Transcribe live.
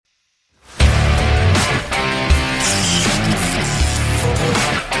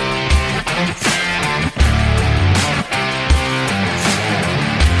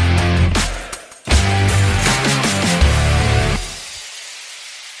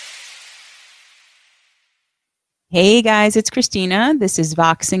Hey guys, it's Christina. This is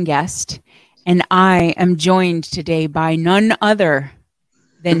Vox and Guest, and I am joined today by none other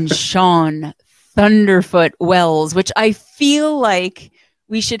than Shawn Thunderfoot Wells, which I feel like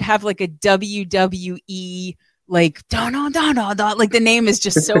we should have like a WWE like like the name is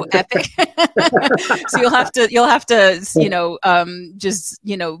just so epic. So you'll have to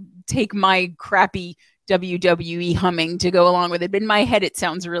take my crappy WWE humming to go along with it. But in my head, it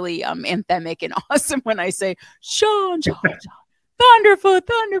sounds really anthemic and awesome when I say Shawn, Thunderfoot,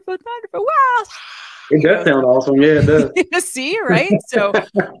 wow. It does sound awesome. Yeah, it does. See, right? So,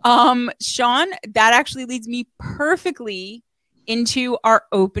 Shawn, that actually leads me perfectly into our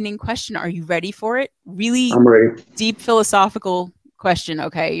opening question. Are you ready for it? Really I'm ready. Deep philosophical question.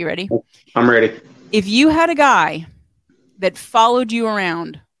 Okay, you ready? I'm ready. If you had a guy that followed you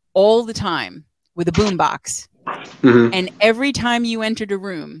around all the time with a boombox, and every time you entered a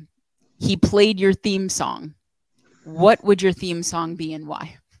room, he played your theme song, what would your theme song be and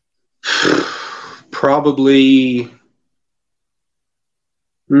why? Probably,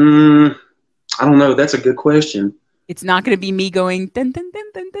 I don't know. That's a good question. It's not going to be me going, dun, dun,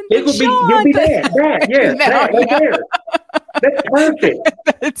 dun, dun, dun, It would be, you'll be that, yes, no, that right there. That's perfect.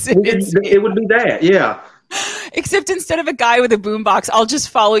 It would be that, yeah. Except instead of a guy with a boombox, I'll just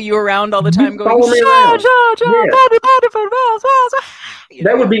follow you around all the time going, that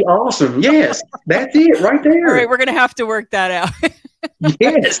would be awesome. Yes, that's it right there. All right, we're going to have to work that out.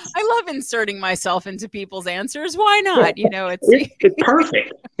 Yes. I love inserting myself into people's answers. Why not? It's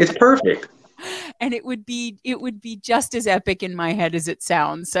perfect. It's perfect. And it would be just as epic in my head as it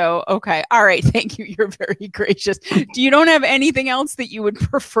sounds. So, okay. All right. Thank you. You're very gracious. You don't have anything else that you would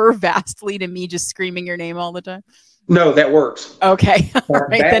prefer vastly to me just screaming your name all the time? No, that works. Okay. All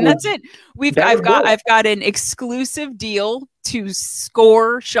right. Then that's it. I've got an exclusive deal to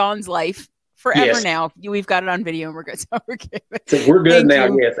score Shawn's life forever now. We've got it on video and we're good. So we're good now.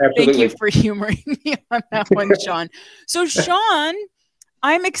 Yes, absolutely. Thank you for humoring me on that one, Shawn. So, Shawn,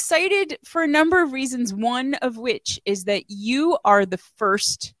 I'm excited for a number of reasons, one of which is that you are the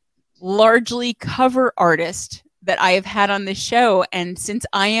first largely cover artist that I have had on this show. And since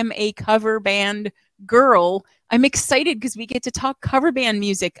I am a cover band girl, I'm excited because we get to talk cover band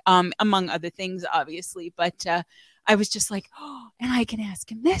music, among other things, obviously. But I was just like, oh, and I can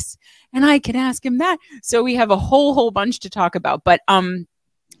ask him this and I can ask him that. So we have a whole bunch to talk about. But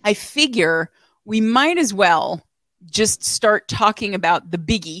I figure we might as well just start talking about the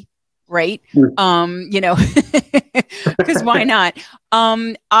biggie, right? Because why not?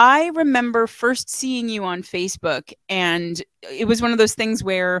 I remember first seeing you on Facebook, and it was one of those things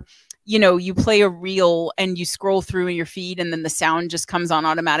where, you play a reel and you scroll through in your feed and then the sound just comes on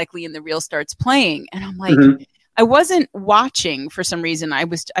automatically and the reel starts playing. And I'm like, I wasn't watching for some reason. I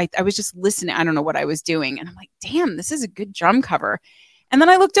was just listening. I don't know what I was doing. And I'm like, damn, this is a good drum cover. And then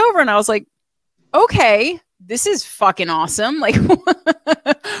I looked over and I was like, okay, this is fucking awesome. Like,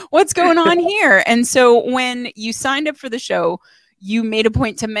 what's going on here? And so when you signed up for the show, you made a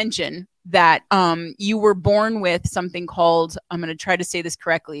point to mention that you were born with something called, I'm going to try to say this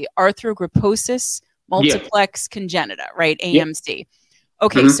correctly, arthrogryposis multiplex congenita, right? AMC. Yep.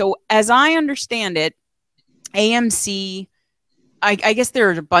 Okay, so as I understand it, AMC, I guess there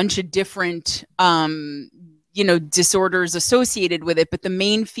are a bunch of different disorders associated with it, but the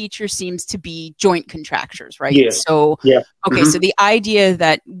main feature seems to be joint contractures, right? Yes. So, okay. So the idea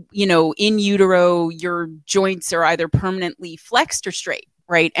that, in utero, your joints are either permanently flexed or straight,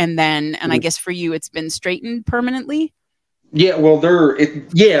 right? And I guess for you, it's been straightened permanently. Yeah. Well, they're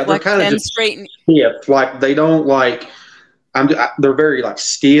kind of just straightened. Yeah. Like they don't like, they're very like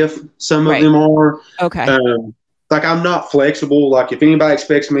stiff. Some of them are. Okay. Like I'm not flexible. Like if anybody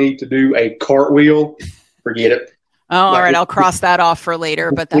expects me to do a cartwheel, forget it. Oh, all right. I'll cross that off for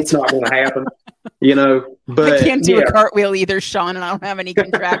later, but that's not going to happen, but I can't do a cartwheel either, Shawn, and I don't have any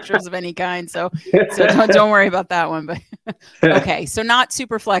contractures of any kind. So don't worry about that one, but okay. So not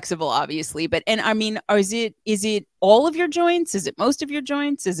super flexible, obviously, but, and I mean, is it all of your joints? Is it most of your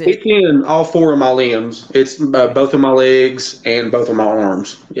joints? It's in all four of my limbs. It's both of my legs and both of my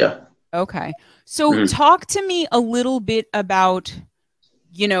arms. Yeah. Okay. So talk to me a little bit about,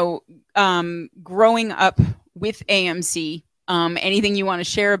 growing up with AMC, anything you want to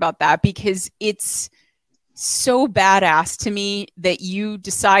share about that, because it's so badass to me that you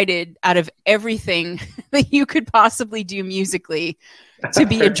decided out of everything that you could possibly do musically to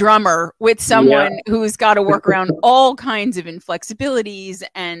be a drummer with someone who's got to work around all kinds of inflexibilities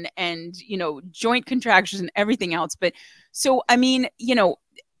and joint contractions and everything else. But so, I mean,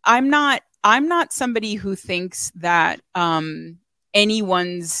 I'm not somebody who thinks that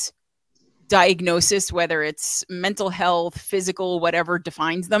anyone's diagnosis, whether it's mental health, physical, whatever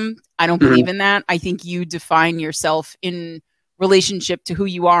defines them. I don't believe in that. I think you define yourself in relationship to who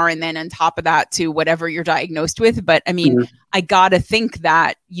you are, and then on top of that to whatever you're diagnosed with. But I mean, I gotta think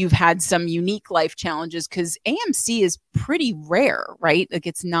that you've had some unique life challenges, because AMC is pretty rare, right? Like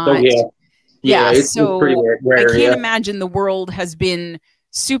it's not. Oh, yeah. It's pretty rare. I can't imagine the world has been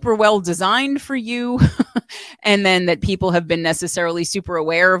super well designed for you, and then that people have been necessarily super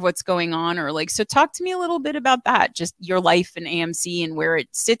aware of what's going on, or like, so talk to me a little bit about that, just your life in AMC and where it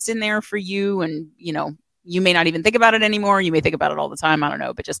sits in there for you. And, you know, you may not even think about it anymore. You may think about it all the time. I don't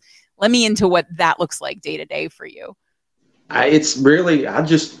know, but just let me into what that looks like day to day for you. It's really, I'm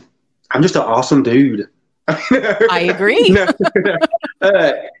just an awesome dude. I agree.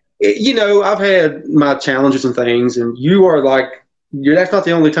 You know, I've had my challenges and things, and that's not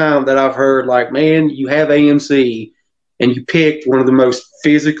the only time that I've heard like, man, you have AMC and you picked one of the most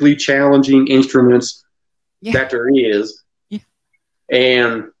physically challenging instruments that there is. Yeah.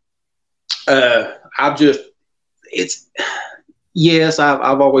 And I've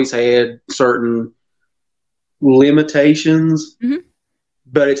always had certain limitations,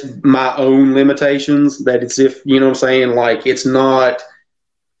 but it's my own limitations that it's, if you know what I'm saying, like it's not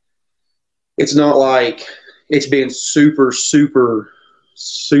like it's been super, super,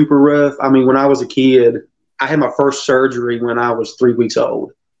 super rough. I mean, when I was a kid, I had my first surgery when I was 3 weeks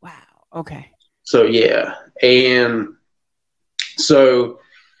old. Wow. Okay. So yeah. And so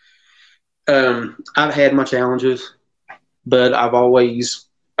I've had my challenges, but I've always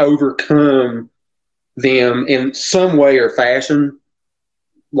overcome them in some way or fashion.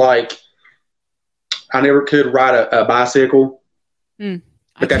 Like, I never could ride a bicycle, but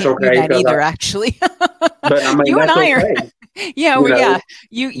that's okay. I can't do that either, actually. But I mean, you and I are. Yeah,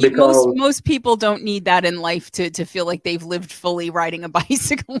 most people don't need that in life to feel like they've lived fully riding a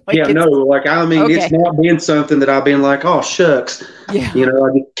bicycle. It's not been something that I've been like, oh shucks, I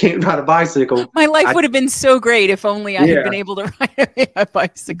just can't ride a bicycle. My life would have been so great if only I had been able to ride a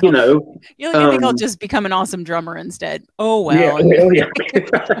bicycle. I think I'll just become an awesome drummer instead. Oh well. Yeah.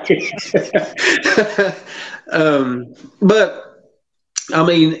 But I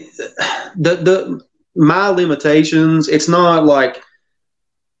mean, my limitations, it's not like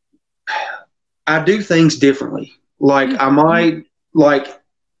I do things differently. Like I might like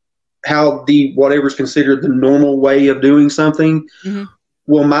how whatever's considered the normal way of doing something.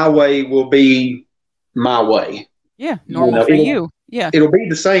 Well, my way will be my way. Yeah. Normal for you. Yeah. It'll be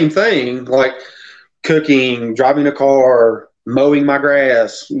the same thing, like cooking, driving a car, mowing my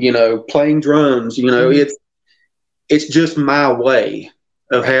grass, playing drums, it's just my way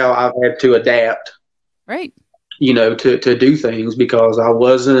of how I've had to adapt. Right. To do things, because I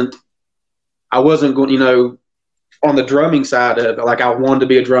wasn't going, on the drumming side of it, like I wanted to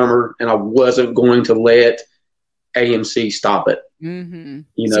be a drummer and I wasn't going to let AMC stop it.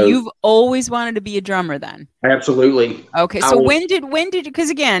 So you've always wanted to be a drummer then? Absolutely. Okay. So when did, because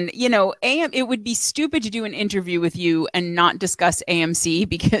again, it would be stupid to do an interview with you and not discuss AMC,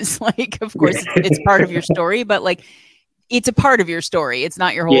 because like, of course it's part of your story, but like, it's a part of your story. It's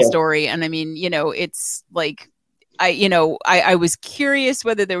not your whole story. And I mean, it's like, I was curious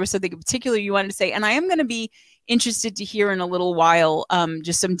whether there was something in particular you wanted to say. And I am going to be interested to hear in a little while,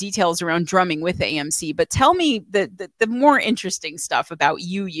 just some details around drumming with AMC. But tell me the more interesting stuff about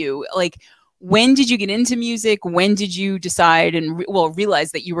you. Like, when did you get into music? When did you decide and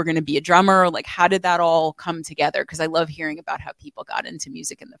realize that you were going to be a drummer? Like, how did that all come together? Because I love hearing about how people got into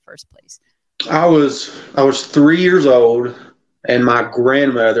music in the first place. I was 3 years old, and my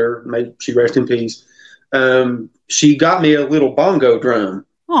grandmother, may she rest in peace, she got me a little bongo drum.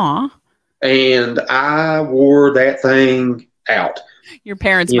 Aw. And I wore that thing out. Your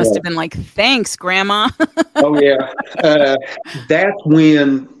parents must have been like, thanks, Grandma. Oh, yeah. That's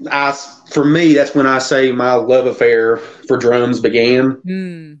when I say my love affair for drums began.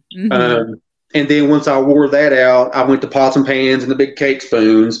 And then once I wore that out, I went to pots and pans and the big cake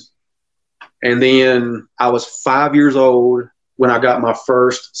spoons. And then I was 5 years old when I got my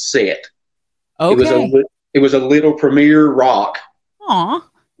first set. Okay. It was a little Premier Rock. Aw.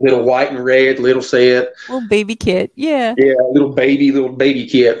 Little white and red little set. Little baby kit. Yeah. Yeah, little baby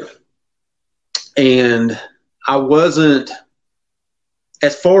kit. And I wasn't,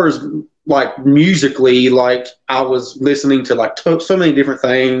 as far as like musically, like I was listening to like so many different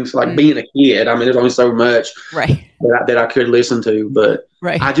things, like being a kid. I mean, there's only so much that I could listen to, but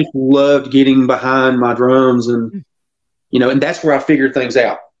I just loved getting behind my drums, and and that's where I figured things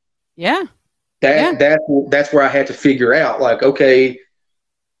out. Yeah. That's where I had to figure out, like, okay,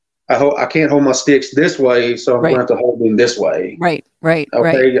 I can't hold my sticks this way, so I'm going to have to hold them this way. Right.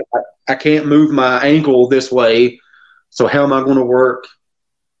 Okay. I I can't move my ankle this way. So how am I going to work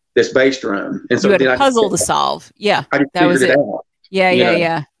this bass drum? And so you had a puzzle to solve. Yeah, I just that was figured it. it out.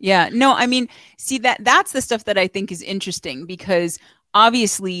 Yeah. No, I mean, see that's the stuff that I think is interesting, because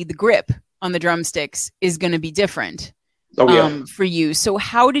obviously the grip on the drumsticks is going to be different for you. So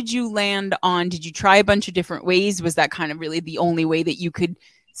how did you land on, did you try a bunch of different ways? Was that kind of really the only way that you could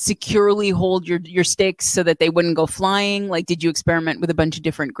securely hold your sticks so that they wouldn't go flying? Like, did you experiment with a bunch of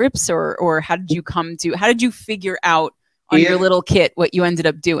different grips, or how did you figure out on your little kit what you ended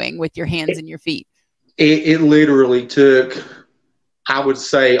up doing with your hands and your feet? It literally took, I would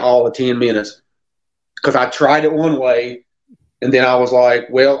say, all of 10 minutes, because I tried it one way, and then I was like,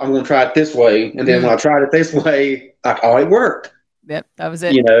 well, I'm going to try it this way. And then when I tried it this way, it worked. Yep, that was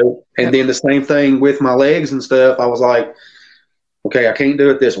it. And then the same thing with my legs and stuff. I was like, okay, I can't do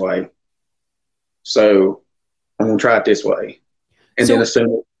it this way, so I'm going to try it this way. And then as soon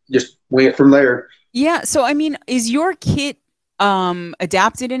as it just went from there. Yeah. So, I mean, is your kit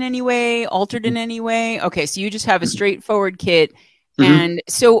adapted in any way, altered in any way? Okay, so you just have a straightforward kit. And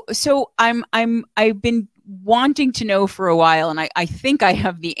so I've been wanting to know for a while, and I think I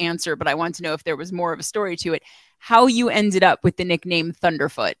have the answer, but I want to know if there was more of a story to it, how you ended up with the nickname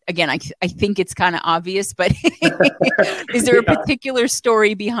Thunderfoot. Again, I think it's kind of obvious, but is there a particular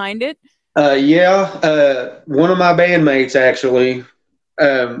story behind it? One of my bandmates, actually,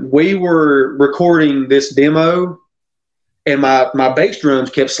 we were recording this demo, and my bass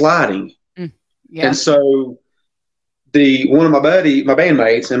drums kept sliding. And so one of my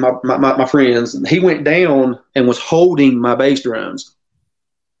bandmates and my friends, he went down and was holding my bass drums.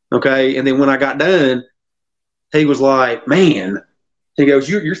 Okay. And then when I got done, he was like, man, he goes,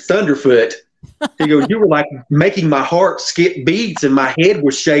 you're Thunderfoot. He goes, you were like making my heart skip beats and my head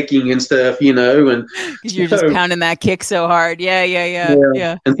was shaking and stuff, and because you're just pounding that kick so hard.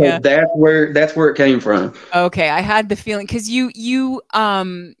 Yeah. And so that's where it came from. Okay. I had the feeling, because you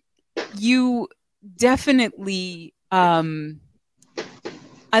definitely, I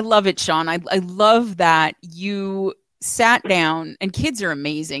love it, Shawn. I love that you sat down, and kids are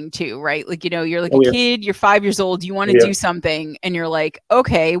amazing too, right? Like, you're like a kid, you're 5 years old, you want to do something, and you're like,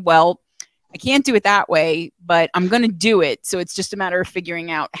 okay, well, I can't do it that way, but I'm going to do it. So it's just a matter of figuring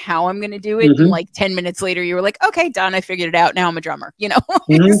out how I'm going to do it. And like 10 minutes later, you were like, okay, done. I figured it out. Now I'm a drummer,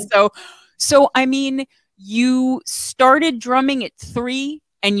 So, I mean, you started drumming at 3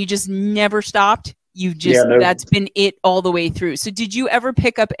 and you just never stopped. That's been it all the way through. So did you ever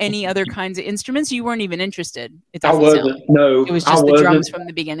pick up any other kinds of instruments? You weren't even interested. I wasn't. No, it was just the drums from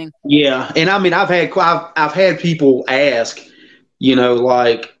the beginning. Yeah. And I mean, I've had people ask,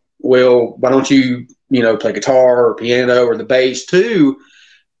 like, well, why don't you, play guitar or piano or the bass too?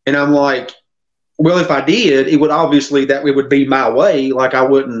 And I'm like, well, if I did, it would be my way. Like, I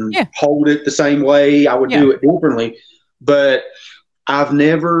wouldn't hold it the same way. I would do it differently. But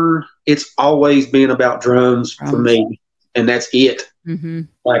it's always been about drums for me, and that's it.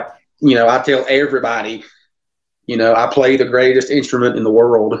 Like, I tell everybody, I play the greatest instrument in the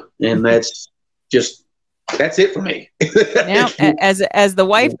world, and that's it for me. Now, as the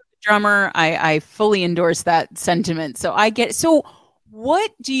wife of the drummer, I fully endorse that sentiment. So I get, so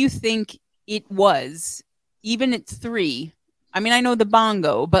what do you think it was, even at 3? I mean, I know the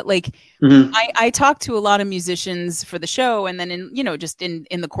bongo, but like, I talked to a lot of musicians for the show, and then in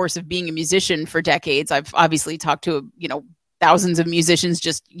the course of being a musician for decades, I've obviously talked to, thousands of musicians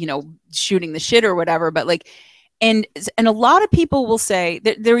just, shooting the shit or whatever. But like, and a lot of people will say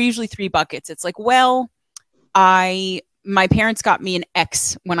that there are usually 3 buckets. It's like, well, my parents got me an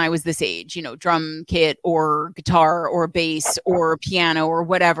X when I was this age, drum kit or guitar or bass or piano or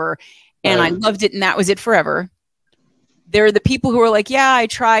whatever. And I loved it. And that was it forever. There are the people who are like, yeah, I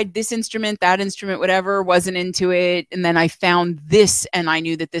tried this instrument, that instrument, whatever, wasn't into it. And then I found this and I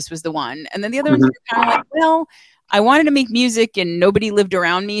knew that this was the one. And then the other ones are kind of like, well, I wanted to make music and nobody lived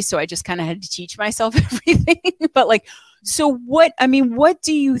around me. So I just kind of had to teach myself everything. But like, so what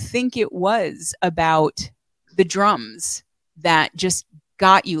do you think it was about the drums that just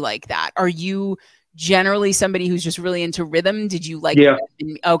got you like that? Are you generally somebody who's just really into rhythm? Did you like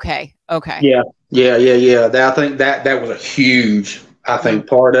Okay. I think that was a huge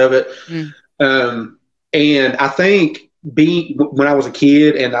part of it. And I think when I was a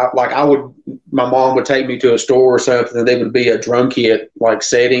kid, and my mom would take me to a store or something, and there would be a drum kit like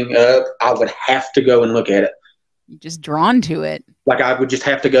setting up, I would have to go and look at it. You're just drawn to it. Like, I would just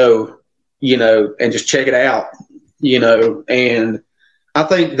have to go, and just check it out, and I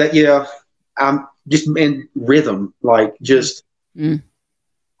think that, I'm just in rhythm, like just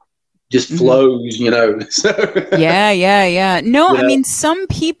just flows, you know. So, yeah. No, I mean, some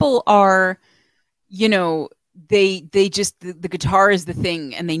people are, you know, they just, the guitar is the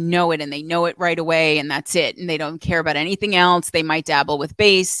thing and they know it right away and that's it. And they don't care about anything else. They might dabble with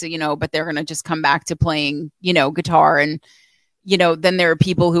bass, you know, but they're going to just come back to playing, you know, guitar. And, you know, then there are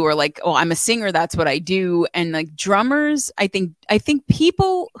people who are like, oh, I'm a singer, that's what I do. And like drummers, I think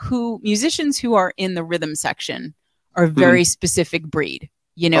musicians who are in the rhythm section are very specific breed,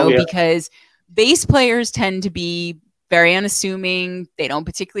 you know, because bass players tend to be very unassuming. They don't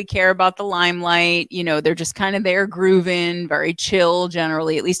particularly care about the limelight. You know, they're just kind of there grooving, very chill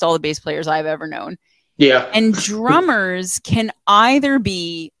generally, at least all the bass players I've ever known. Yeah. And drummers can either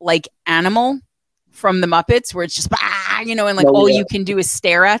be like Animal from the Muppets, where it's just, you know, and like you can do is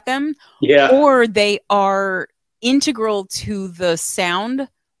stare at them. Yeah. Or they are integral to the sound,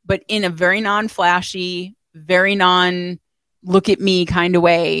 but in a very non-flashy, very non-look at me kind of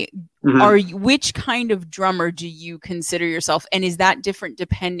way. Which kind of drummer do you consider yourself? And is that different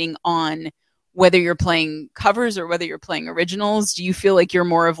depending on whether you're playing covers or whether you're playing originals? Do you feel like you're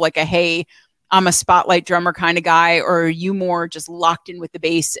more of like a, hey, I'm a spotlight drummer kind of guy, or are you more just locked in with the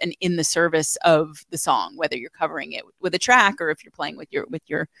bass and in the service of the song, whether you're covering it with a track or if you're playing with your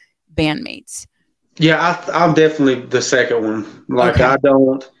bandmates? Yeah, I'm definitely the second one. Like,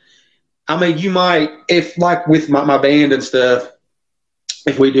 I mean, you might, if like with my band and stuff,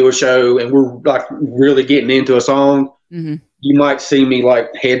 if we do a show and we're like really getting into a song, you might see me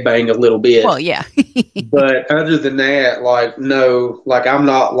like headbang a little bit. Well, yeah. But other than that, like, no, like I'm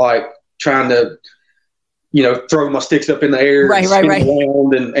not like trying to, you know, throw my sticks up in the air and spin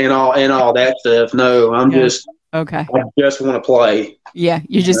around and all that stuff. No, I'm just I just want to play. Yeah,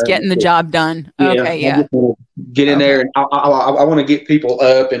 you're just getting the job done. Yeah, okay, yeah. Get in there and I want to get people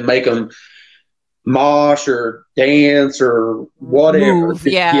up and make them mosh or dance or whatever. Move.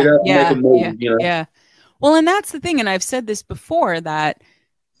 Yeah, get up and make them move, you know? Yeah. Well, and that's the thing, and I've said this before, that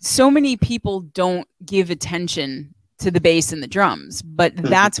so many people don't give attention to the bass and the drums, but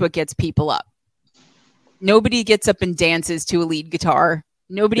that's what gets people up. Nobody gets up and dances to a lead guitar.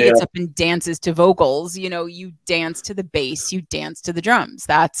 Nobody gets up and dances to vocals. You know, you dance to the bass, you dance to the drums.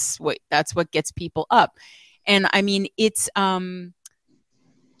 That's what gets people up. And I mean, it's I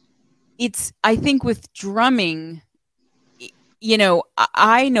think with drumming, you know,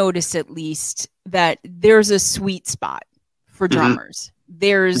 I notice at least that there's a sweet spot for drummers.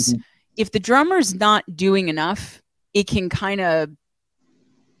 There's, if the drummer's not doing enough, it can kind of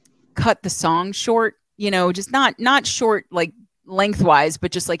cut the song short, you know, just not short like lengthwise,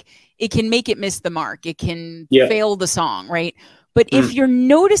 but just like it can make it miss the mark. It can fail the song, right? But if you're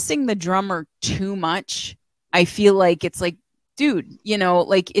noticing the drummer too much, I feel like it's like, dude, you know,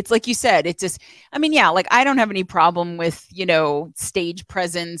 like, it's like you said, it's just, I mean, yeah, like I don't have any problem with, you know, stage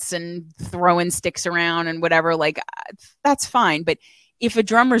presence and throwing sticks around and whatever, like that's fine. But if a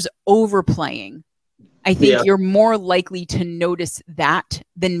drummer's overplaying, I think you're more likely to notice that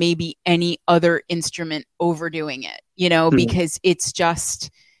than maybe any other instrument overdoing it, you know, because it's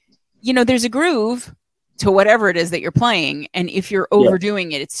just, you know, there's a groove to whatever it is that you're playing. And if you're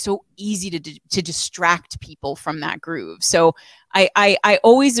overdoing it, it's so easy to distract people from that groove. So I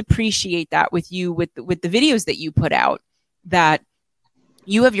always appreciate that with you, with the videos that you put out, that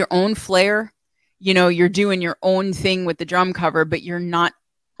you have your own flair, you know, you're doing your own thing with the drum cover, but you're not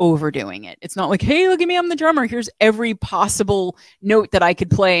overdoing it. It's not like, hey, look at me, I'm the drummer. Here's every possible note that I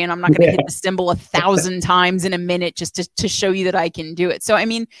could play, and I'm not going to hit the cymbal 1,000 times in a minute just to show you that I can do it. So I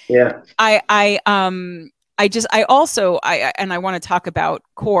mean, I want to talk about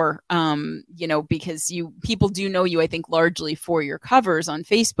Core, you know, because people do know you, I think, largely for your covers on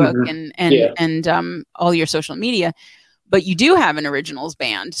Facebook and all your social media, but you do have an originals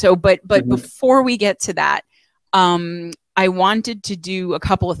band. So, but before we get to that, I wanted to do a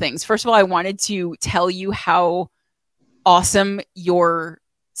couple of things. First of all, I wanted to tell you how awesome your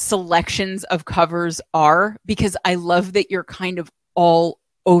selections of covers are, because I love that you're kind of all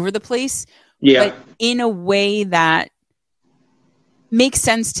over the place, but in a way that makes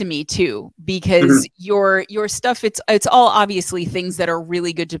sense to me too, because your stuff, it's all obviously things that are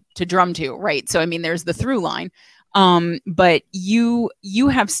really good to drum to, right? So I mean, there's the through line, but you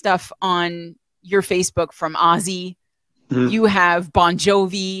have stuff on your Facebook from Ozzy. You have Bon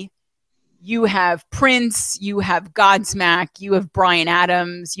Jovi, you have Prince, you have Godsmack, you have Bryan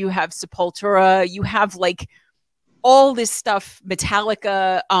Adams, you have Sepultura, you have like all this stuff,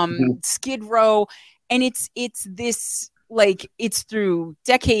 Metallica, Skid Row, and it's this, like, it's through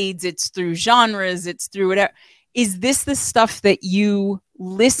decades, it's through genres, it's through whatever. Is this the stuff that you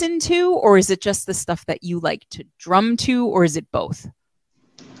listen to, or is it just the stuff that you like to drum to, or is it both?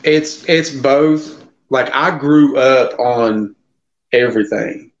 It's both. Like I grew up on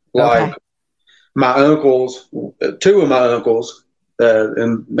everything. Like my uncles, two of my uncles,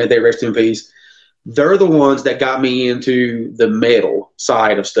 and may they rest in peace. They're the ones that got me into the metal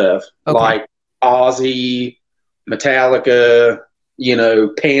side of stuff, like Ozzy, Metallica,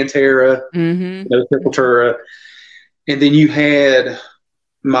 Pantera, Sepultura, and then you had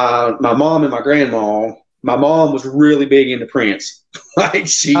my mom and my grandma. My mom was really big into Prince. Like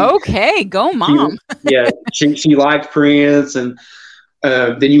go mom. She liked Prince, and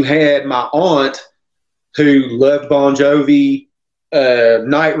then you had my aunt who loved Bon Jovi,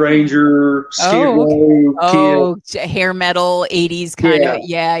 Night Ranger, Skid Row, hair metal, 80s kind of.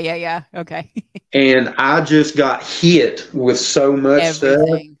 Yeah. Okay. And I just got hit with so much stuff.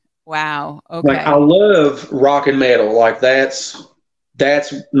 Wow. Okay. Like I love rock and metal. Like that's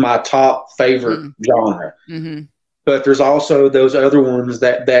my top favorite genre. Mm-hmm. But there's also those other ones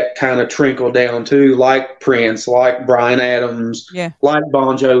that kind of trickle down too, like Prince, like Bryan Adams, like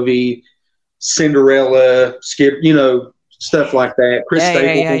Bon Jovi, Cinderella, Skid, stuff like that. Chris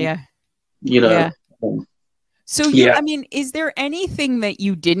Stapleton, So I mean, is there anything that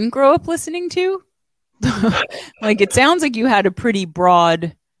you didn't grow up listening to? Like it sounds like you had a pretty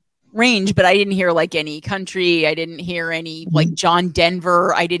broad range, but I didn't hear like any country. I didn't hear any like John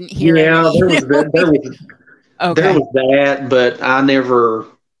Denver. I didn't hear any. There was that, but I never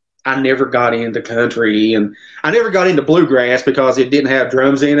got into country, and I never got into bluegrass because it didn't have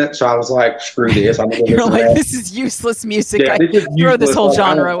drums in it. So I was like, screw this. You're like, this is useless music. I throw this whole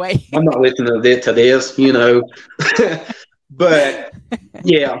genre away. I'm not listening to this, But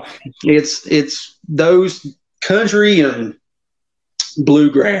yeah, it's those country and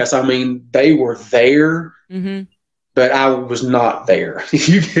bluegrass. I mean, they were there. Mm-hmm. But I was not there.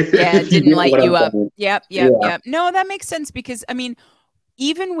 It didn't light you up. Yep. No, that makes sense because, I mean,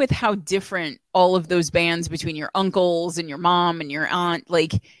 even with how different all of those bands between your uncles and your mom and your aunt,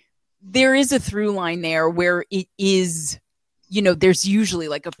 like there is a through line there where it is, there's usually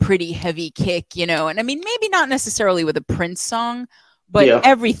like a pretty heavy kick, and I mean, maybe not necessarily with a Prince song, but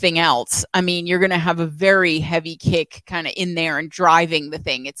everything else, I mean, you're going to have a very heavy kick kind of in there and driving the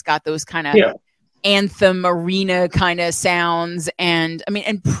thing. It's got those kind of anthem arena kind of sounds. And I mean,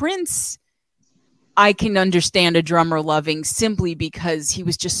 and Prince, I can understand a drummer loving simply because he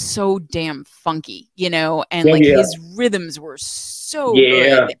was just so damn funky, and his rhythms were so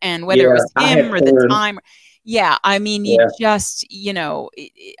good. And whether it was him or the time, I mean, you just,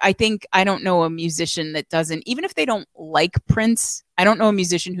 I think I don't know a musician that doesn't, even if they don't like Prince, I don't know a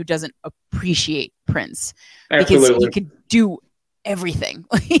musician who doesn't appreciate Prince because he could do everything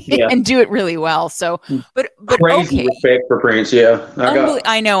and do it really well. So, but crazy respect for Prince. Yeah,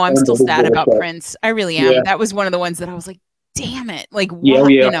 I know. I'm still sad about Prince. I really am. Yeah. That was one of the ones that I was like, damn it! Like, we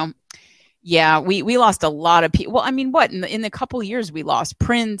lost a lot of people. Well, I mean, in the couple years we lost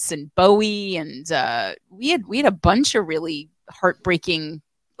Prince and Bowie, and we had a bunch of really heartbreaking.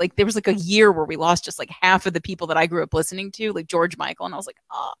 Like there was like a year where we lost just like half of the people that I grew up listening to, like George Michael, and I was like,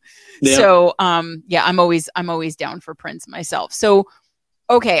 oh. Yeah. So I'm always down for Prince myself. So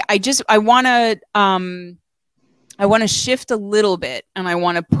okay, I want to shift a little bit, and I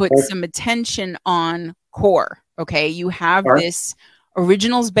want to put some attention on Core. Okay, you have this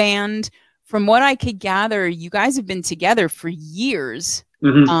originals band. From what I could gather, you guys have been together for years.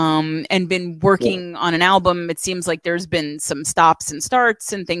 Mm-hmm. And been working on an album. It seems like there's been some stops and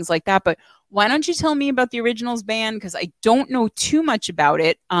starts and things like that. But why don't you tell me about the originals band? Because I don't know too much about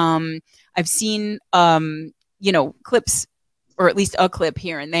it. I've seen, clips, or at least a clip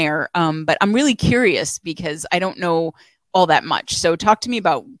here and there. But I'm really curious because I don't know all that much. So talk to me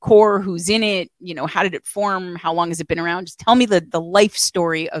about Core, who's in it, how did it form? How long has it been around? Just tell me the life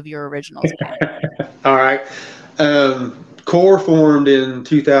story of your originals band. All right. Core formed in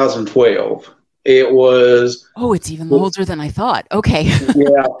 2012. It was it's even older than I thought. Okay.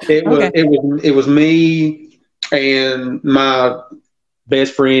 It was me and my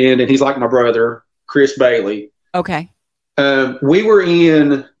best friend, and he's like my brother, Chris Bailey. Okay. We were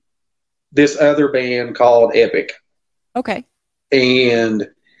in this other band called Epic. Okay. And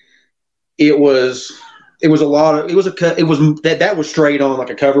that was straight on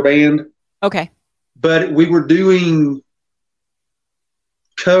like a cover band. Okay. But we were doing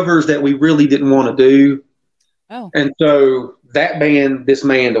covers that we really didn't want to do. Oh. And so that band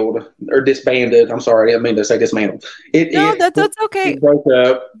disbanded. I'm sorry, I didn't mean to say dismantled. That's okay. It broke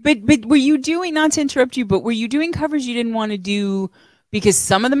up. But were you doing, not to interrupt you, but were you doing covers you didn't want to do because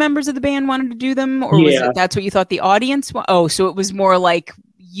some of the members of the band wanted to do them, or was it that's what you thought the audience so it was more like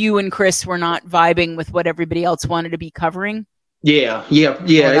you and Chris were not vibing with what everybody else wanted to be covering? Yeah. Oh, It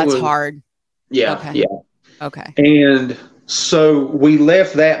that's was. hard. Yeah. Okay. Yeah. Okay. And so we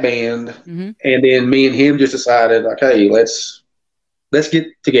left that band, Mm-hmm. and then me and him just decided, like, hey, let's get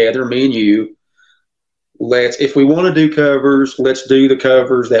together, me and you. If we want to do covers, let's do the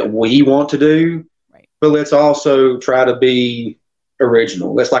covers that we want to do, Right. but let's also try to be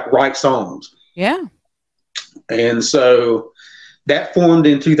original. Let's like write songs. Yeah. And so that formed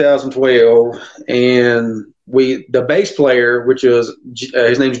in 2012, and the bass player, which is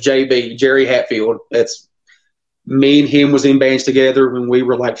his name's JB, Jerry Hatfield. That's me and him was in bands together when we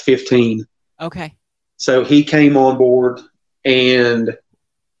were like 15. Okay. So he came on board, and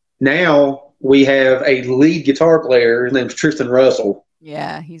now we have a lead guitar player. His name's Tristan Russell.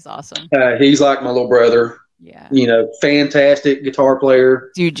 Yeah, he's awesome. He's like my little brother. Yeah. Fantastic guitar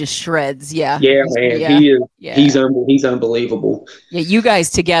player. Dude just shreds. Yeah. Yeah, man. Yeah. He is. Yeah. He's unbelievable. Yeah, you guys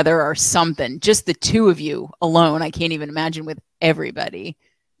together are something. Just the two of you alone, I can't even imagine with everybody.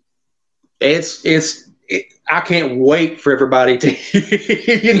 I can't wait for everybody to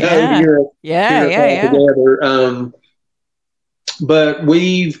hear us together. But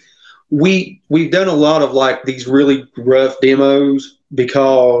we've done a lot of like these really rough demos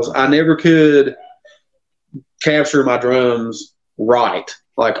because I never could capture my drums right,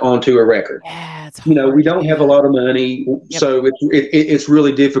 like onto a record. Yeah, it's hard. We don't have a lot of money, so it's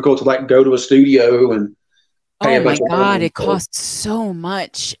really difficult to like go to a studio and pay oh my God, it costs so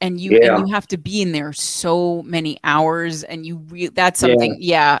much, and you have to be in there so many hours, and that's something.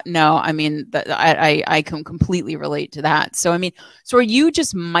 Yeah, no, I mean, I can completely relate to that. So I mean, are you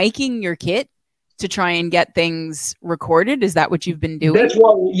just miking your kit to try and get things recorded? Is that what you've been doing? That's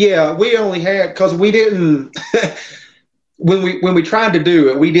what. Yeah, we only had because we didn't when we tried to do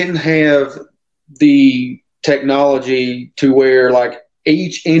it, we didn't have the technology to where like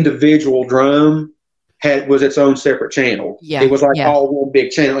each individual drum was its own separate channel. Yeah, it was like all one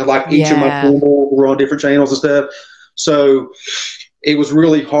big channel, and like each of my cymbals were on different channels and stuff. So it was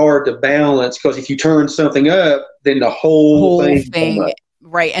really hard to balance because if you turn something up, then the whole thing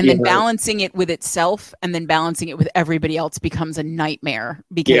right, and then balancing it with itself and then balancing it with everybody else becomes a nightmare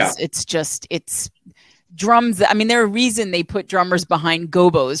because it's drums. I mean, there's a reason they put drummers behind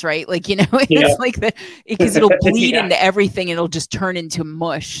gobos, right? Like, it's like because it'll bleed into everything. It'll just turn into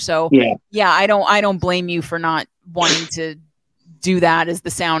mush. So I don't blame you for not wanting to do that as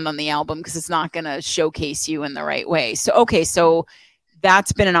the sound on the album because it's not going to showcase you in the right way. So, okay. So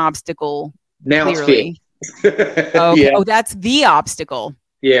that's been an obstacle. Now clearly. It's fixed. Okay. Oh, that's the obstacle.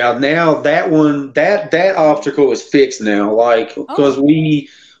 Yeah. Now that one, that obstacle is fixed now. Like, because we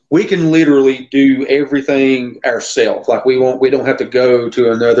can literally do everything ourselves. Like we don't have to go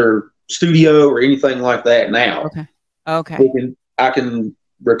to another studio or anything like that now. Okay. I can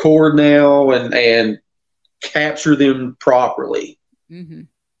record now and capture them properly. Mm-hmm.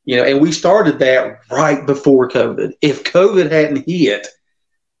 And we started that right before COVID. If COVID hadn't hit,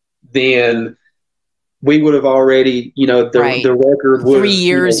 then we would have already, the record was 3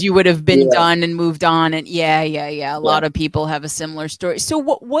 years. You would have been done and moved on. And a lot of people have a similar story. So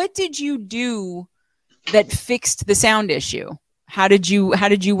what did you do that fixed the sound issue? How did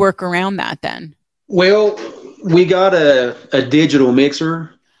you work around that then? Well, we got a digital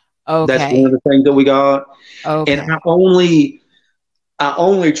mixer. Okay. That's one of the things that we got. Okay. And I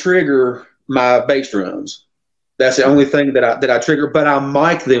only trigger my bass drums. That's the only thing that I trigger, but I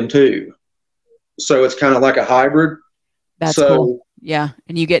mic them too. So it's kind of like a hybrid. That's cool. Yeah.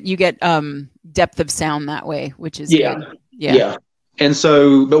 And you get depth of sound that way, which is good. Yeah. And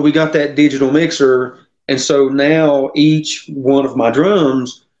so, but we got that digital mixer. And so now each one of my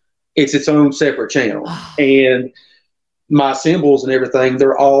drums, it's its own separate channel. And my cymbals and everything,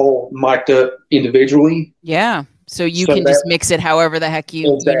 they're all mic'd up individually. Yeah. So you can just mix it however the heck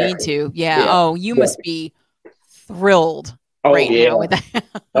you need to. Yeah. Oh, you must be thrilled. Now with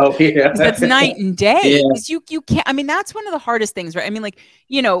that. That's night and day. Because you can't, I mean, that's one of the hardest things, right? I mean, like,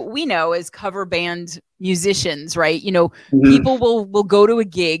 we know as cover band musicians, right? People will go to a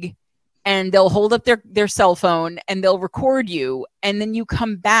gig and they'll hold up their cell phone and they'll record you. And then you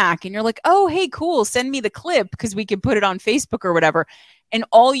come back and you're like, oh, hey, cool. Send me the clip because we can put it on Facebook or whatever. And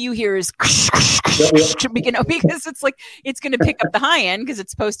all you hear is because it's like it's going to pick up the high end because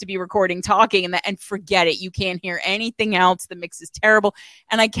it's supposed to be recording talking and forget it. You can't hear anything else. The mix is terrible.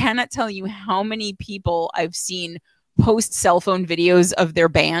 And I cannot tell you how many people I've seen post cell phone videos of their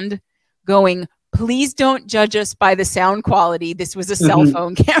band going, please don't judge us by the sound quality. This was a cell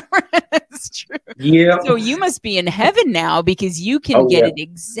phone camera. That's true. Yeah. So you must be in heaven now because you can get it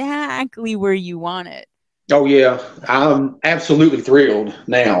exactly where you want it. Oh yeah, I'm absolutely thrilled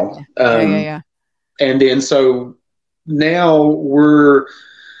now. And then so now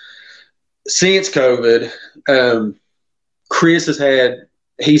since COVID, Chris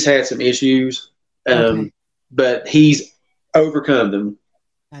he's had some issues, but he's overcome them.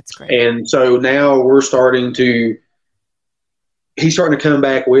 That's great. And so now he's starting to come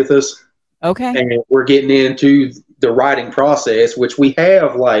back with us. Okay. And we're getting into the writing process, which we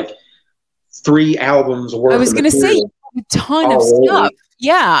have like 3 albums worth. I was going to say a ton of stuff.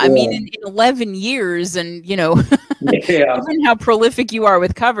 Yeah. I mean, in 11 years and, given how prolific you are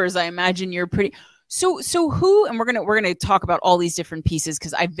with covers, I imagine you're pretty. So who, and we're going to talk about all these different pieces,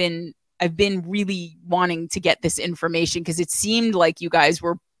 because I've been really wanting to get this information, because it seemed like you guys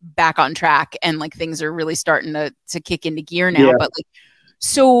were back on track and like things are really starting to kick into gear now. Yeah. But like,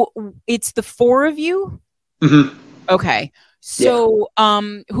 so it's the 4 of you? Mm-hmm. Okay. So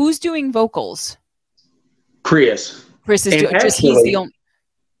who's doing vocals? Chris. Chris is doing, just he's the only.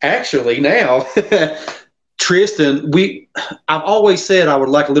 Actually, now Tristan, I've always said I would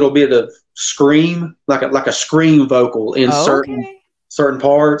like a little bit of scream, like a scream vocal in certain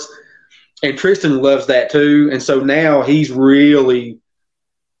parts, and Tristan loves that too. And so now he's really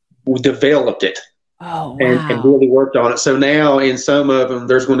developed it. Oh, wow. And really worked on it. So now in some of them,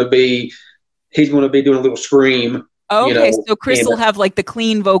 he's going to be doing a little scream. Okay, so Chris will have like the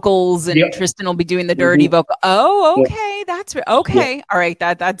clean vocals, and Tristan will be doing the dirty vocal. Oh, okay, that's okay. Yeah. All right,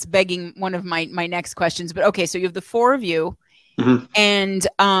 that's begging one of my next questions. But okay, so you have the 4 of you, and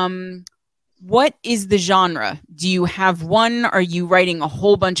what is the genre? Do you have one? Are you writing a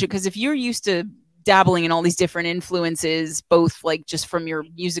whole bunch of? Because if you're used to dabbling in all these different influences, both like just from your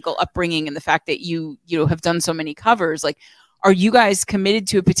musical upbringing and the fact that you have done so many covers, like, are you guys committed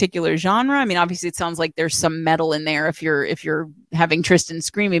to a particular genre? I mean, obviously it sounds like there's some metal in there if you're having Tristan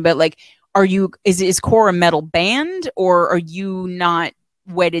screaming, but like, is Core a metal band, or are you not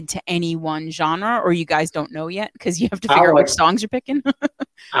wedded to any one genre, or you guys don't know yet because you have to figure out which songs you're picking?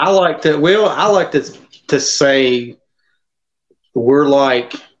 I like to say we're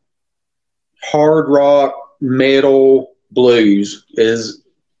like hard rock, metal, blues is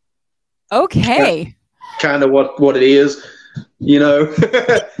okay. Kind of what it is, You know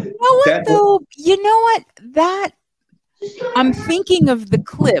what though? You know what? That I'm thinking of the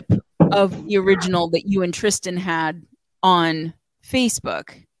clip of the original that you and Tristan had on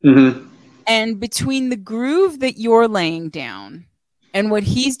Facebook. Mm-hmm. And between the groove that you're laying down and what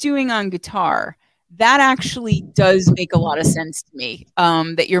he's doing on guitar, that actually does make a lot of sense to me,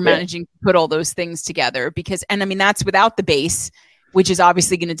 that you're managing to put all those things together, because, and I mean, that's without the bass, which is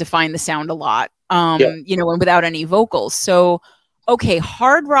obviously going to define the sound a lot, and without any vocals. So, okay.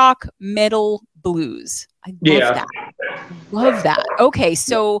 Hard rock, metal, blues. I love that. Love that. Okay.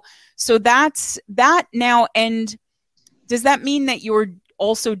 So that's that now. And does that mean that you're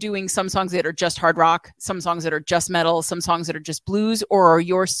also doing some songs that are just hard rock, some songs that are just metal, some songs that are just blues, or are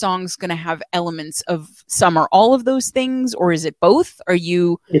your songs going to have elements of some or all of those things, or is it both? Are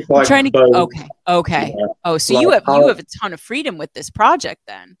you like trying to? Both. Okay. Yeah. Oh, so like, you have a ton of freedom with this project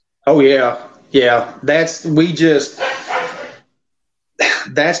then. Oh yeah. That's what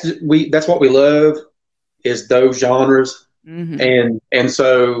we love, is those genres, and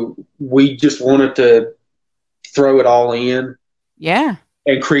so we just wanted to throw it all in. Yeah.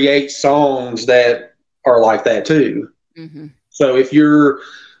 And create songs that are like that too. Mm-hmm. So if you're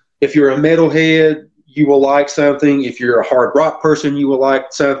a metalhead, you will like something. If you're a hard rock person, you will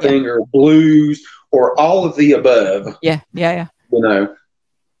like something, or blues, or all of the above. Yeah.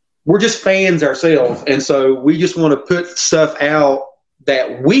 We're just fans ourselves, and so we just want to put stuff out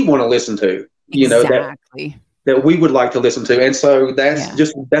that we want to listen to. Exactly. That we would like to listen to, and so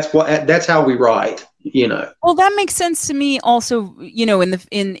that's how we write. Well, that makes sense to me also,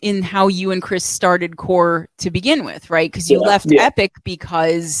 in how you and Chris started Core to begin with, right? Because you left Epic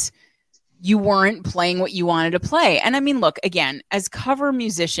because you weren't playing what you wanted to play. And I mean, look, again, as cover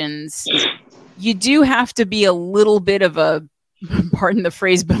musicians, you do have to be a little bit of a, pardon the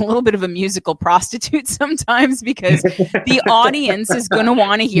phrase, but a little bit of a musical prostitute sometimes, because the audience is going to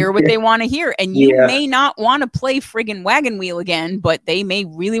want to hear what they want to hear. And you may not want to play friggin' Wagon Wheel again, but they may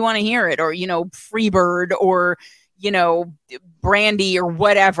really want to hear it, or, Freebird, or, Brandy, or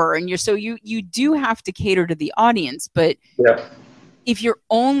whatever. And you do have to cater to the audience. But if you're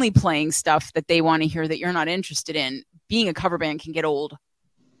only playing stuff that they want to hear that you're not interested in, being a cover band can get old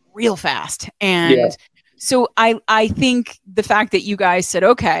real fast. And so I think the fact that you guys said,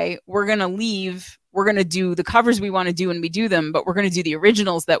 okay, we're going to leave, we're going to do the covers we want to do and we do them, but we're going to do the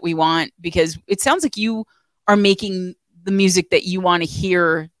originals that we want, because it sounds like you are making the music that you want to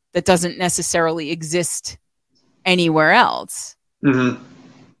hear that doesn't necessarily exist anywhere else. Mm-hmm.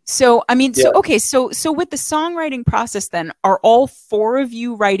 So, I mean, okay. So with the songwriting process, then are all four of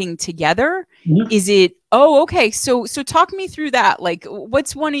you writing together? Mm-hmm. Is it, oh, okay. So talk me through that. Like,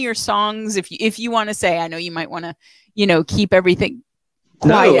 what's one of your songs? If you want to say, I know you might want to, keep everything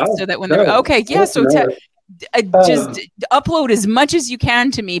quiet so that when they're okay. Yeah. So just upload as much as you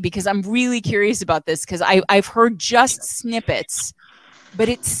can to me, because I'm really curious about this, because I've heard just snippets, but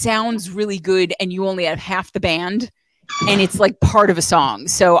it sounds really good. And you only have half the band. And it's like part of a song.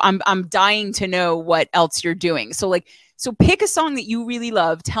 So I'm dying to know what else you're doing. So pick a song that you really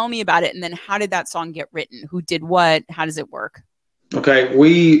love. Tell me about it. And then how did that song get written? Who did what? How does it work? Okay.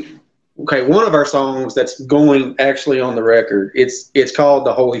 One of our songs that's going actually on the record, it's called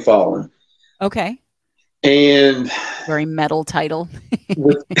The Holy Fallen. Okay. And very metal title.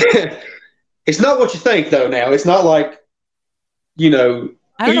 It's not what you think though. Now it's not like, I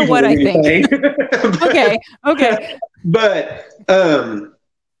don't know what I think. Okay. But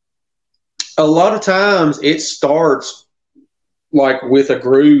a lot of times it starts like with a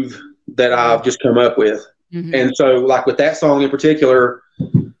groove that I've just come up with. Mm-hmm. And so like with that song in particular,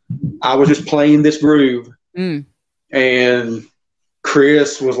 I was just playing this groove and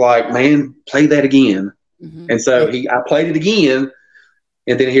Chris was like, man, play that again. Mm-hmm. And so I played it again,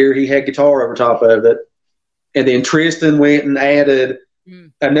 and then here he had guitar over top of it. And then Tristan went and added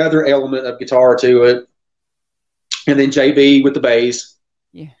another element of guitar to it. And then JB with the bass.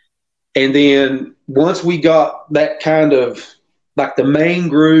 Yeah. And then once we got that kind of like the main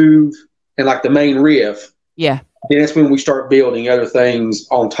groove and like the main riff, then that's when we start building other things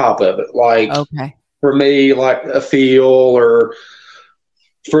on top of it. Like for me, like a feel, or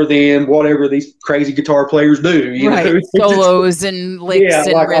for them, whatever these crazy guitar players do, you know, solos and licks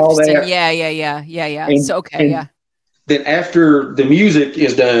and like riffs and yeah. And, so then after the music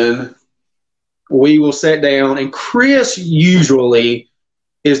is done, we will sit down, and Chris usually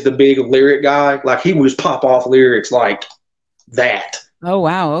is the big lyric guy. Like he will just pop off lyrics like that. Oh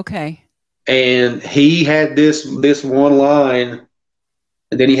wow, okay. And he had this one line,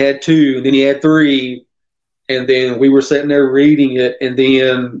 and then he had two, and then he had three, and then we were sitting there reading it, and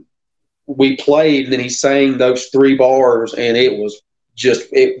then we played, and then he sang those 3 bars, and it was just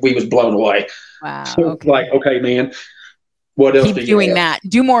we was blown away. Wow. So like, okay, man. What else? Keep doing that.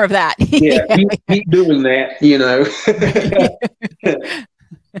 Do more of that. keep doing that,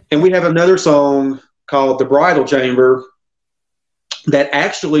 And we have another song called The Bridal Chamber that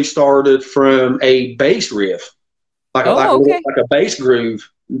actually started from a bass riff, like a bass groove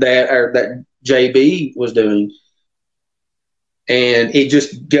that JB was doing. And it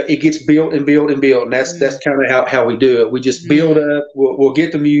gets built and built and built. And that's kind of how we do it. We just build up, we'll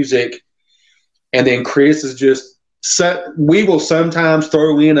get the music, and then Chris is just, we will sometimes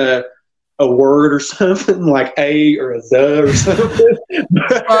throw in a word or something like a or a the or something.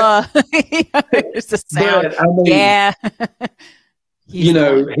 There's a sound.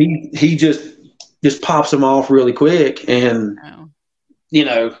 He just pops them off really quick. And,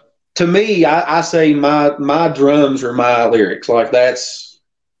 to me, I say my drums are my lyrics. Like that's,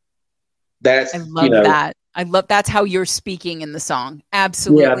 I love that. I love that's how you're speaking in the song.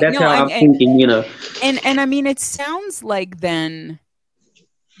 Absolutely. Yeah, that's how I'm thinking, And I mean, it sounds like then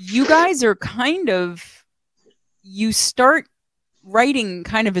you guys are you start writing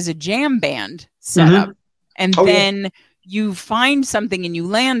kind of as a jam band setup, and then you find something and you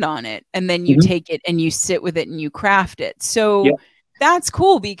land on it, and then you take it and you sit with it and you craft it. So that's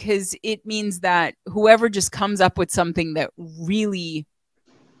cool, because it means that whoever just comes up with something that really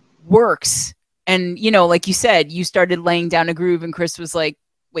works. And, like you said, you started laying down a groove and Chris was like,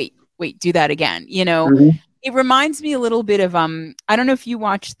 wait, do that again. It reminds me a little bit of, I don't know if you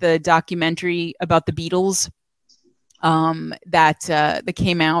watched the documentary about the Beatles that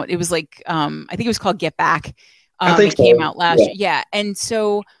came out. It was like, I think it was called Get Back. It came out last year. Yeah. And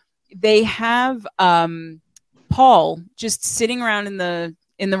so they have Paul just sitting around in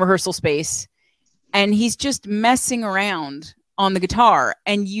the rehearsal space, and he's just messing around on the guitar,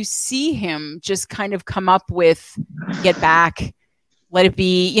 and you see him just kind of come up with Get Back, Let It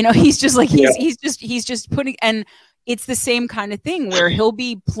Be, he's just like, he's just putting, and it's the same kind of thing where he'll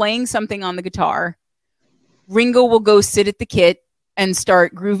be playing something on the guitar. Ringo will go sit at the kit and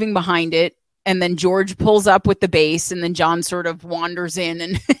start grooving behind it. And then George pulls up with the bass, and then John sort of wanders in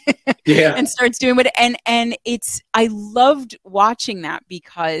and and starts doing it. And I loved watching that,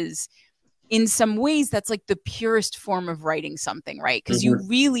 because in some ways that's like the purest form of writing something, right? Because you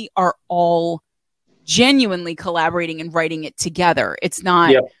really are all genuinely collaborating and writing it together. It's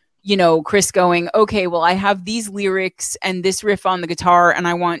not, Chris going, okay, well, I have these lyrics and this riff on the guitar, and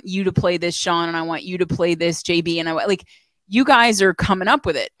I want you to play this, Shawn, and I want you to play this, JB. And you guys are coming up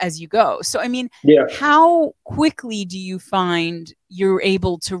with it as you go. So, I mean, how quickly do you find you're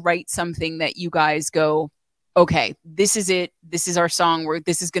able to write something that you guys go, okay, this is it. This is our song.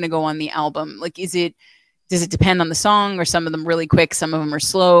 This is going to go on the album. Like, does it depend on the song, or some of them really quick, some of them are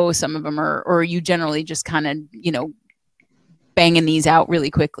slow, some of them are, or are you generally just kind of, banging these out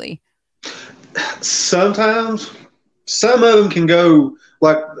really quickly? Sometimes some of them can go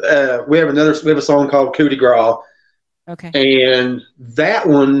like, we have a song called Coup de Grace. Okay. And that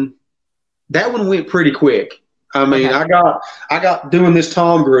one went pretty quick. I mean, okay. I got doing this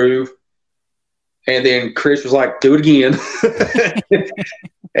tom groove, and then Chris was like, do it again.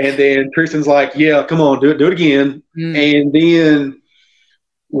 And then Kristen's like, yeah, come on, do it again. And then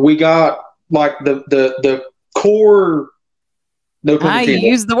we got like the core. No pun intended.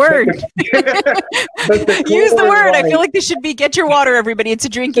 Use the word. Use the word. I feel like this should be get your water, everybody. It's a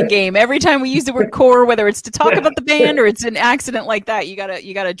drinking game. Every time we use the word core, whether it's to talk about the band or it's an accident like that, you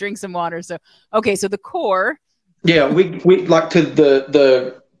gotta drink some water. So okay, so the core. Yeah, we like to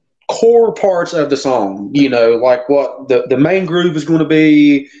the core parts of the song, like what the main groove is going to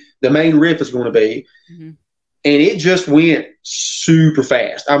be, the main riff is going to be. Mm-hmm. And it just went super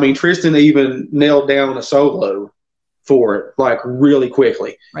fast. I mean, Tristan even nailed down a solo for it, like really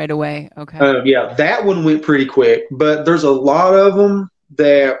quickly. Right away. Okay. Yeah, that one went pretty quick, but there's a lot of them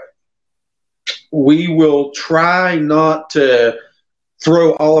that we will try not to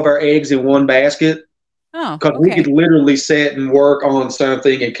throw all of our eggs in one basket. Oh, because we could literally sit and work on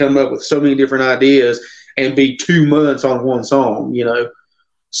something and come up with so many different ideas and be 2 months on one song,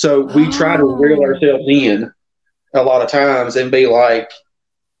 So we try to reel ourselves in a lot of times and be like,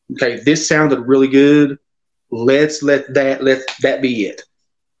 okay, this sounded really good. Let's let that be it.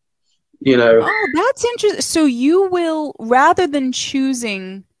 Oh, that's interesting. So you will, rather than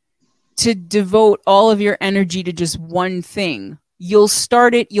choosing to devote all of your energy to just one thing, you'll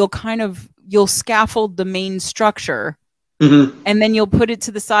start it, you'll scaffold the main structure, and then you'll put it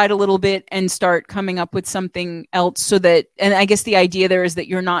to the side a little bit and start coming up with something else, so that, and I guess the idea there is that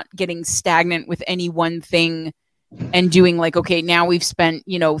you're not getting stagnant with any one thing and doing like, okay, now we've spent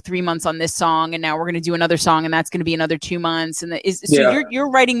 3 months on this song, and now we're going to do another song, and that's going to be another 2 months, and you're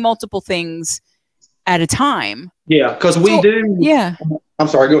writing multiple things at a time. Yeah, because we do. Yeah, I'm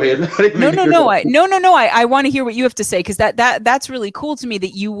sorry. Go ahead. I want to hear what you have to say, because that's really cool to me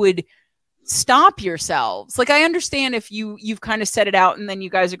that you would stop yourselves. Like, I understand if you've kind of set it out, and then you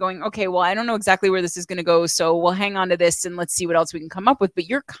guys are going, okay, well, I don't know exactly where this is going to go, so we'll hang on to this and let's see what else we can come up with. But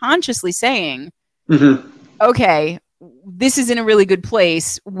you're consciously saying, okay, this is in a really good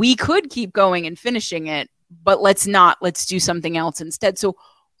place. We could keep going and finishing it, but let's not. Let's do something else instead. So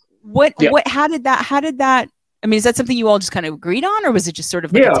how did that, I mean, is that something you all just kind of agreed on, or was it just sort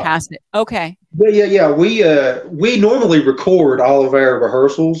of like a tacit? Okay. Yeah. We normally record all of our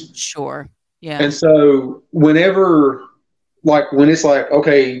rehearsals. Sure. Yeah. And so whenever, like, when it's like,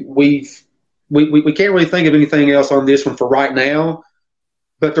 okay, we can't really think of anything else on this one for right now,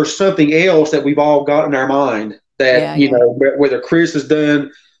 but there's something else that we've all got in our mind that, whether Chris has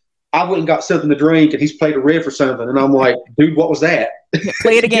done, I went and got something to drink and he's played a riff or something. And I'm like, dude, what was that?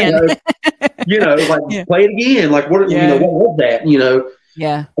 Play it again. Play it again. Like, what was that?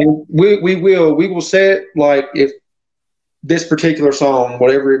 Yeah. And we will set, like, if this particular song,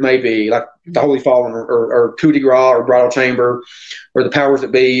 whatever it may be, like The Holy Fallen or Coup de Grace or Bridal Chamber or The Powers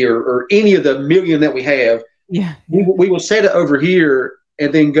That Be or any of the million that we have. Yeah. We will set it over here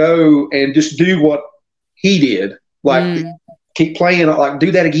and then go and just do what he did. Like, keep playing, like,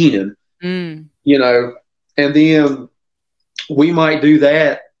 do that again. And then we might do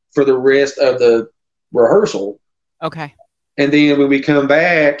that for the rest of the rehearsal. Okay. And then when we come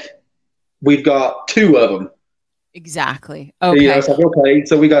back, we've got 2 of them. Exactly. Okay. Yeah, it's like, okay,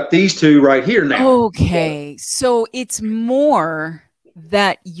 so we got these 2 right here now. Okay. So it's more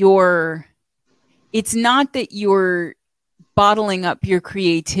that it's not that you're bottling up your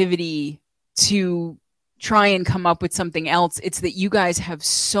creativity to try and come up with something else. It's that you guys have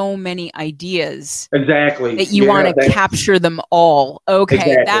so many ideas. Exactly. That you want to capture them all.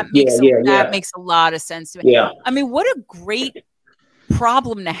 Okay. Exactly. That makes a lot of sense to me. Yeah. I mean, what a great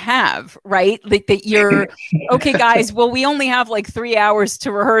problem to have, right? Like, that you're okay, guys, well, we only have like 3 hours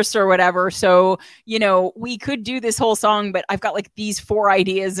to rehearse or whatever, so we could do this whole song, but I've got like these 4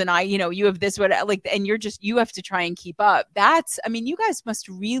 ideas, and you have this, what, like, and you have to try and keep up. I mean, you guys must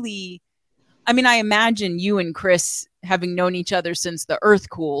really, I mean, I imagine you and Chris, having known each other since the earth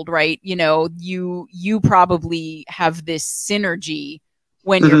cooled, right? You probably have this synergy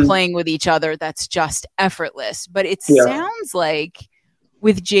when you're playing with each other that's just effortless. But it sounds like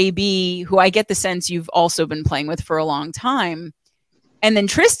with JB, who I get the sense you've also been playing with for a long time. And then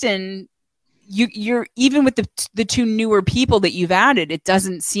Tristan, you're even with the two newer people that you've added, it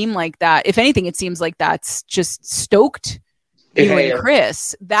doesn't seem like that. If anything, it seems like that's just stoked you and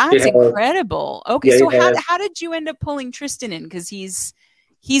Chris. That's incredible. Okay, yeah, so how did you end up pulling Tristan in? Because he's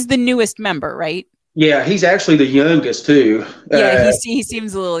the newest member, right? Yeah, he's actually the youngest too. Yeah, he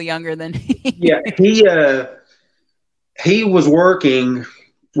seems a little younger than yeah, he was working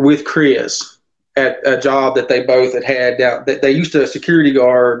with Chris at a job that they both had down. That they used to security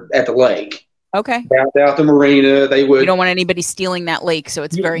guard at the lake. Okay. Out the marina, they would. You don't want anybody stealing that lake, so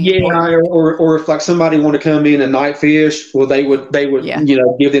it's very important. Or if like somebody want to come in and night fish, well, they would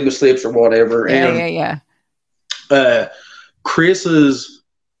give them the slips or whatever. Yeah. Chris's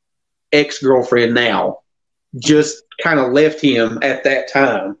ex-girlfriend now just kind of left him at that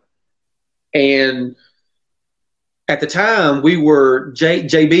time, and at the time we were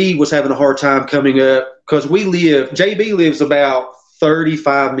JB was having a hard time coming up because JB lives about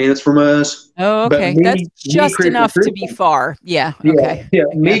 35 minutes from us. Oh, okay. That's just enough to be far. Yeah. Okay. Yeah.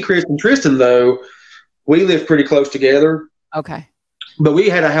 Me, Chris, and Tristan, though, we live pretty close together. Okay. But we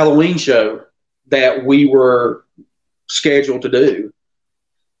had a Halloween show that we were scheduled to do.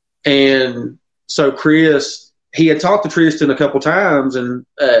 And so Chris, he had talked to Tristan a couple times, and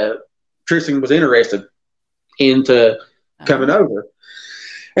Tristan was interested into coming over.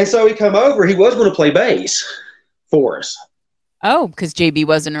 And so he come over. He was going to play bass for us. Oh, because JB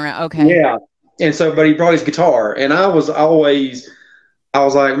wasn't around. Okay. Yeah. And so, but he brought his guitar, and I was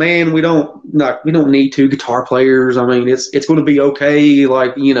like, man, we don't need two guitar players. I mean, it's going to be okay.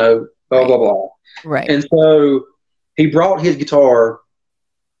 Like, blah, blah, blah. Right. And so he brought his guitar,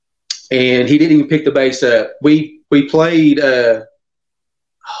 and he didn't even pick the bass up. We played,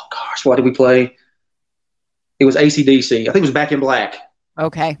 what did we play? It was AC/DC. I think it was Back in Black.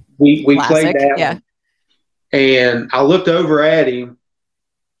 Okay. We played that. Yeah. One. And I looked over at him,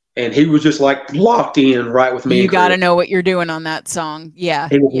 and he was just like locked in right with me. You got to know what you're doing on that song. Yeah.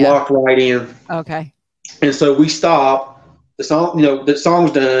 He was locked right in. Okay. And so we stop. The song, the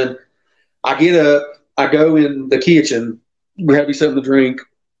song's done. I get up. I go in the kitchen, grab me something to drink.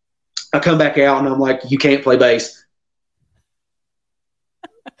 I come back out, and I'm like, you can't play bass.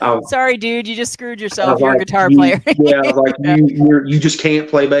 Sorry, dude. You just screwed yourself. You're a guitar player. Yeah, I was like, you just can't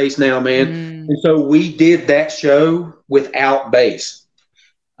play bass now, man. And so we did that show without bass.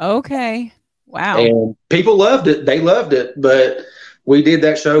 Okay. Wow. And people loved it. They loved it. But we did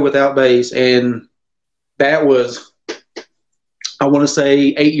that show without bass. And that was, I want to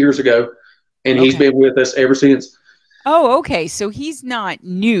say, 8 years ago. And he's been with us ever since. Oh, okay. So he's not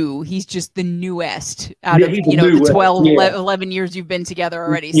new. He's just the newest out of, the 12, 11 years you've been together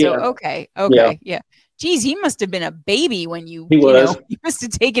already. So, okay. Yeah. Geez, he must have been a baby when you must have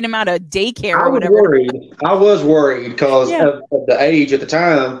taken him out of daycare or whatever. I was worried because of the age at the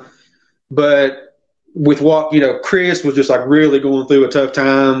time. But with what, Chris was just like really going through a tough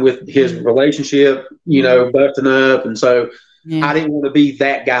time with his relationship, busting up. And so I didn't want to be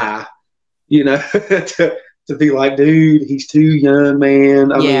that guy, to be like, dude, he's too young,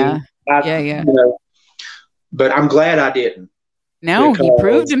 man. I mean, but I'm glad I didn't. No, he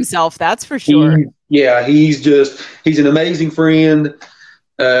proved himself. That's for sure. He's an amazing friend.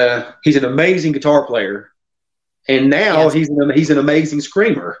 He's an amazing guitar player, and now he's an amazing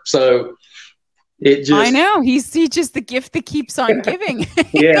screamer. So I know he's just the gift that keeps on giving.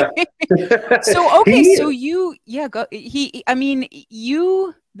 Yeah. So you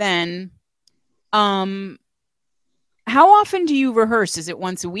then, how often do you rehearse? Is it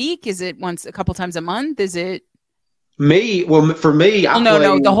once a week? Is it a couple times a month? Is it me? Well, for me,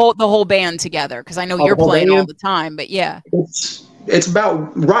 the whole band together, because I know you're playing all the time. But yeah, it's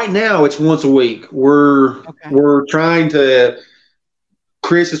about right now. It's once a week. We're trying to.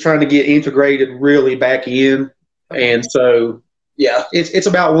 Chris is trying to get integrated really back in, and so it's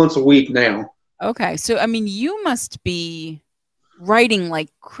about once a week now. Okay, so I mean, you must be writing like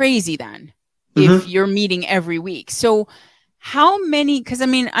crazy then. If you're meeting every week. So how many, because I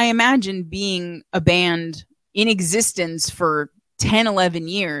mean, I imagine being a band in existence for 10, 11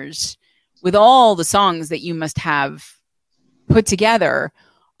 years with all the songs that you must have put together,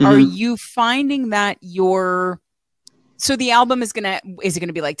 are you finding that so the album is it going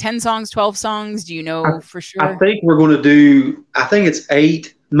to be like 10 songs, 12 songs? Do you know for sure? I think we're going to do, it's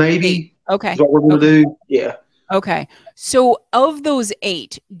 8 maybe. 8. Okay. Is what we're going to do. Yeah. Okay. So of those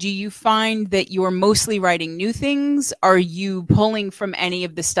 8, do you find that you're mostly writing new things? Are you pulling from any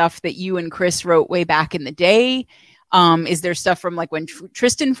of the stuff that you and Chris wrote way back in the day? Is there stuff from like when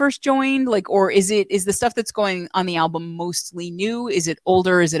Tristan first joined, like, or is the stuff that's going on the album mostly new? Is it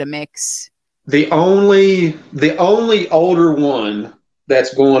older? Is it a mix? The only older one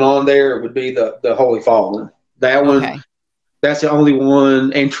that's going on there would be the Holy Fallen. That one, that's the only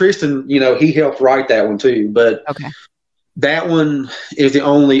one. And Tristan, he helped write that one too. But that one is the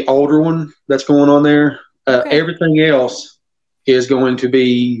only older one that's going on there. Everything else is going to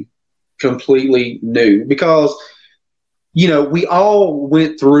be completely new because, we all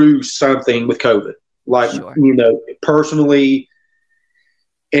went through something with COVID. Like, personally,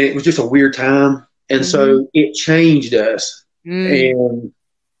 and it was just a weird time. And so it changed us. And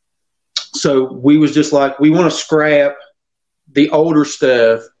so we was just like, we want to scrap the older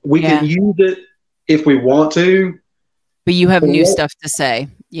stuff. We can use it if we want to. But you have new stuff to say.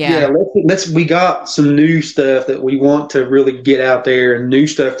 Yeah. We got some new stuff that we want to really get out there and new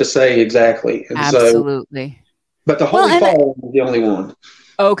stuff to say exactly. And absolutely. But the Holy Fall is the only one.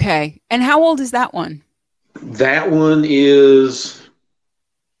 Okay. And how old is that one? That one is,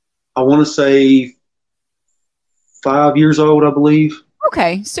 I want to say 5 years old, I believe.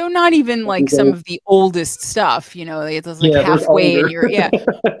 Okay, so not even like some of the oldest stuff, it's like halfway in your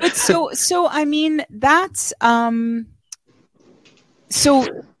But so I mean that's so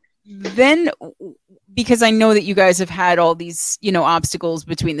then, because I know that you guys have had all these obstacles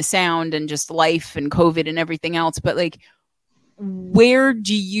between the sound and just life and COVID and everything else, but like, where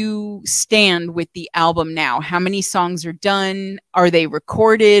do you stand with the album now? How many songs are done? Are they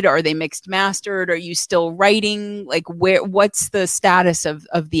recorded? Are they mixed mastered? Are you still writing? Like, what's the status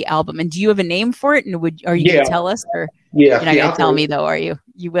of the album? And do you have a name for it? And are you going to tell us? Or you're not going to tell me though, are you?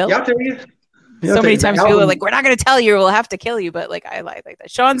 You will? Yeah, I'll tell you. So many times people are like, we're not going to tell you or we'll have to kill you. But like, I like that.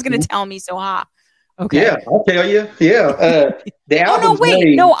 Sean's going to tell me, so okay. Yeah, I'll tell you. Yeah. The album.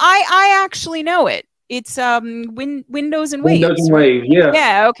 I actually know it. It's Windows and Waves. Windows and Waves, yeah.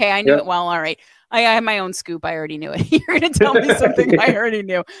 Yeah, okay, I knew it. Well, all right. I have my own scoop. I already knew it. You're going to tell me something I already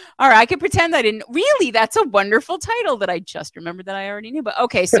knew. All right, I can pretend I didn't. Really, that's a wonderful title that I just remembered that I already knew. But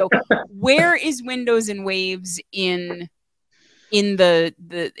okay, so where is Windows and Waves in the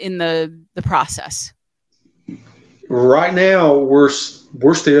process? Right now, we're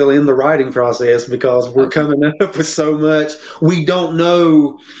still in the writing process because we're coming up with so much. We don't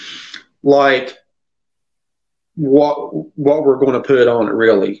know, like, what we're going to put on it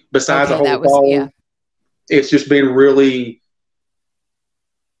really. Besides the whole fall, it's just been really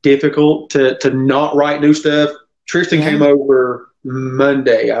difficult to not write new stuff. Tristan came over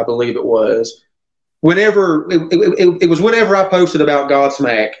Monday, I believe it was. Whenever it was whenever I posted about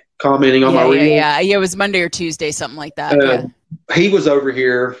Godsmack, commenting on my reel. Yeah, it was Monday or Tuesday, something like that. He was over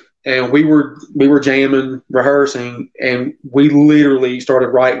here and we were jamming, rehearsing, and we literally started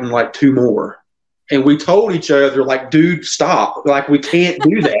writing like two more. And we told each other, like, dude, stop. Like, we can't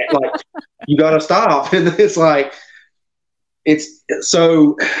do that. Like, you got to stop. And it's like,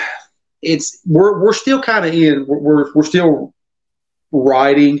 we're still kind of we're still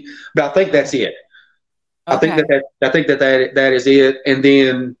writing, but I think that's it. I think that is it. And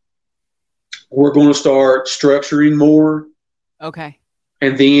then we're going to start structuring more. Okay.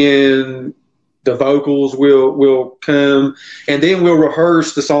 And then the vocals will come, and then we'll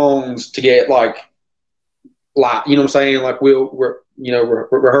rehearse the songs to get like, you know what I'm saying? Like we'll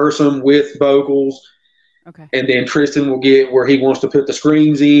rehearse them with vocals. Okay. And then Tristan will get where he wants to put the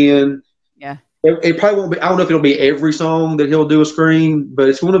screams in. Yeah. It probably won't be, I don't know if it'll be every song that he'll do a scream, but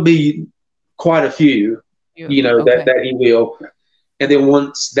it's going to be quite a few, that he will. And then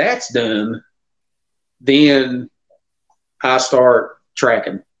once that's done, then I start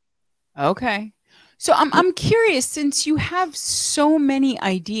tracking. Okay. So I'm curious, since you have so many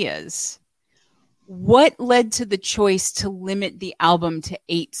ideas, what led to the choice to limit the album to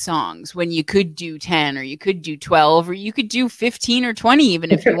 8 songs when you could do 10 or you could do 12 or you could do 15 or 20 even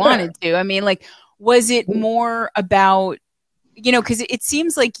if you wanted to? I mean, like, was it more about, because it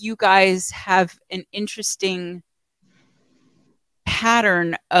seems like you guys have an interesting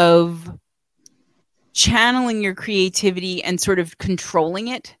pattern of channeling your creativity and sort of controlling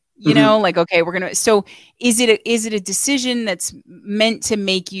it. Like, okay, so is it a decision that's meant to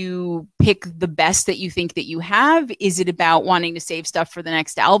make you pick the best that you think that you have? Is it about wanting to save stuff for the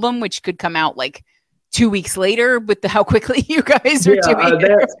next album, which could come out like 2 weeks later with how quickly you guys are doing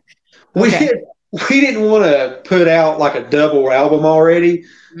it? We didn't want to put out like a double album already.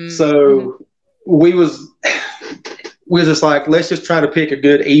 So we was just like, let's just try to pick a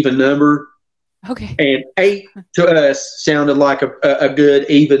good even number. Okay. And 8 to us sounded like a good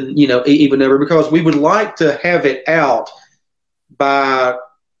even number, because we would like to have it out by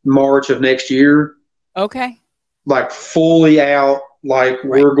March of next year. Okay. like fully out. Like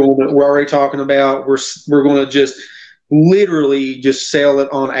we're already talking about, we're going to just literally just sell it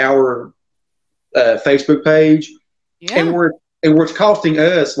on our Facebook page. Yeah. And it's costing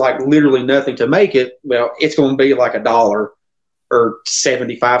us like literally nothing to make it. Well, it's going to be like $1 or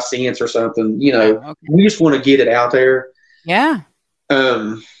 75 cents or something. You know, okay. We just want to get it out there. Yeah.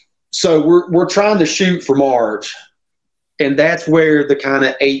 So we're trying to shoot for March, and that's where the kind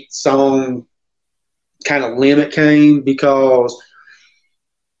of 8-song kind of limit came, because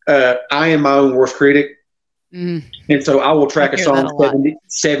I am my own worst critic. And so I will track a song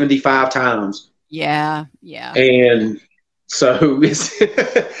 75 times. Yeah. And so it's,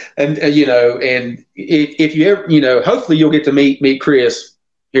 and if you ever, hopefully you'll get to meet Chris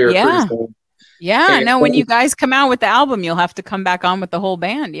here pretty soon. Yeah. No, when you guys come out with the album, you'll have to come back on with the whole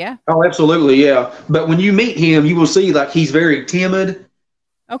band. Yeah. Oh, absolutely. Yeah. But when you meet him, you will see like he's very timid.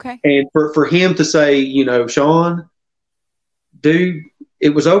 Okay. And for him to say, Shawn, dude, it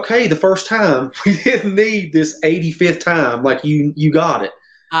was okay the first time. We didn't need this 85th time. Like you got it.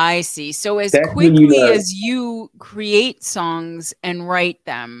 I see. So as quickly as you create songs and write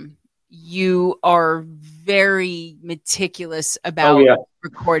them, you are very meticulous about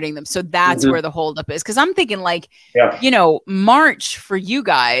recording them. So that's where the holdup is. Because I'm thinking like, March for you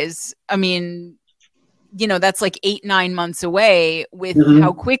guys, I mean, that's like 8-9 months away with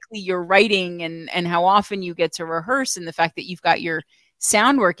how quickly you're writing and how often you get to rehearse, and the fact that you've got your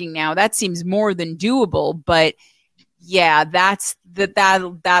sound working now, that seems more than doable. But yeah,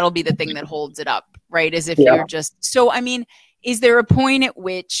 that'll be the thing that holds it up, right? As if you're just, so, I mean, is there a point at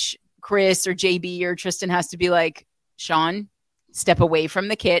which Chris or JB or Tristan has to be like, Shawn, step away from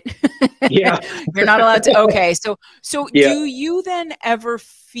the kit? Yeah. You're not allowed to. Okay. So do you then ever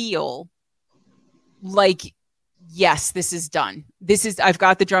feel like, yes, this is done. I've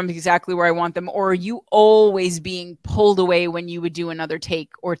got the drums exactly where I want them. Or are you always being pulled away when you would do another take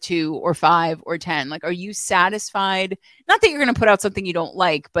or 2 or 5 or 10? Like, are you satisfied? Not that you're going to put out something you don't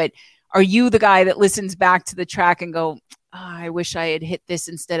like, but are you the guy that listens back to the track and go, I wish I had hit this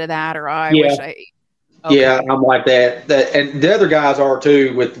instead of that, or I wish I. Okay. Yeah, I'm like that. And the other guys are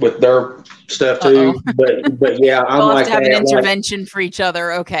too with their stuff too. But yeah, I'm we'll like have to that. Have an intervention for each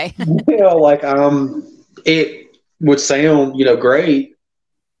other. Okay. It would sound great,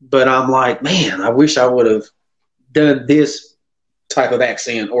 but I'm like, man, I wish I would have done this type of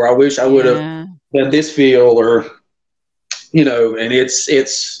accent, or I wish I would have done this feel, or and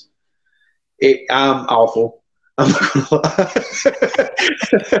I'm awful.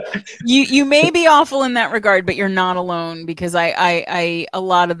 You may be awful in that regard, but you're not alone, because I a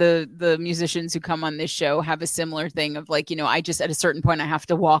lot of the musicians who come on this show have a similar thing of like, I just at a certain point I have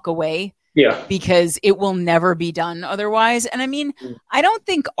to walk away. Yeah. Because it will never be done otherwise. And I mean, I don't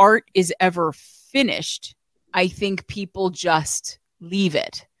think art is ever finished. I think people just leave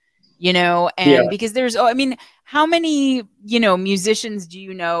it, and because there's, how many, musicians do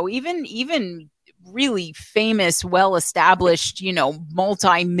you know, even really famous, well-established,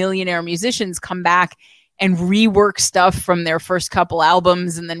 multi-millionaire musicians come back and rework stuff from their first couple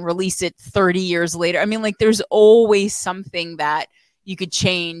albums and then release it 30 years later. I mean, like, there's always something that you could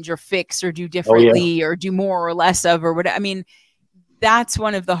change or fix or do differently or do more or less of, or whatever. I mean, that's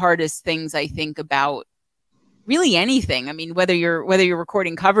one of the hardest things I think about really anything. I mean, whether you're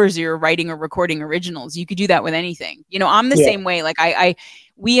recording covers or you're writing or recording originals, you could do that with anything. I'm the same way. Like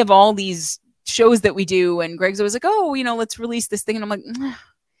we have all these shows that we do, and Greg's always like, oh, let's release this thing. And I'm like,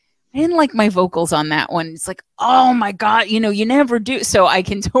 I didn't like my vocals on that one. It's like, oh my God, you never do. So I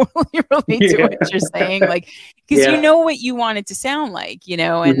can totally relate to what you're saying. Like, because you know what you want it to sound like,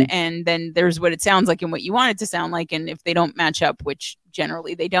 and then there's what it sounds like and what you want it to sound like. And if they don't match up, which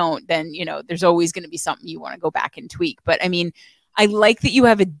generally they don't, then, there's always going to be something you want to go back and tweak. But I mean, I like that you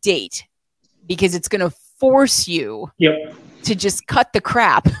have a date, because it's going to force you to just cut the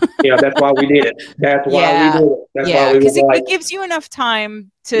crap. Yeah, that's why we did it. That's why we did it. That's why because it gives you enough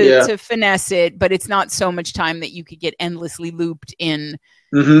time to finesse it, but it's not so much time that you could get endlessly looped in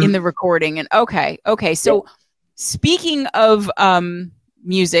the recording. And okay. So speaking of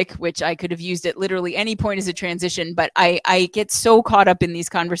music, which I could have used at literally any point as a transition, but I get so caught up in these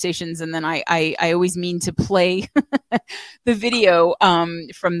conversations, and then I always mean to play the video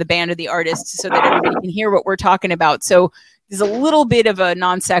from the band or the artist so that everybody can hear what we're talking about. So there's a little bit of a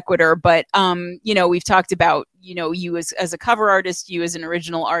non sequitur, but we've talked about you as a cover artist, you as an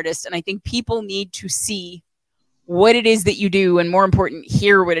original artist, and I think people need to see what it is that you do, and more important,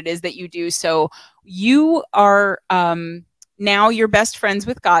 hear what it is that you do. So you are now you're best friends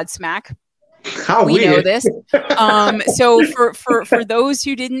with Godsmack. We know this. So for those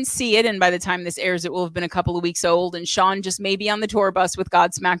who didn't see it, and by the time this airs, it will have been a couple of weeks old, and Shawn just may be on the tour bus with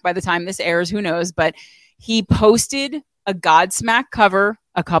Godsmack by the time this airs, who knows, but he posted a Godsmack cover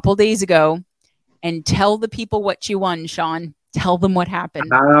a couple days ago. And tell the people what you won, Shawn. Tell them what happened.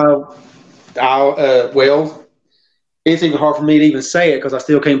 Well, it's even hard for me to even say it because I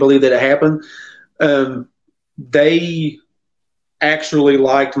still can't believe that it happened. They actually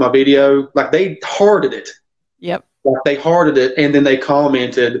liked my video. Like, they hearted it. Yep. Like, they hearted it, and then they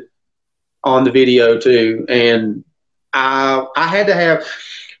commented on the video too. And I had to have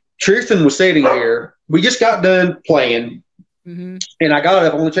Tristan was sitting here. We just got done playing, and I got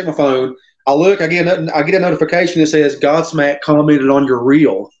up. I want to check my phone. I look. I get a notification that says Godsmack commented on your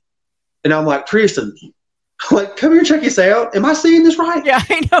reel, and I'm like, Tristan, like, come here, check this out. Am I seeing this right? Yeah,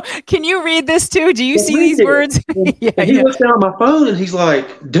 I know. Can you read this too? Do you see these words? And he looks down at my phone and he's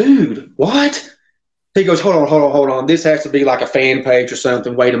like, dude, what? He goes, hold on. This has to be like a fan page or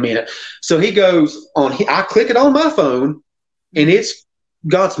something. Wait a minute. So he goes on. I click it on my phone, and it's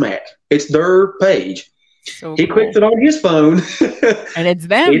Godsmack. It's their page. So he clicks it on his phone, and it's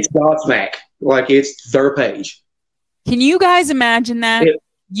them. It's Godsmack. Like, it's their page. Can you guys imagine that?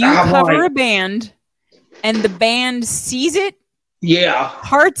 You cover a band, and the band sees it,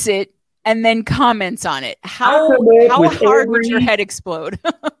 hearts it, and then comments on it. How hard would your head explode?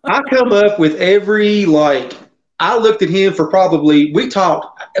 I come up with every, like, I looked at him for we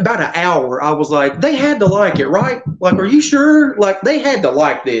talked about an hour. I was like, they had to like it, right? Like, are you sure? Like, they had to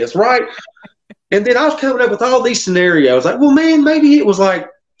like this, right? And then I was coming up with all these scenarios. Like, well, man, maybe it was like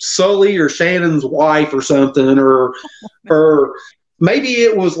Sully or Shannon's wife or something, or maybe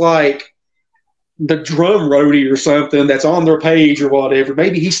it was like the drum roadie or something that's on their page or whatever.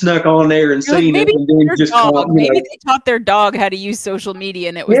 Maybe he snuck on there and seen it, and then just maybe they taught their dog how to use social media,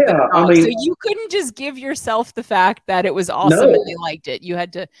 and it was the dog. So you couldn't just give yourself the fact that it was awesome and they liked it. You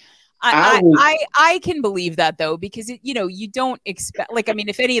had to. I can believe that, though, because you don't expect, like, I mean,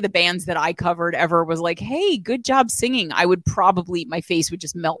 if any of the bands that I covered ever was like, hey, good job singing, I would probably, my face would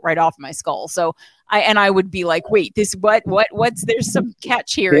just melt right off my skull. So I would be like, wait, this, what's, there's some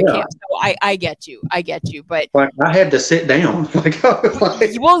catch here. Yeah. So I get you, but like, I had to sit down.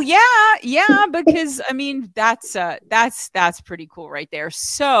 Well, yeah, because I mean, that's pretty cool right there.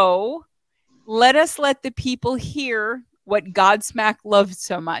 So let the people hear what Godsmack loved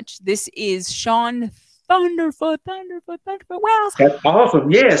so much. This is Shawn Thunderfoot. Wells. That's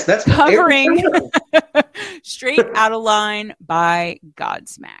awesome. Yes, that's covering Straight Outta Line by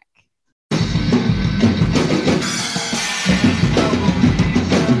Godsmack.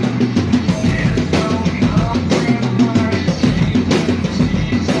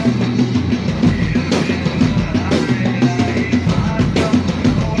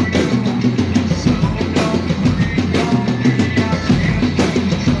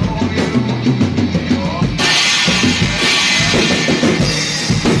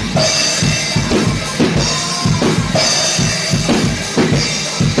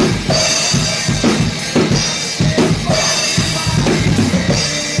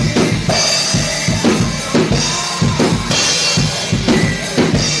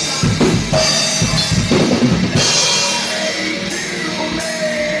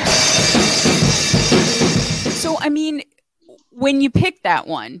 When you pick that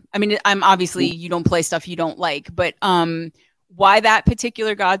one, I mean, I'm obviously, you don't play stuff you don't like, but why that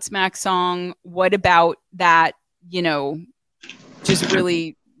particular Godsmack song? What about that, just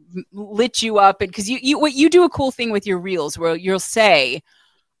really lit you up? Because you do a cool thing with your reels where you'll say,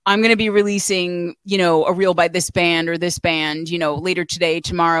 I'm going to be releasing, a reel by this band or this band, later today,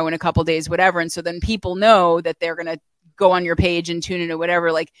 tomorrow, in a couple days, whatever. And so then people know that they're going to go on your page and tune in or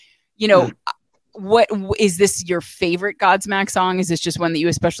whatever. Like, what is this your favorite Godsmack song? Is this just one that you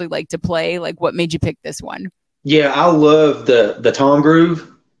especially like to play? Like, what made you pick this one? Yeah, I love the tom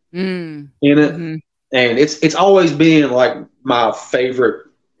groove in it, and it's always been like my favorite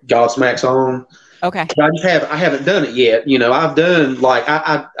Godsmack song. Okay, I haven't done it yet. I've done, like,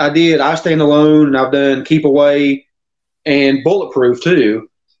 I did I Stand Alone, and I've done Keep Away and Bulletproof too.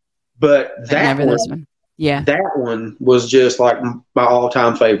 But that one was just like my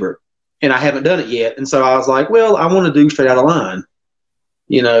all-time favorite. And I haven't done it yet. And so I was like, well, I want to do Straight Outta Line,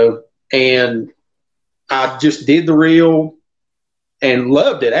 and I just did the reel and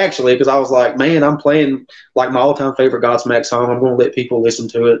loved it, actually, because I was like, man, I'm playing like my all-time favorite Godsmack song. I'm going to let people listen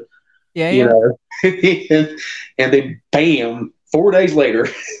to it. Yeah. And then bam, 4 days later.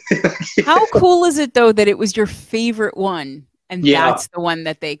 How cool is it, though, that it was your favorite one and that's the one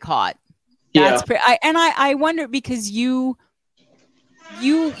that they caught? That's I wonder, because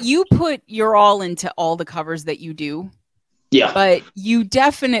you put your all into all the covers that you do. Yeah. But you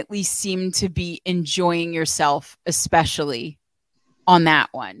definitely seem to be enjoying yourself, especially on that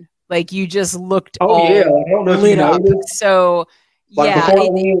one. Like you just looked all yeah. I don't know lit if you up. noticed. So Like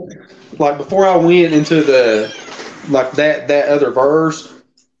yeah. before I went into the like that other verse,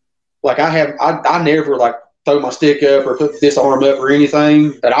 like I never like throw my stick up or put this arm up or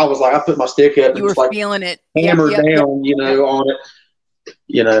anything. But I was like, I put my stick up You and were just like feeling it, hammered down, on it.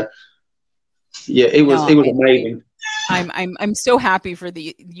 Yeah, it was amazing. I'm so happy for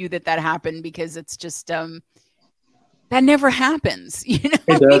you that happened, because it's just that never happens.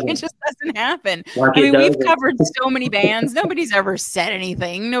 It just doesn't happen. We've covered so many bands. Nobody's ever said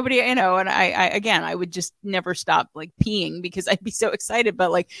anything. Nobody, and I would just never stop like peeing because I'd be so excited.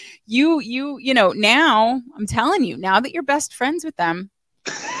 But like now I'm telling you, now that you're best friends with them,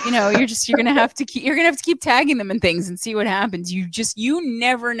 you're gonna have to keep tagging them and things and see what happens. You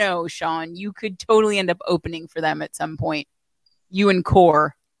never know, Shawn. You could totally end up opening for them at some point. You and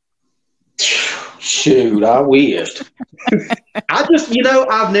Core. Shoot, I wish. I just,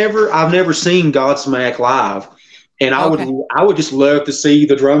 I've never seen Godsmack live, and I would just love to see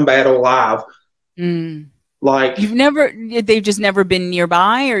the drum battle live. Like they've just never been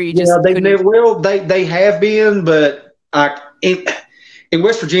nearby, or you just they've never. Well, they have been, but in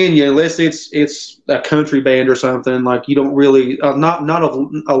West Virginia, unless it's a country band or something, like you don't really not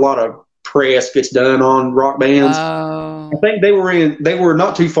a lot of press gets done on rock bands. Oh. I think they were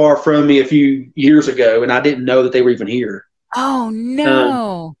not too far from me a few years ago, and I didn't know that they were even here. Oh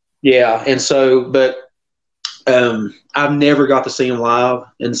no. Yeah, and so, but I've never got to see them live,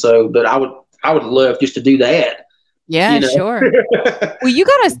 and so, but I would love just to do that. Yeah, sure. Well, you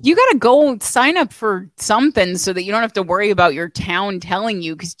gotta go sign up for something so that you don't have to worry about your town telling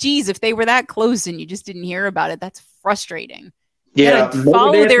you. Because, geez, if they were that close and you just didn't hear about it, that's frustrating. Yeah,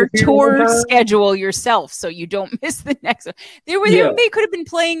 follow their tour schedule yourself so you don't miss the next one. They could have been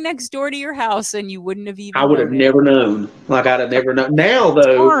playing next door to your house and you wouldn't have even. I would have never known. Like I'd have never known. Now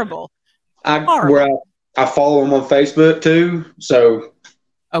though, horrible. I follow them on Facebook too. So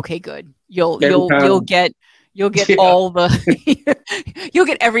okay, good. You'll get all the you'll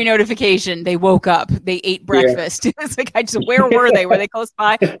get every notification. They woke up, they ate breakfast. Yeah. It's like where were they? Were they close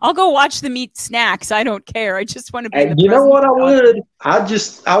by? I'll go watch them eat snacks. I don't care. I just want to be. You know what I would? I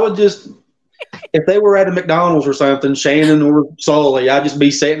would just if they were at a McDonald's or something, Shannon or Sully, I'd just be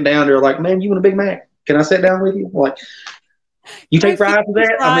sitting down there like, man, you want a Big Mac? Can I sit down with you? Like, you take fries for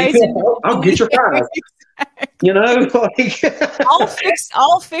that? I'll get your fries. Like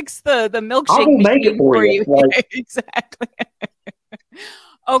I'll fix the milkshake. I'll make it for you. Like, exactly.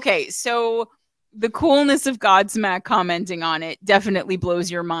 Okay, so the coolness of Godsmack commenting on it definitely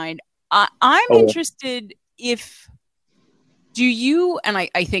blows your mind. I'm interested do you, and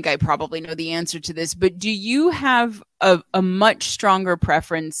I think I probably know the answer to this, but do you have a much stronger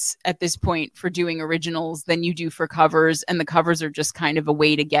preference at this point for doing originals than you do for covers, and the covers are just kind of a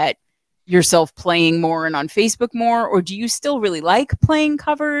way to get yourself playing more and on Facebook more? Or do you still really like playing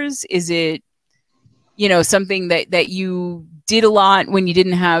covers? Is it, something that you did a lot when you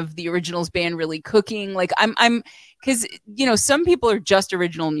didn't have the originals band really cooking? Like I'm because, some people are just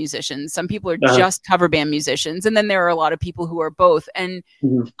original musicians. Some people are just cover band musicians. And then there are a lot of people who are both. And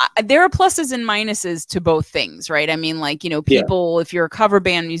there are pluses and minuses to both things, right? I mean, like, people, if you're a cover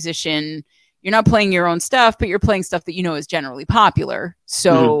band musician, you're not playing your own stuff, but you're playing stuff that is generally popular.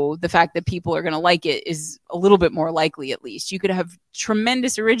 So the fact that people are going to like it is a little bit more likely, at least. You could have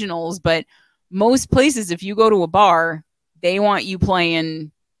tremendous originals, but most places, if you go to a bar, they want you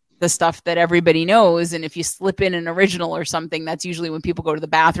playing the stuff that everybody knows. And if you slip in an original or something, that's usually when people go to the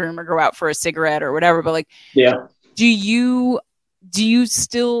bathroom or go out for a cigarette or whatever. But do you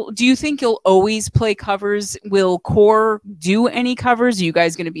think you'll always play covers? Will Core do any covers? Are you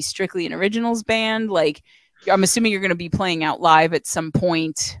guys going to be strictly an originals band? Like, I'm assuming you're going to be playing out live at some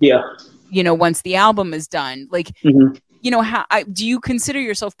point. Yeah. Once the album is done, like, do you consider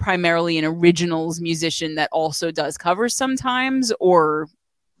yourself primarily an originals musician that also does covers sometimes, or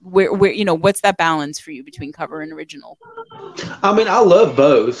where what's that balance for you between cover and original? I mean, I love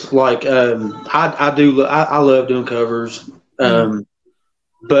both. Like, I love doing covers.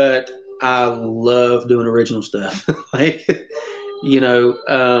 But I love doing original stuff.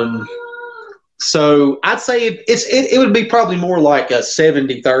 So I'd say it would be probably more like a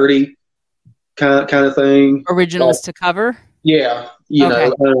 70-30 kind of thing. Originals to cover? Yeah.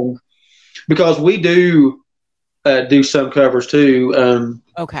 Because we do some covers too.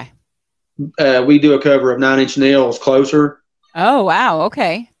 Okay. We do a cover of 9 Inch Nails, Closer. Oh, wow.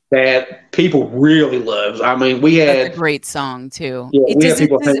 Okay. that people really love. I mean, that's a great song too. Yeah, we had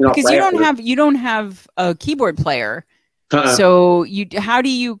people hanging off because you don't have a keyboard player. So how do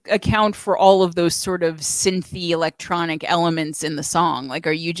you account for all of those sort of synthy electronic elements in the song? Like,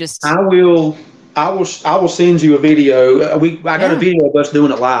 are you just? I will send you a video. I got a video of us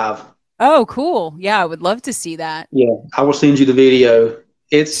doing it live. Oh, cool! Yeah, I would love to see that. Yeah, I will send you the video.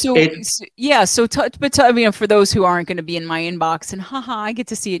 I mean, for those who aren't going to be in my inbox and I get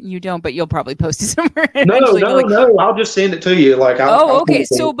to see it and you don't, but you'll probably post it somewhere. No, I'll just send it to you. Like, okay.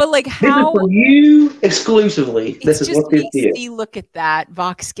 So, but like, how for you exclusively? This is what this is. See, look at that.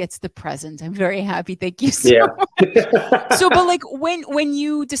 Vox gets the present. I'm very happy. Thank you so much. So, but like, when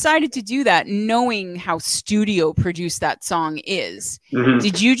you decided to do that, knowing how studio produced that song is,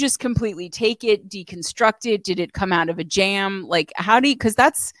 did you just completely take it, deconstruct it? Did it come out of a jam? Like, how do you? Because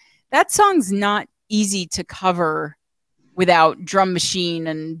that song's not easy to cover without drum machine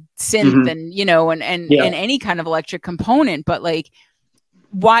and synth and and any kind of electric component. But like,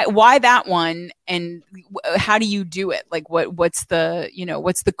 why that one, and how do you do it? Like, what's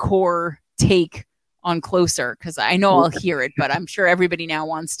the core take on Closer? Because I know I'll hear it, but I'm sure everybody now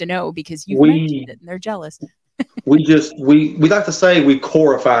wants to know because you mentioned it and they're jealous. we like to say we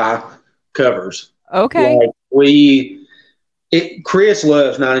chorify covers. Okay. Like Chris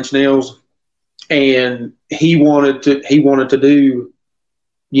loves Nine Inch Nails, and he wanted to do,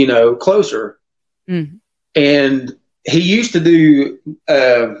 Closer. And he used to do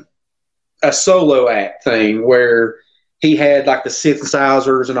a solo act thing where he had like the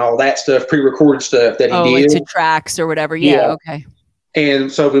synthesizers and all that stuff, pre-recorded stuff that he did. Like to tracks or whatever. Yeah. Okay. And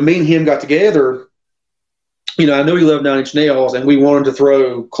so when me and him got together, I knew he loved Nine Inch Nails, and we wanted to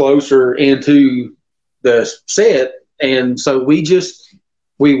throw Closer into the set. And so we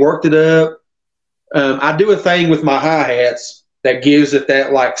worked it up. I do a thing with my hi-hats that gives it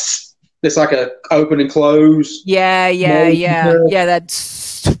that, like, it's like a open and close. Yeah.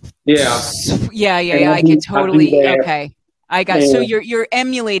 That's. Yeah. I can totally. Okay. I got. So you're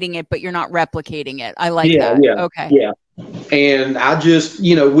emulating it, but you're not replicating it. I like that. Yeah. Okay. Yeah. And I just,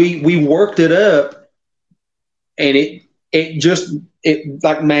 we worked it up, and it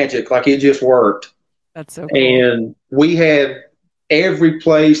like magic, like it just worked. That's so cool. And we had every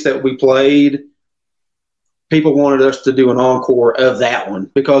place that we played, people wanted us to do an encore of that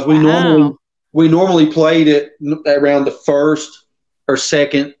one because we normally played it around the first or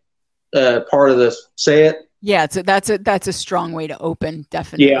second part of the set. Yeah, that's a strong way to open,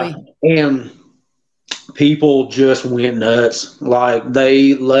 definitely. Yeah, and people just went nuts. Like,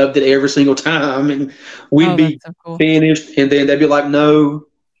 they loved it every single time, and we'd be so cool. Finished, and then they'd be like, "No,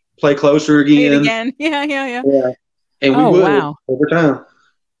 play Closer again." Yeah. And we would over time.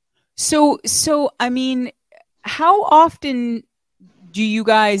 So I mean, how often have you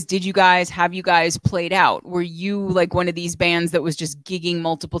guys played out? Were you like one of these bands that was just gigging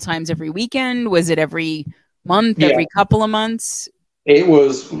multiple times every weekend? Was it every month, every couple of months? It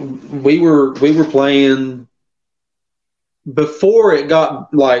was, we were playing before it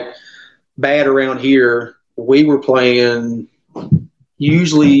got like bad around here. We were playing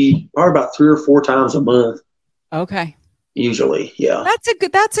usually probably about 3 or 4 times a month. Okay. Usually, yeah.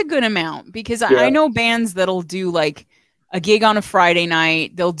 That's a good amount because I know bands that'll do like a gig on a Friday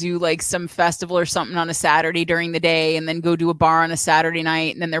night. They'll do like some festival or something on a Saturday during the day, and then go to a bar on a Saturday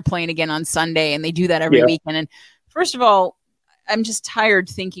night, and then they're playing again on Sunday, and they do that every weekend. And first of all, I'm just tired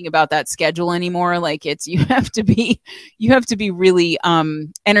thinking about that schedule anymore. Like, you have to be really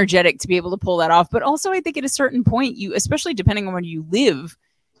energetic to be able to pull that off. But also, I think at a certain point, especially depending on where you live,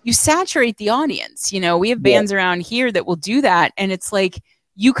 you saturate the audience. We have bands around here that will do that. And it's like,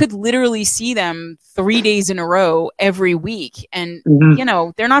 you could literally see them 3 days in a row every week. And,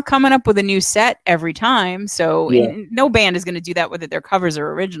 they're not coming up with a new set every time. So no band is going to do that, whether they're covers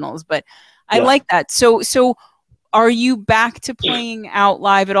or originals. But I like that. So are you back to playing out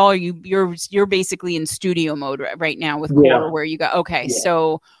live at all? You're basically in studio mode right now with Core, where you go, okay,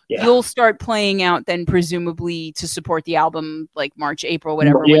 so you'll start playing out then presumably to support the album like March, April,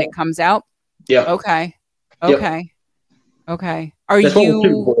 whatever, when it comes out? Yeah. Okay. Are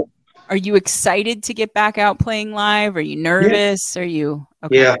you excited to get back out playing live? Are you nervous? Are you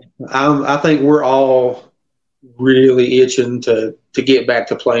okay? Yeah. I think we're all really itching to get back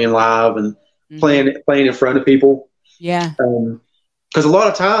to playing live and playing in front of people. Yeah. Because a lot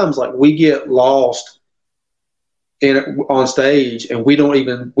of times, like, we get lost on stage, and we don't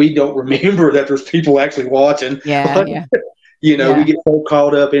remember that there's people actually watching. Yeah. We get so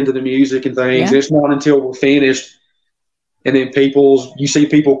caught up into the music and things. Yeah. It's not until we're finished, and then you see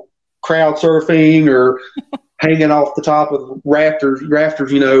people crowd surfing or hanging off the top of rafters,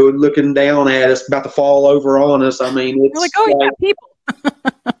 looking down at us, about to fall over on us. I mean, it's you're like, oh, yeah, people.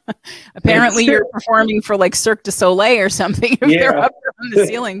 Apparently, you're performing for like Cirque du Soleil or something if they're up there on the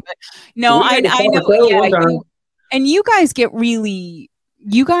ceiling. But no, I know. Yeah, and you guys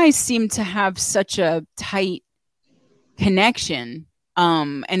you guys seem to have such a tight connection.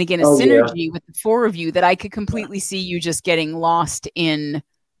 And again, a synergy with the four of you that I could completely see you just getting lost in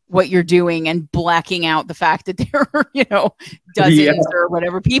what you're doing and blacking out the fact that there are, dozens or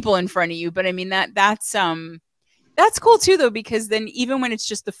whatever people in front of you. But I mean, that's cool too, though, because then even when it's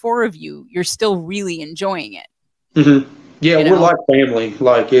just the four of you, you're still really enjoying it. Mm-hmm. Yeah, we're like family.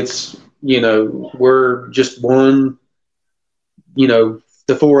 Like it's, we're just one,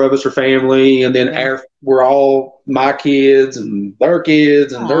 the four of us are family, and then we're all my kids and their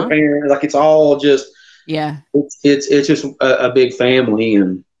kids and their parents. Like it's all just, it's just a big family.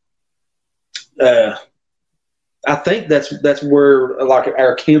 And I think that's where like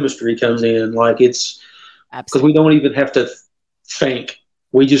our chemistry comes in. Like it's because we don't even have to think.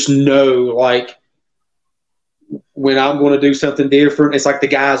 We just know, like, when I'm going to do something different, it's like the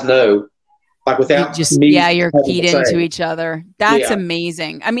guys know. Like without you're keyed into each other. That's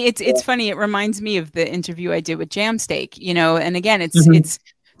amazing. I mean, it's funny. It reminds me of the interview I did with Jamsteak, and again, it's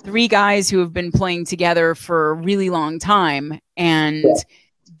three guys who have been playing together for a really long time. And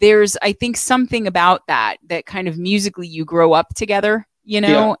there's, I think, something about that kind of musically you grow up together,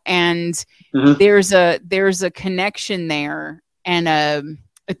 and there's a connection there and a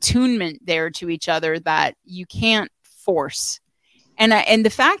attunement there to each other that you can't force. And the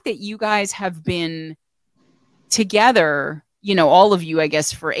fact that you guys have been together, all of you, I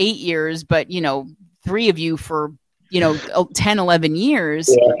guess, for 8 years, but, three of you for, 10, 11 years,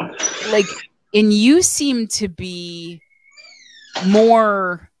 like, and you seem to be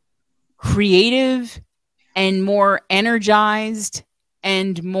more creative and more energized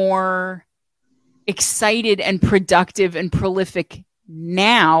and more excited and productive and prolific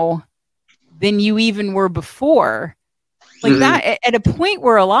now than you even were before. Like that at a point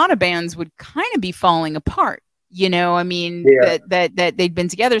where a lot of bands would kind of be falling apart, I mean, that they'd been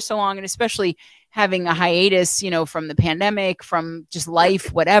together so long, and especially having a hiatus, from the pandemic, from just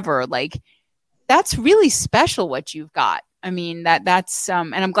life, whatever, like that's really special what you've got. I mean, that's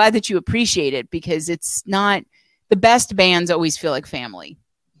and I'm glad that you appreciate it, because it's not, the best bands always feel like family.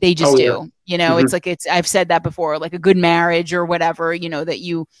 They just do, it's like, I've said that before, like a good marriage or whatever, that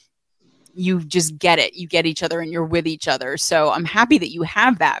you just get it. You get each other and you're with each other. So I'm happy that you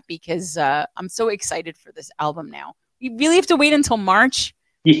have that, because I'm so excited for this album now. You really have to wait until March?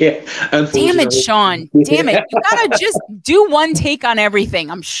 Yeah. Damn it, Shawn. Damn it. You gotta just do one take on everything.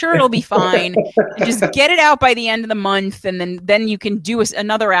 I'm sure it'll be fine. And just get it out by the end of the month, and then you can do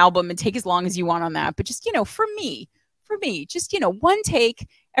another album and take as long as you want on that. But just, for me, just, one take.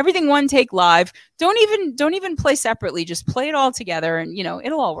 Everything one take live. Don't even play separately. Just play it all together, and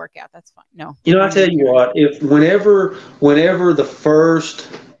it'll all work out. That's fine. No, I tell you what. If whenever the first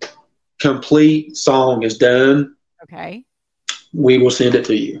complete song is done, we will send it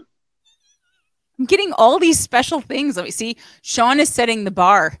to you. I'm getting all these special things. Let me see. Shawn is setting the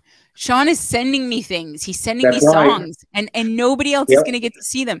bar. Shawn is sending me things. He's sending me songs, and nobody else is going to get to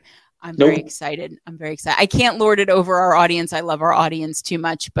see them. I'm very excited. I can't lord it over our audience. I love our audience too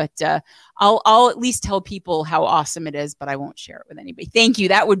much, but I'll at least tell people how awesome it is, but I won't share it with anybody. Thank you.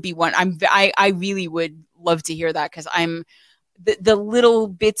 That would be one. I really would love to hear that, because the little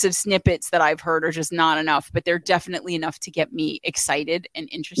bits of snippets that I've heard are just not enough, but they're definitely enough to get me excited and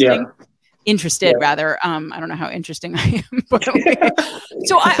interested rather. I don't know how interesting I am, but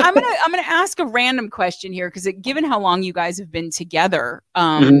so I'm gonna ask a random question here, because given how long you guys have been together,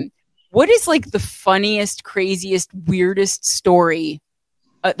 what is like the funniest, craziest, weirdest story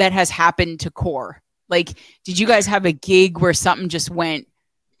that has happened to Core? Like, did you guys have a gig where something just went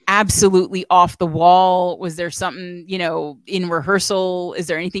absolutely off the wall? Was there something, in rehearsal? Is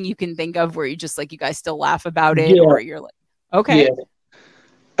there anything you can think of where you just like, you guys still laugh about it, or you're like, okay.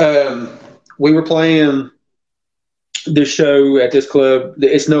 Yeah. We were playing this show at this club.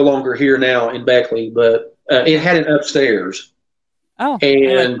 It's no longer here now in Beckley, but it had an upstairs. Oh,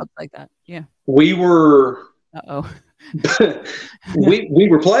 and like that. Yeah. We were. we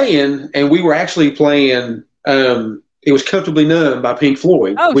were playing, and we were actually playing. It was "Comfortably Numb" by Pink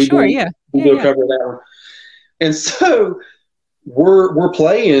Floyd. Oh, we sure, We go cover that one. And so we're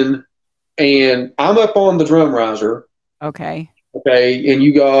playing, and I'm up on the drum riser. Okay. And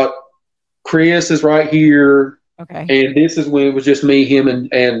you got Chris is right here. Okay. And this is when it was just me, him,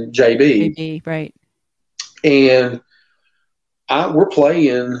 and JB. JB, right. And we're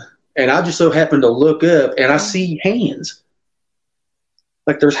playing, And I just so happened to look up and I see hands.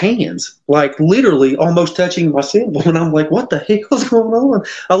 Like there's hands, like literally almost touching my cymbal. And I'm like, what the hell's going on?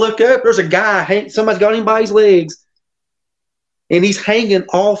 I look up, there's a guy, somebody's got him by his legs. And he's hanging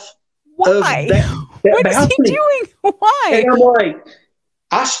off of that what balcony. Is he doing? Why? And I'm like,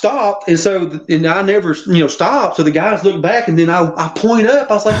 I stopped, and I never, stopped. So the guys look back, and then I point up.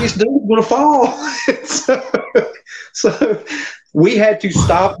 I was like, this dude's gonna fall. so we had to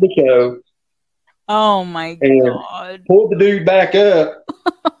stop the show. Oh my God! Pull the dude back up,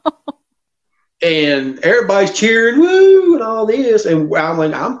 and everybody's cheering, woo, and all this, and I'm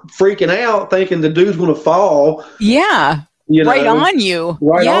like, I'm freaking out, thinking the dude's gonna fall. Yeah, right on you.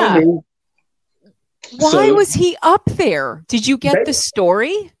 Right on me. Why was he up there? Did you get the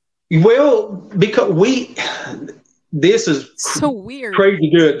story? Well, because this is so weird, crazy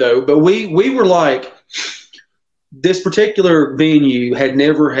good though. But we were like, this particular venue had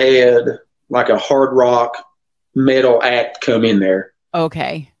never had like a hard rock metal act come in there.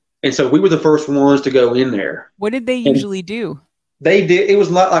 Okay. And so we were the first ones to go in there. What did they usually do? They did. It was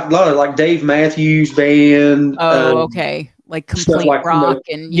a lot like Dave Matthews Band. Oh, okay. Like Complaint like, Rock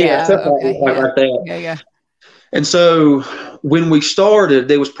and stuff like that. Yeah. And so when we started,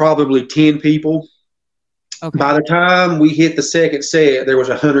 there was probably 10 people. Okay. By the time we hit the second set, there was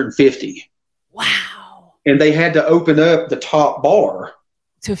 150. Wow. And they had to open up the top bar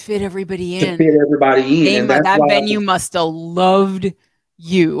to fit everybody in. That venue must have loved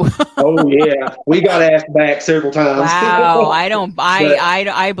you. Oh yeah, we got asked back several times. Wow,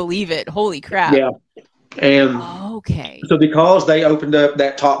 I believe it. Holy crap. Yeah. And okay. So because they opened up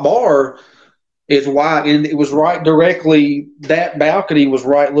that top bar is why, and it was right directly, that balcony was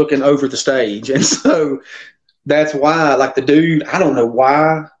right looking over the stage. And so that's why, like the dude, I don't know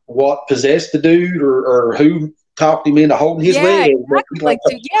what possessed the dude or who talked him into holding his leg. Exactly.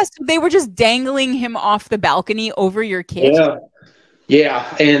 So they were just dangling him off the balcony over your kid.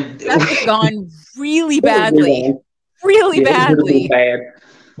 Yeah. And that's gone really badly. Really badly. Bad.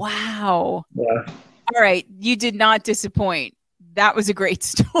 Wow. Yeah. All right. You did not disappoint. That was a great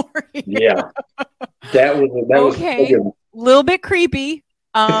story. Yeah. That was okay. A little bit creepy.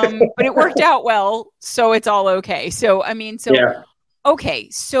 But it worked out well. So it's all okay. So, okay.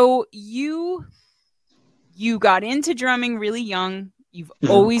 So you got into drumming really young. You've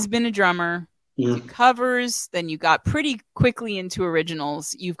always been a drummer. You did covers. Then you got pretty quickly into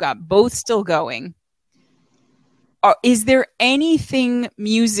originals. You've got both still going. Is there anything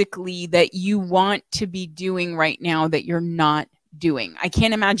musically that you want to be doing right now that you're not doing? I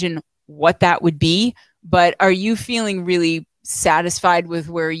can't imagine what that would be, but are you feeling really satisfied with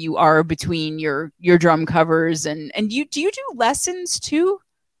where you are between your drum covers and do you do lessons too?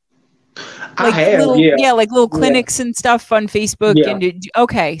 Like I have, like little clinics and stuff on Facebook. Yeah. And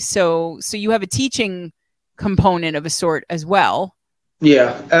okay, so you have a teaching component of a sort as well.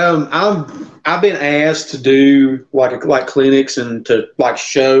 Yeah, I've been asked to do like clinics and to like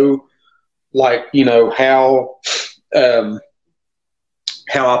show how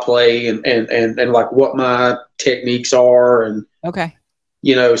I play and like what my techniques are and okay,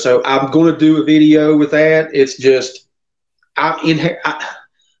 so I'm going to do a video with that. It's just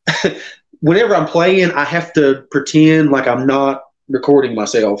whenever I'm playing, I have to pretend like I'm not recording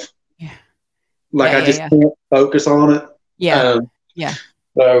myself. Yeah, like I just can't focus on it. Yeah.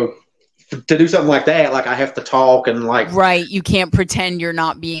 So to do something like that, like I have to talk and like. Right. You can't pretend you're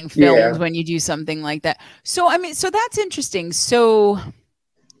not being filmed when you do something like that. So, so that's interesting. So,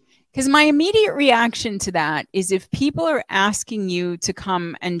 because my immediate reaction to that is if people are asking you to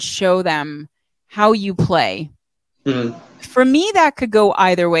come and show them how you play, for me, that could go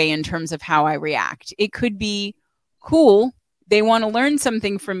either way in terms of how I react. It could be cool. They want to learn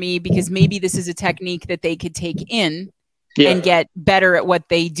something from me because maybe this is a technique that they could take in. And get better at what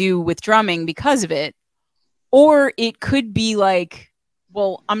they do with drumming because of it. Or it could be like,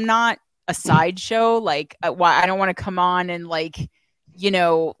 well, I'm not a sideshow. Like, why I don't want to come on and like,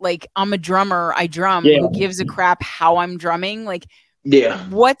 I'm a drummer. I drum. Who gives a crap how I'm drumming? Like,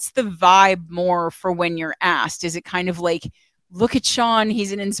 what's the vibe more for when you're asked? Is it kind of like, look at Shawn,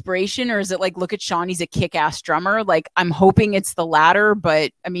 he's an inspiration? Or is it like, look at Shawn, he's a kick-ass drummer? Like, I'm hoping it's the latter,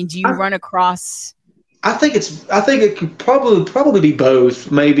 but I mean, do you run across... I think it could probably be both,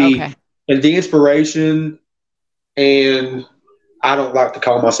 maybe, and the inspiration, and I don't like to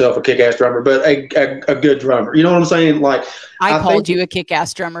call myself a kick-ass drummer, but a good drummer. You know what I'm saying? Like I called you a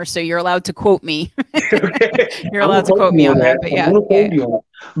kick-ass drummer, so you're allowed to quote me. You're allowed to quote me on that, but yeah.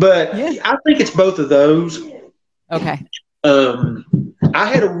 But I think it's both of those. Okay. I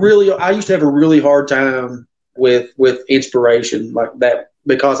used to have a really hard time with inspiration, like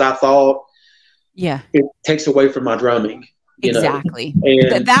because I thought it takes away from my drumming. Exactly.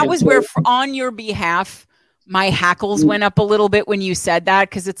 That was where, on your behalf, my hackles went up a little bit when you said that,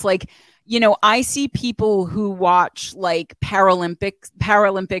 because it's like, I see people who watch like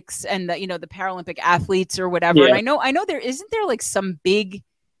Paralympics and the Paralympic athletes or whatever. And I know there isn't there like some big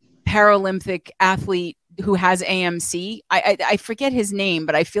Paralympic athlete who has AMC. I forget his name,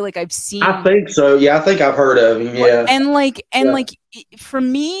 but I feel like I've seen. I think so. Yeah, I think I've heard of him. Yeah. And like for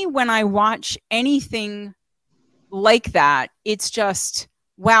me, when I watch anything like that, it's just,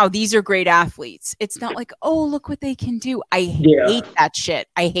 wow, these are great athletes. It's not like, oh, look what they can do. I hate that shit.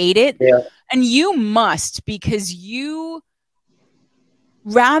 I hate it. Yeah. And you must, because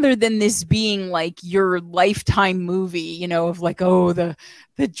rather than this being like your lifetime movie, of like, oh, the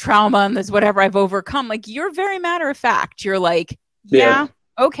trauma and this whatever I've overcome, like, you're very matter of fact. You're like,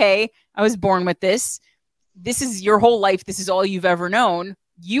 okay, I was born with this. This is your whole life. This is all you've ever known.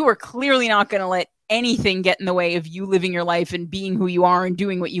 You are clearly not going to let anything get in the way of you living your life and being who you are and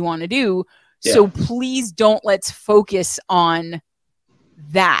doing what you want to do. So please let's focus on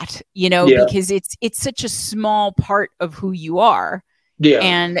that, because it's such a small part of who you are.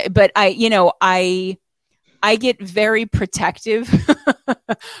 Yeah. But I get very protective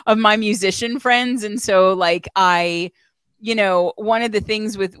of my musician friends. And so like, one of the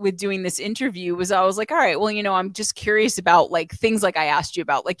things with doing this interview was I was like, all right, well, I'm just curious about like things like I asked you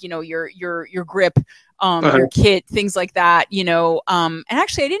about, like, your grip, your kit, things like that, and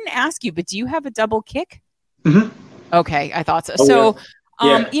actually I didn't ask you, but do you have a double kick? Mm-hmm. Okay. I thought so.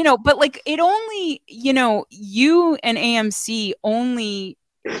 But like it only, you and AMC only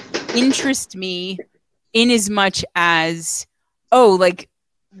interest me in as much as, like,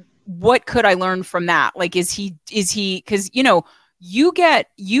 what could I learn from that? Like, is he, cause you get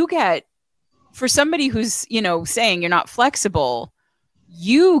for somebody who's, saying you're not flexible,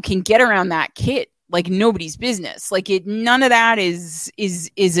 you can get around that kit like nobody's business. Like none of that is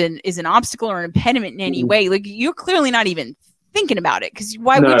an obstacle or an impediment in any way. Like you're clearly not even thinking about it. Cause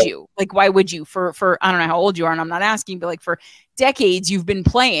why would you? Like, why would you for, I don't know how old you are and I'm not asking, but like for decades you've been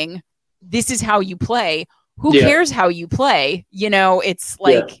playing, this is how you play. Who cares how you play? It's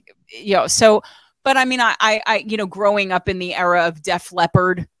like, so, but I mean, I growing up in the era of Def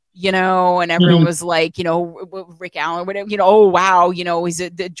Leppard, and everyone was like, Rick Allen, whatever, oh, wow, he's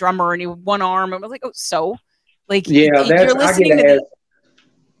the drummer and he one arm. And I was like, oh, so like, you're listening to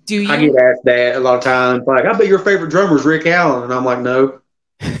do you? I get asked that a lot of times. Like, I bet your favorite drummer is Rick Allen. And I'm like, no.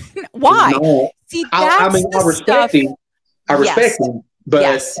 Why? See, that's I respect him. I respect him.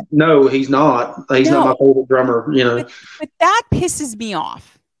 But no, he's not. He's not my favorite drummer, But that pisses me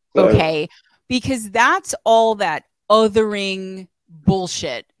off. Okay. Because that's all that othering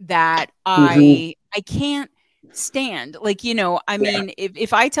bullshit that I can't stand. Like, I mean,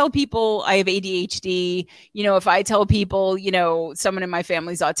 if I tell people I have ADHD, if I tell people, someone in my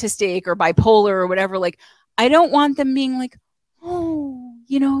family's autistic or bipolar or whatever, like, I don't want them being like, oh,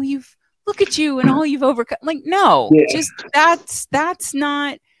 you've look at you and all you've overcome. Like, no, just that's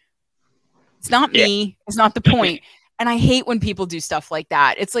not, it's not me. It's not the point. And I hate when people do stuff like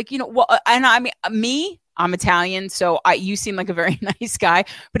that. It's like, well, and I mean, I'm Italian, so you seem like a very nice guy.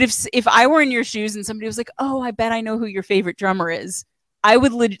 But if I were in your shoes and somebody was like, oh, I bet I know who your favorite drummer is, I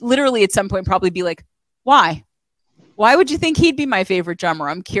would literally at some point probably be like, why? Why would you think he'd be my favorite drummer?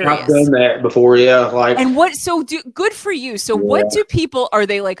 I'm curious. I've done that before, like. And good for you. So what do people, are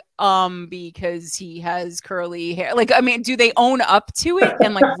they like, because he has curly hair? Like, I mean, do they own up to it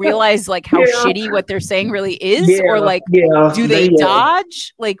and like realize like how shitty what they're saying really is? Or like, do they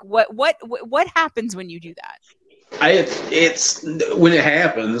dodge? Like what happens when you do that? It's when it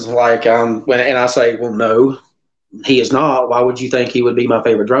happens, like, and I say, well, no, he is not. Why would you think he would be my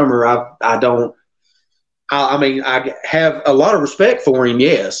favorite drummer? I don't. I mean, I have a lot of respect for him,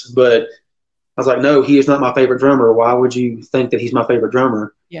 yes, but I was like, no, he is not my favorite drummer. Why would you think that he's my favorite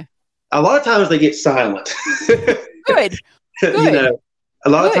drummer? Yeah. A lot of times they get silent. Good. A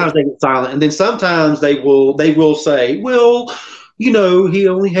lot of times they get silent. And then sometimes they will say, well, he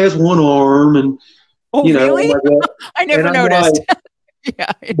only has one arm. And, really? Like, I never noticed. Like,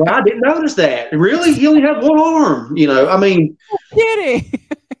 Well, I didn't notice that. Really? He only had one arm. I mean. No kidding.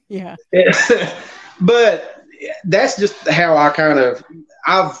 Yeah. But that's just how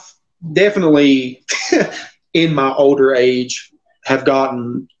I've definitely in my older age have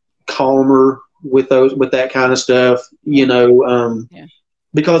gotten calmer with that kind of stuff,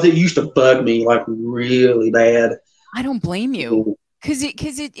 because it used to bug me like really bad. I don't blame you. Cause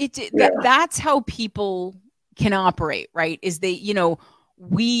that's how people can operate, right? Is they,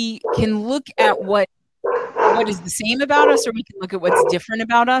 we can look at what what is the same about us, or we can look at what's different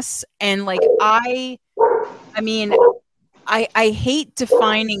about us. And like, I mean, I hate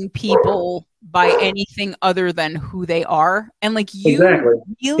defining people by anything other than who they are. And like, you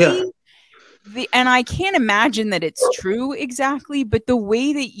really, and I can't imagine that it's true exactly, but the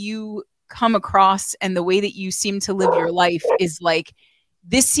way that you come across and the way that you seem to live your life is like,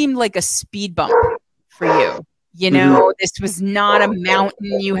 this seemed like a speed bump for you. You know, this was not a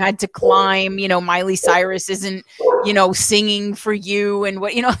mountain you had to climb. You know, Miley Cyrus isn't, you know, singing for you and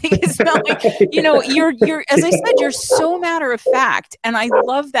what, you know, like, it's not like, you know, you're, as I said, you're so matter of fact. And I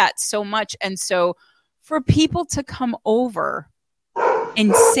love that so much. And so for people to come over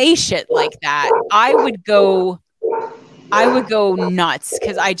and say shit like that, I would go nuts.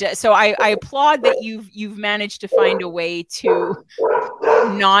 Cause I applaud that you've managed to find a way to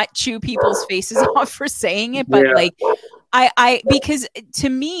not chew people's faces off for saying it, but like I because to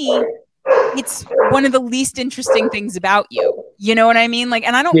me it's one of the least interesting things about you. You know what I mean? Like,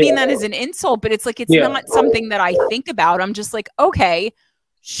 and I don't mean that as an insult, but it's like, it's not something that I think about. I'm just like, okay,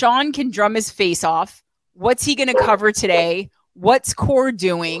 Shawn can drum his face off. What's he going to cover today? What's Core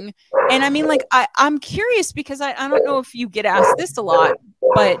doing? And I mean, like, I'm curious because I don't know if you get asked this a lot,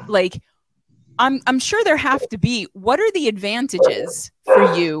 but like, I'm sure there have to be. What are the advantages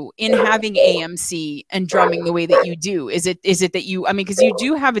for you in having AMC and drumming the way that you do? Is it that you, I mean, because you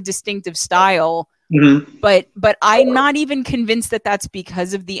do have a distinctive style, but I'm not even convinced that that's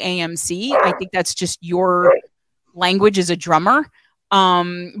because of the AMC. I think that's just your language as a drummer.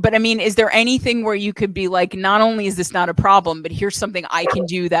 But I mean, is there anything where you could be like, not only is this not a problem, but here's something I can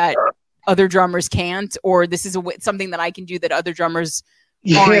do that other drummers can't, or this is something that I can do that other drummers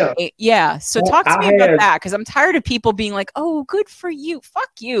aren't. So talk to me about that, because I'm tired of people being like, oh, good for you,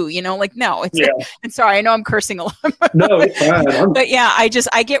 fuck you, you know, like, no, it's and sorry, I know I'm cursing a lot. No, it's fine. But yeah, I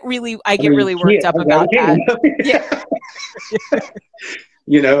get really worked up about that.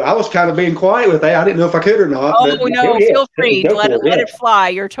 You know, I was kind of being quiet with that. I didn't know if I could or not. Oh, no, feel free. Let it fly.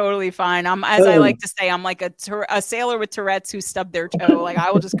 You're totally fine. As I like to say, I'm like a sailor with Tourette's who stubbed their toe. Like,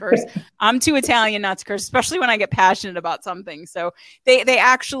 I will just curse. I'm too Italian not to curse, especially when I get passionate about something. So they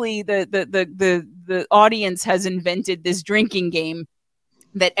actually, the audience has invented this drinking game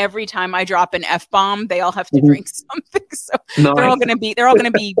that every time I drop an F-bomb, they all have to drink something. So they're all gonna be,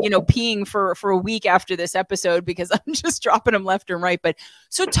 you know, peeing for a week after this episode because I'm just dropping them left and right. But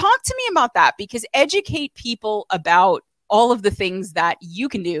so talk to me about that, because educate people about all of the things that you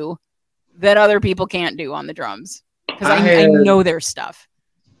can do that other people can't do on the drums. Because I know their stuff.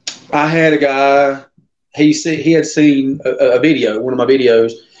 I had a guy, he had seen a video, one of my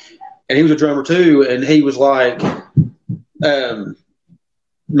videos, and he was a drummer too, and he was like,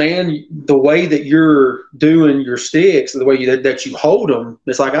 man, the way that you're doing your sticks, the way that you hold them,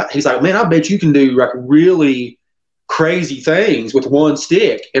 it's like, he's like, man, I bet you can do like really crazy things with one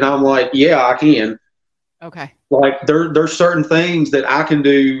stick. And I'm like, yeah, I can. Okay. Like there's certain things that I can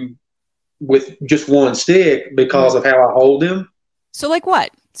do with just one stick because of how I hold them. So like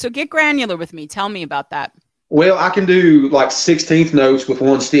what? So get granular with me. Tell me about that. Well, I can do like 16th notes with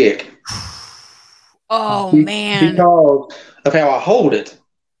one stick. Oh, man. Because of how I hold it.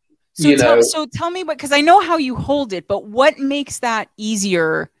 So tell me because I know how you hold it, but what makes that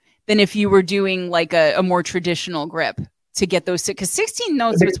easier than if you were doing like a more traditional grip to get those? Because 16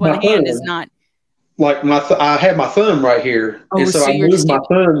 notes with one hand is not. Like I have my thumb right here, and so I move my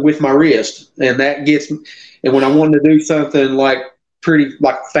thumb with my wrist, and that gets me. And when I want to do something like pretty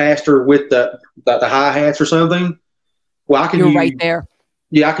like faster with the hi-hats or something, well, I can use right there.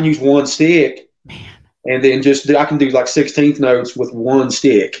 Yeah, I can use one stick, man, and then I can do like 16th notes with one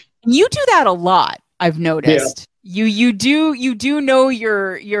stick. You do that a lot, I've noticed. Yeah. You do know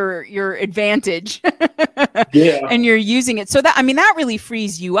your advantage. Yeah. And you're using it. So that really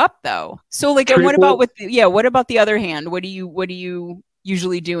frees you up though. So like what about what about the other hand? What are you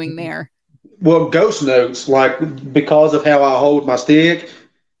usually doing there? Well, ghost notes, like because of how I hold my stick,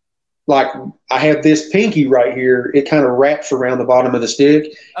 like I have this pinky right here, it kind of wraps around the bottom of the stick.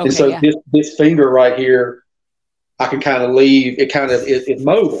 Okay, and so this finger right here, I can kind of leave it it's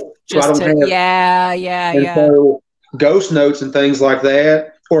mobile. Just so I don't have, So ghost notes and things like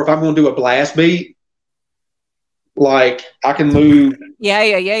that, or if I'm going to do a blast beat, like I can move my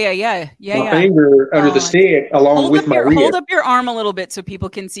finger under the stick along with my wrist. Hold up your arm a little bit so people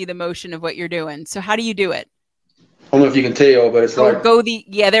can see the motion of what you're doing. So how do you do it? I don't know if you can tell, but it's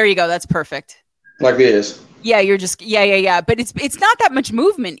there you go. That's perfect. Like this. Yeah, you're just but it's not that much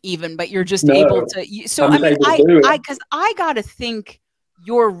movement even, but you're just able to. So I mean, I gotta think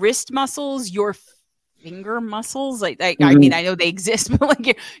your wrist muscles, your finger muscles. Like I mean, I know they exist, but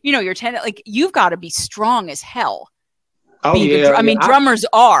like your tendon, like you've got to be strong as hell. Oh yeah. I mean, drummers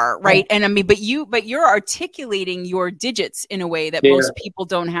are, right? And I mean, but you're articulating your digits in a way that most people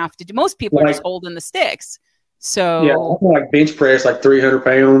don't have to do. Most people are just holding the sticks. So yeah, I can like bench press like 300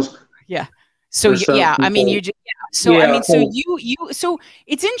 pounds. Yeah. So yeah, I mean, you just so I mean, so so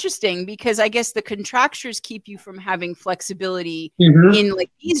it's interesting because I guess the contractures keep you from having flexibility in like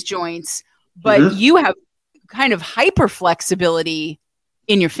these joints, but you have kind of hyper flexibility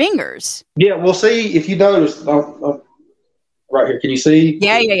in your fingers. Yeah, well, see if you notice. Right here, can you see?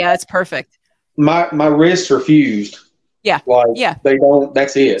 Yeah, it's perfect. My wrists are fused. Yeah, they don't.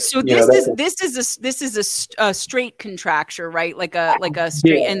 That's it. So this is a straight contracture, right? Like a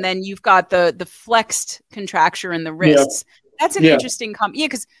straight, and then you've got the flexed contracture in the wrists. That's an interesting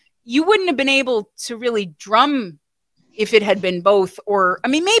because you wouldn't have been able to really drum if it had been both, or I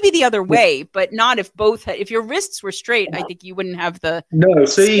mean maybe the other way, but not if both. If your wrists were straight, I think you wouldn't have the. No,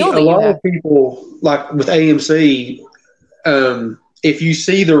 see, a lot of people like with AMC. If you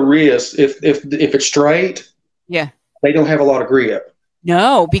see the wrist, if it's straight, they don't have a lot of grip.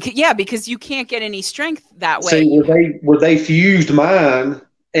 No, because you can't get any strength that way. See, where they fused mine,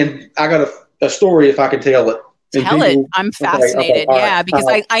 and I got a story if I can tell it. Tell it. I'm fascinated. Okay, because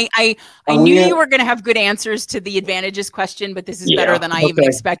I knew you were going to have good answers to the advantages question, but this is better than I even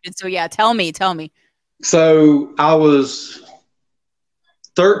expected. So tell me. So I was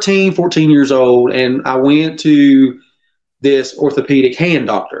 13, 14 years old, and I went to this orthopedic hand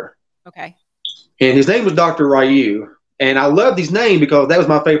doctor. Okay. And his name was Dr. Ryu. And I love his name because that was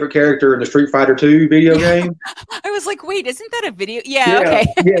my favorite character in the Street Fighter 2 video game. I was like, wait, isn't that a video? Yeah, okay.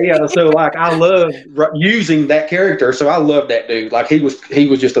 yeah. So like I love using that character. So I love that dude. Like he was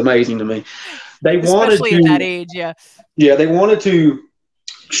just amazing to me. Especially at that age, yeah. Yeah, they wanted to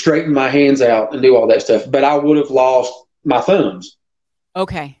straighten my hands out and do all that stuff, but I would have lost my thumbs.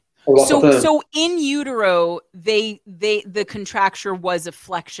 Okay. So in utero, the contracture was a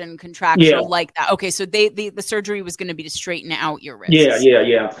flexion contracture like that. Okay, so the surgery was going to be to straighten out your wrists.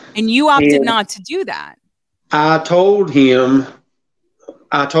 Yeah. And you opted not to do that. I told him.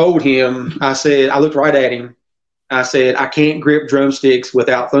 I said, I looked right at him. I said, I can't grip drumsticks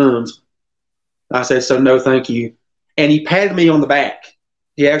without thumbs. I said, so no, thank you. And he patted me on the back.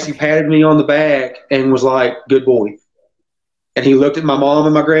 He actually patted me on the back and was like, good boy. And he looked at my mom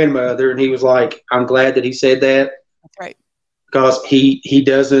and my grandmother, and he was like, I'm glad that he said that. That's right. Because he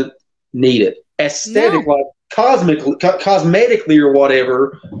doesn't need it. Aesthetic, like cosmetically or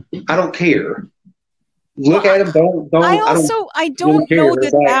whatever, I don't care. Look at him. I don't know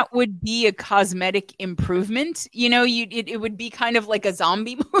that would be a cosmetic improvement. It would be kind of like a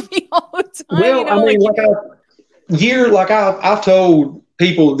zombie movie all the time. Well, I've told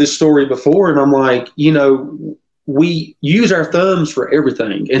people this story before, and I'm like, we use our thumbs for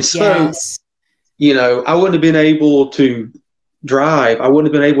everything. And so, I wouldn't have been able to drive. I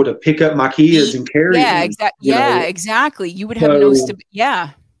wouldn't have been able to pick up my kids and carry them. Exactly. You would have no stability. Yeah.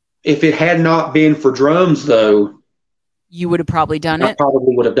 If it had not been for drums, though, you would have probably done it. I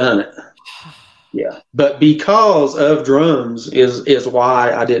probably would have done it. Yeah. But because of drums is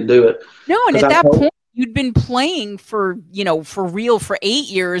why I didn't do it. No, and at that point, you'd been playing for real for 8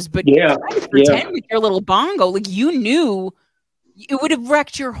 years, but trying to pretend with your little bongo, like you knew it would have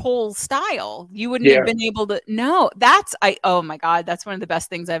wrecked your whole style. You wouldn't have been able to. No, oh my God, that's one of the best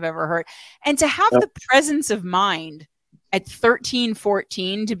things I've ever heard. And to have the presence of mind at 13,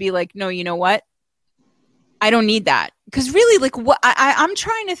 14 to be like, no, you know what? I don't need that. Because really, like what I'm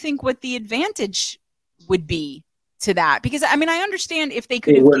trying to think what the advantage would be to that. Because I mean, I understand if they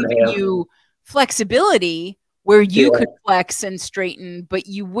could have given you flexibility where you could flex and straighten, but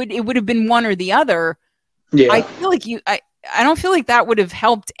it would have been one or the other. Yeah. I feel like I don't feel like that would have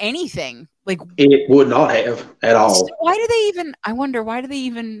helped anything. Like it would not have at all. So why do they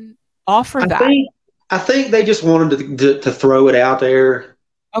even offer that? I think they just wanted to throw it out there.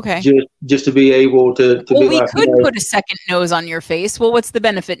 Okay. Just to be able to be we could put a second nose on your face. Well, what's the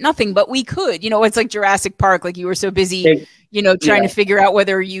benefit? Nothing, but we could. It's like Jurassic Park. Like you were so busy, trying to figure out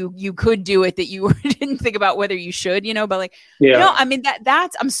whether you could do it that you didn't think about whether you should, but like, I mean,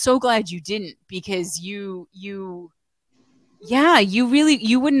 that's, I'm so glad you didn't, because you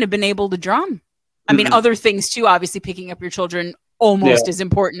wouldn't have been able to drum. I mean, other things too, obviously picking up your children almost as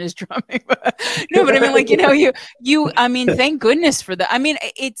important as drumming. No, but I mean, like, I mean, thank goodness for that. I mean,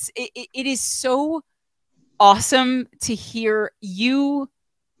 it is so awesome to hear you.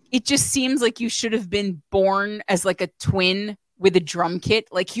 It just seems like you should have been born as like a twin with a drum kit.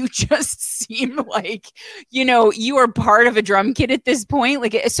 Like you just seem like, you are part of a drum kit at this point.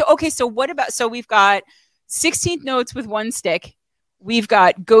 Like, so what about, so we've got 16th notes with one stick. We've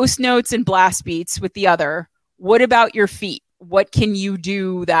got ghost notes and blast beats with the other. What about your feet? What can you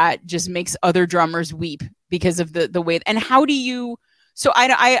do that just makes other drummers weep because of the way, and how do you, so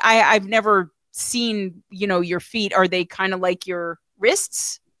I've never seen, your feet. Are they kind of like your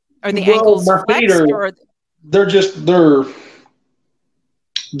wrists? Are the ankles flexed?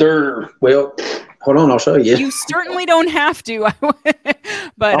 They're well, hold on, I'll show you. You certainly don't have to.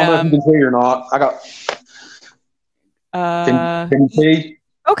 But I don't know if you can see or not. I got. Can you see?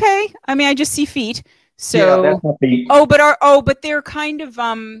 Okay. I mean, I just see feet. So. Yeah, that's my feet. But they're kind of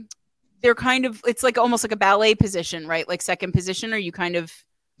it's like almost like a ballet position, right? Like second position. Or you kind of.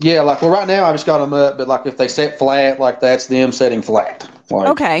 Yeah, like, well, right now I just got them up, but like if they set flat, like that's them setting flat. Like,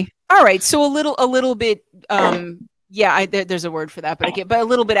 okay. All right. So a little bit. Yeah, there's a word for that, but a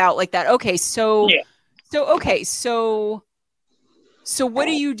little bit out like that. Okay. So. Yeah. So what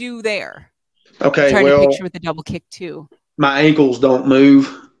do you do there? Okay. I'm trying to picture with the double kick too. My ankles don't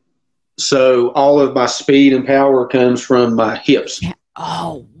move, so all of my speed and power comes from my hips.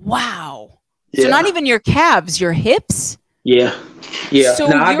 Oh wow! Yeah. So not even your calves, your hips. Yeah. Yeah. So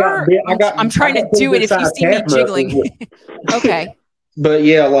now I'm trying to do it if you see me jiggling. Okay. But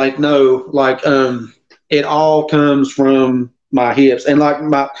yeah, like, no, like, it all comes from my hips, and like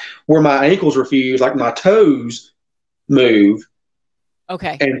where my ankles are fused, like my toes move.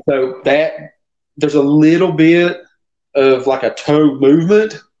 Okay. And so that there's a little bit of like a toe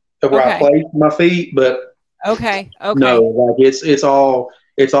movement of where I place my feet, but okay. No, like it's all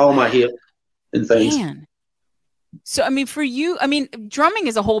my hip and things. Man. So, I mean, for you, drumming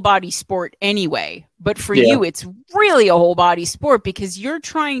is a whole body sport anyway, but for you, it's really a whole body sport because you're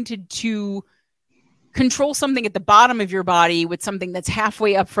trying to control something at the bottom of your body with something that's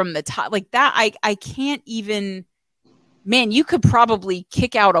halfway up from the top. Like that, I can't even, man, you could probably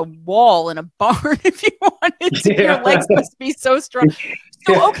kick out a wall in a barn if you wanted to. Yeah. Your legs must be so strong.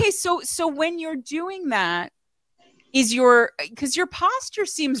 So, okay. So when you're doing that, because your posture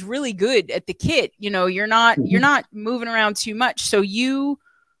seems really good at the kit, you're not moving around too much. So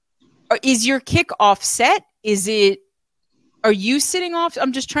is your kick offset? Are you sitting off?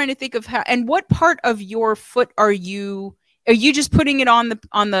 I'm just trying to think of how, and what part of your foot are you just putting it on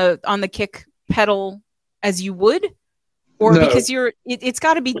the kick pedal as you would, or no. Because it's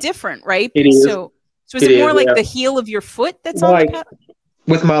got to be different, right? It is. So is it more like the heel of your foot that's like, on the pedal?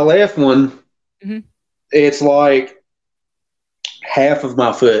 With my left one, it's like half of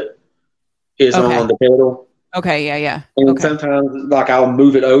my foot is on the pedal. Okay, yeah. And sometimes, like, I'll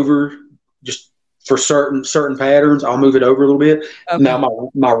move it over just for certain patterns. I'll move it over a little bit. Okay.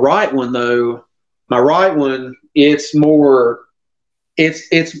 Now, my right one though, it's more,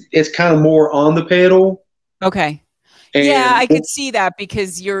 it's kind of more on the pedal. Okay. And yeah, I could see that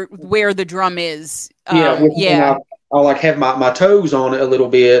because you're where the drum is. I'll like have my toes on it a little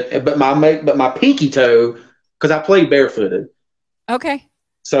bit, but my pinky toe, because I played barefooted. Okay.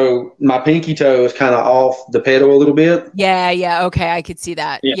 So my pinky toe is kind of off the pedal a little bit. Yeah. Okay, I could see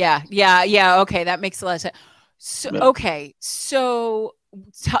that. Yeah. Okay, that makes a lot of sense. So okay, so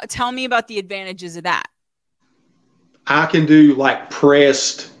tell me about the advantages of that. I can do like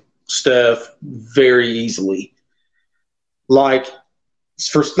pressed stuff very easy. Like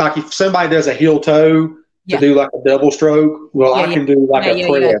if somebody does a heel toe to do like a double stroke, I can do like a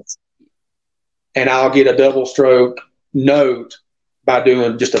press, and I'll get a double stroke note by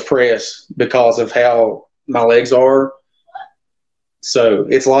doing just a press because of how my legs are. So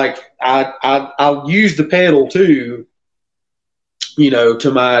it's like I'll use the pedal too,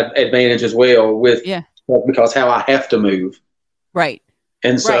 to my advantage as well because how I have to move. Right.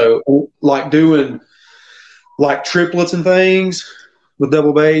 And so like doing like triplets and things with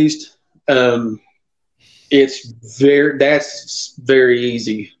double bassed, that's very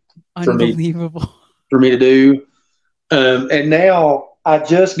easy for me to do. And now I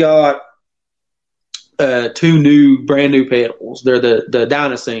just got two brand new pedals. They're the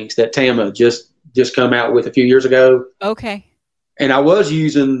Dynasyncs that Tama just come out with a few years ago. Okay. And I was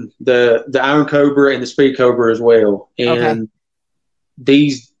using the Iron Cobra and the Speed Cobra as well. And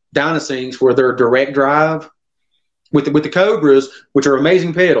these Dynasyncs were their direct drive with the Cobras, which are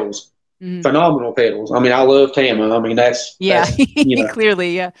amazing pedals, phenomenal pedals. I mean, I love Tama. I mean, that's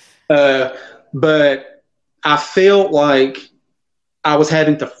clearly, yeah. But I felt like I was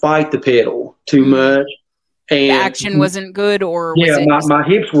having to fight the pedal too much. And the action wasn't good, or my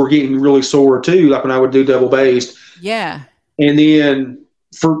hips were getting really sore too, like when I would do double bassed. Yeah. And then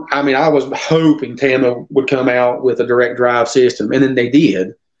I was hoping Tama would come out with a direct drive system, and then they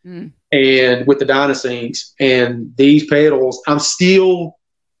did. Mm. And with the Dynasinks and these pedals, I'm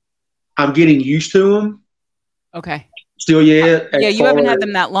getting used to them. Okay. Still yet. Yeah, you haven't had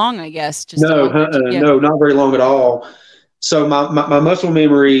them that long, I guess. Just no, not very long at all. So my muscle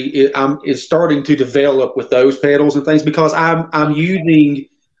memory is starting to develop with those pedals and things, because I'm using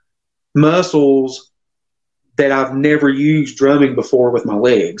muscles that I've never used drumming before with my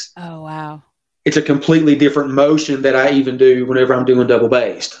legs. Oh, wow. It's a completely different motion that I even do whenever I'm doing double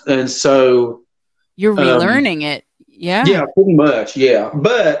bass. And so you're relearning it. Yeah. Yeah, pretty much. Yeah.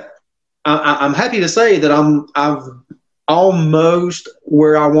 But I'm happy to say that I'm almost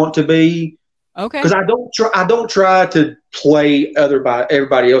where I want to be. Okay. Because I don't try to play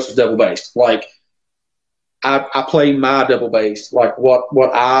everybody else's double bass. Like I play my double bass, like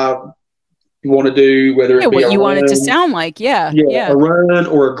what I want to do, whether it be what you want it to sound like. Yeah. A run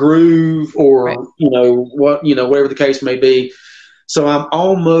or a groove or whatever the case may be. So I'm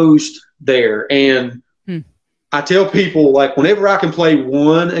almost there, and I tell people, like, whenever I can play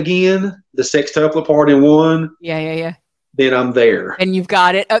one again, the sextuplet part in one. Yeah. Then I'm there. And you've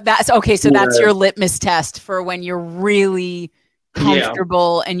got it. That's okay. So that's your litmus test for when you're really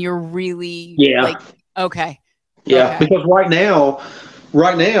comfortable and you're really like, okay. Yeah. Okay. Because right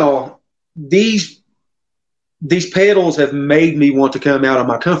now, these pedals have made me want to come out of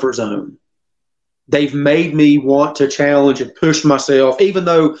my comfort zone. They've made me want to challenge and push myself, even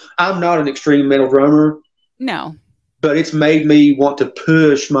though I'm not an extreme metal drummer. No. But it's made me want to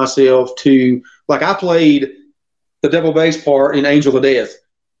push myself to, like, I played the double bass part in Angel of Death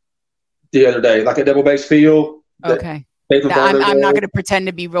the other day, like a double bass feel. Okay. I'm not going to pretend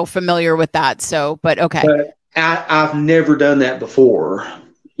to be real familiar with that. So, but okay. But I've never done that before,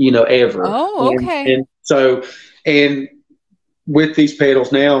 ever. Oh, okay. And so, and with these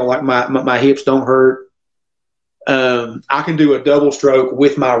pedals now, like my hips don't hurt. I can do a double stroke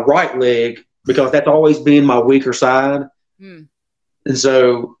with my right leg because that's always been my weaker side. And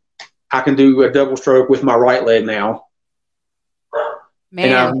so I can do a double stroke with my right leg now.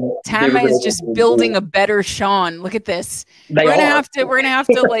 Man, Tama is just building a better Shawn. Look at this. We're gonna have to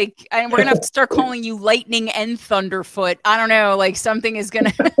like, and we're gonna have to start calling you Lightning and Thunderfoot. I don't know, like something is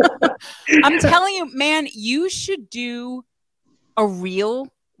gonna. I'm telling you, man, you should do a reel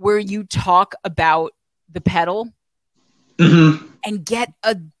where you talk about the pedal and get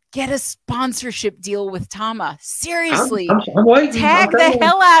a sponsorship deal with Tama. Seriously. I'm waiting. Tag the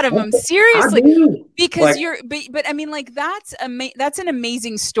hell out of him. Seriously. Because but I mean, like, that's an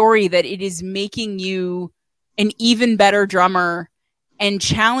amazing story that it is making you an even better drummer and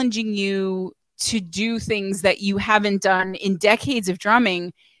challenging you to do things that you haven't done in decades of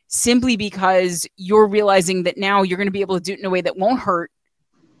drumming, simply because you're realizing that now you're going to be able to do it in a way that won't hurt.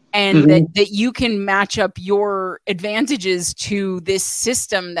 And that you can match up your advantages to this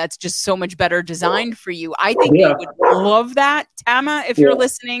system that's just so much better designed for you. I think they would love that. Tama, if you're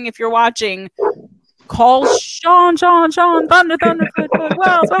listening, if you're watching, call Shawn, Thunderfoot,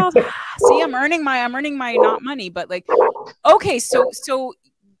 Wells. See, I'm earning my not money, but like, okay, so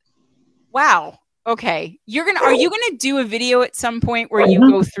wow. Okay. Are you gonna do a video at some point where you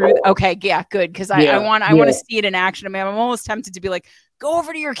go through? Okay, yeah, good. Because I want to see it in action. I mean, I'm almost tempted to be like, go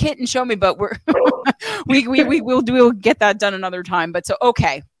over to your kit and show me, but we'll get that done another time. But so,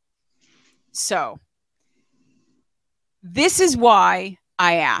 okay. So this is why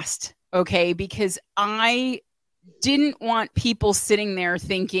I asked, okay, because I didn't want people sitting there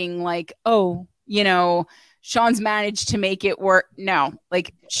thinking like, oh, Shawn's managed to make it work. No,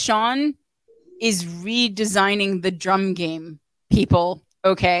 like, Shawn is redesigning the drum game, people.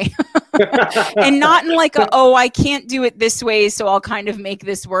 Okay. And not in like I can't do it this way, so I'll kind of make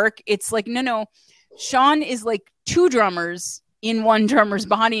this work. It's like, no. Shawn is like two drummers in one drummer's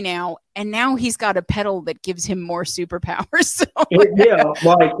body now, and now he's got a pedal that gives him more superpowers. So. Like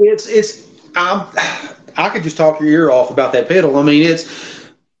it's I could just talk your ear off about that pedal. I mean, it's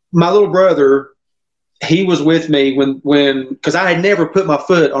my little brother. He was with me when because I had never put my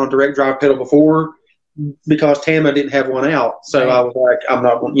foot on a direct drive pedal before, because Tama didn't have one out. So I was like, I'm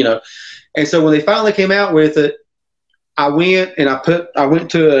not going, And so when they finally came out with it, I went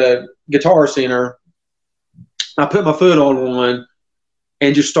to a Guitar Center. I put my foot on one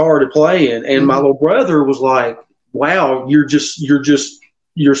and just started playing. And my little brother was like, wow, you're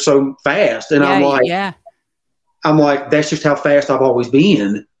so fast. And I'm like, that's just how fast I've always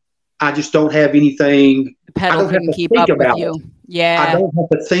been. I just don't have anything. The pedal couldn't keep up with you. Yeah. I don't have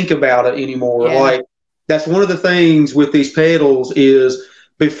to think about it anymore. Yeah. Like, that's one of the things with these pedals is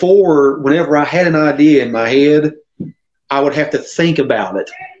before, whenever I had an idea in my head, I would have to think about it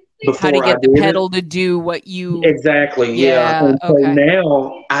before how to get I the did pedal it. to do what you Exactly. Yeah. And so okay.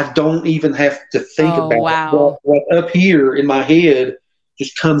 now I don't even have to think Oh, about it. wow. What up here in my head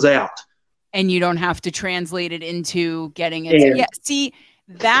just comes out. And you don't have to translate it into getting it. And Yeah. See,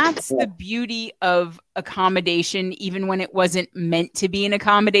 that's the beauty of accommodation, even when it wasn't meant to be an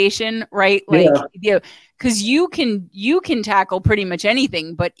accommodation, right? Like, yeah. you know, because you can tackle pretty much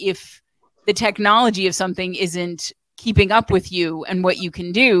anything, but if the technology of something isn't keeping up with you and what you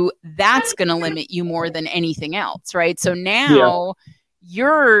can do, that's going to limit you more than anything else, right? So now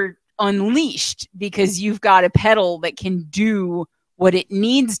you're unleashed because you've got a pedal that can do what it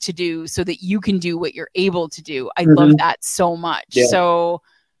needs to do so that you can do what you're able to do. I love that so much. Yeah. So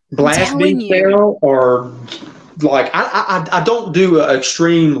blast beats now are like I don't do an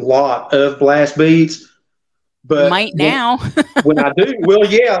extreme lot of blast beats, but you might now. when I do, well,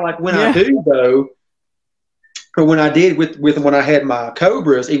 yeah, like when I do though, or when I did with when I had my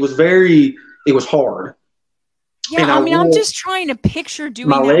Cobras, it was hard. Yeah, and I mean, I'm just trying to picture doing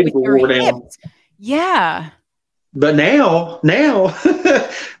my that legs with your wore hips. down. Yeah. But now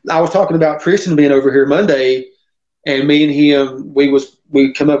I was talking about Tristan being over here Monday, and me and him,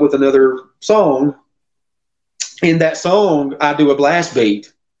 we come up with another song. In that song, I do a blast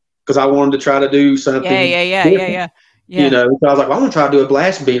beat because I wanted to try to do something. Yeah. You know, so I was like, well, I want to try to do a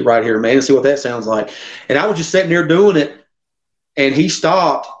blast beat right here, man, and see what that sounds like. And I was just sitting there doing it, and he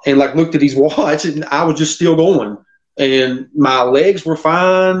stopped and like looked at his watch, and I was just still going, and my legs were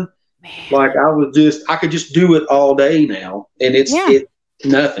fine. Man. Like I could just do it all day now, and it's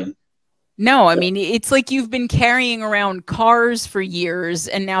nothing. No, I mean, it's like you've been carrying around cars for years,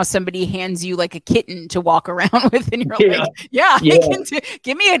 and now somebody hands you like a kitten to walk around with, and you're like, I can do,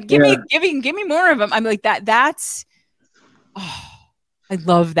 give me more of them. I'm like that's, I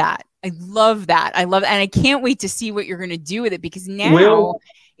love that. I love that. And I can't wait to see what you're going to do with it, because now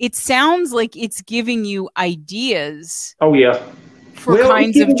it sounds like it's giving you ideas. Oh yeah. For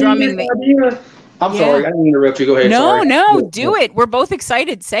kinds of drumming that. I'm sorry, I didn't interrupt you. Go ahead. No, do it. We're both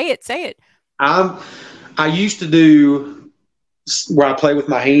excited. Say it. I used to do where I play with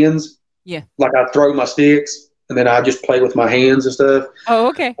my hands. Yeah. Like I throw my sticks and then I just play with my hands and stuff. Oh,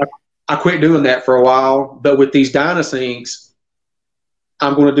 okay. I quit doing that for a while, but with these Dynasyncs,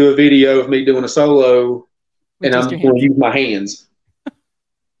 I'm going to do a video of me doing a solo, and I'm going to use my hands.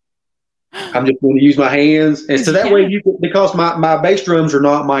 I'm just going to use my hands. And so that way because my bass drums are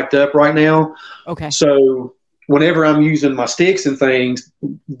not mic'd up right now. Okay. So whenever I'm using my sticks and things,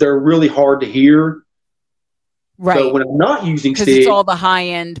 they're really hard to hear. Right. So when I'm not using sticks. Because it's all the high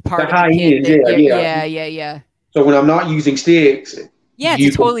end part. The high end, yeah. So when I'm not using sticks. Yeah,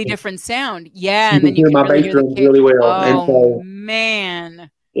 it's a totally different sound. Yeah, and then you can hear my bass drums really well. Oh, and so, man.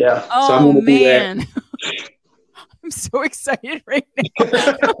 Yeah. Oh, so I'm going to man. do that. I'm so excited right now. You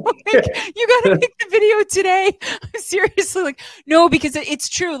got to make the video today. I'm seriously like, no, because it's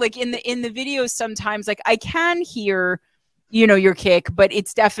true. Like in the videos, sometimes like I can hear, your kick, but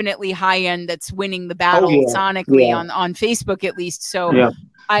it's definitely high end that's winning the battle sonically on Facebook at least. So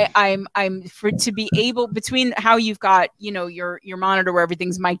I'm for to be able, between how you've got, your monitor where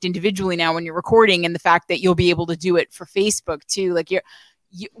everything's mic'd individually now when you're recording, and the fact that you'll be able to do it for Facebook too. Like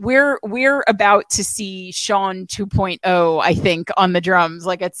we're about to see Shawn 2.0, I think, on the drums.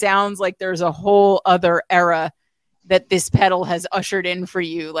 Like it sounds like there's a whole other era that this pedal has ushered in for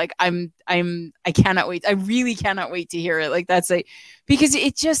you. Like I cannot wait. I really cannot wait to hear it. Like because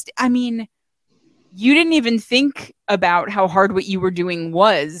it just, I mean, you didn't even think about how hard what you were doing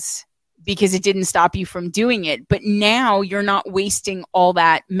was, because it didn't stop you from doing it. But now you're not wasting all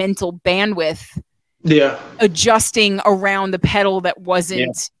that mental bandwidth adjusting around the pedal that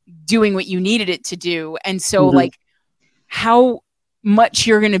wasn't doing what you needed it to do. And so like how much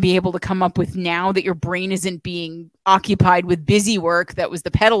you're going to be able to come up with now that your brain isn't being occupied with busy work that was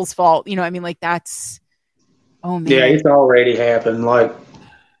the pedal's fault. I mean, like that's, oh man. Yeah, it's already happened. Like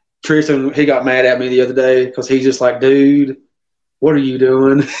Tristan, he got mad at me the other day because he's just like, dude, what are you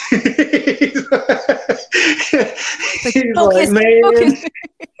doing? He's like, man.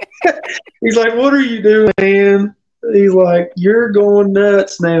 He's like, what are you doing, man? He's like, you're going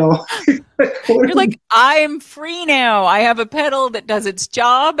nuts now. You're like, I'm free now. I have a pedal that does its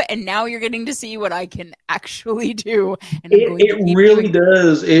job, and now you're getting to see what I can actually do. And it really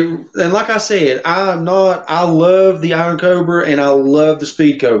does. And like I said, I love the Iron Cobra and I love the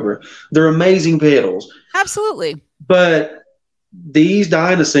Speed Cobra. They're amazing pedals. Absolutely. But these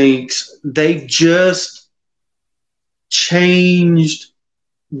Dynasyncs, they've just changed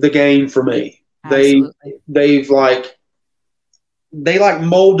the game for me. They've like, they like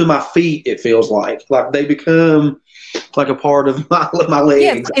mold to my feet. It feels like they become like a part of my legs.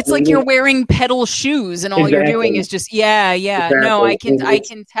 Yeah, it's like you're wearing pedal shoes and all you're doing is just, Exactly. No, I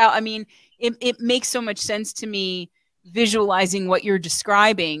can tell. I mean, it makes so much sense to me visualizing what you're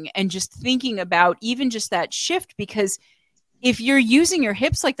describing and just thinking about even just that shift, because if you're using your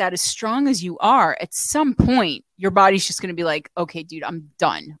hips like that, as strong as you are, at some point your body's just going to be like, okay, dude, I'm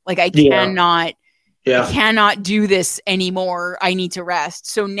done. Like I cannot do this anymore. I need to rest.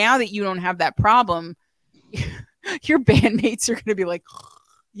 So now that you don't have that problem, your bandmates are going to be like,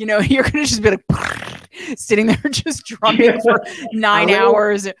 you're going to just be like sitting there just drumming for 9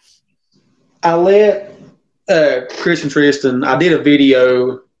 hours. I let Chris and Tristan, I did a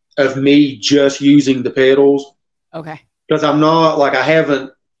video of me just using the pedals. Okay. Because I'm not like, I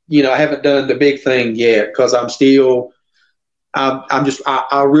haven't done the big thing yet, because I'm still,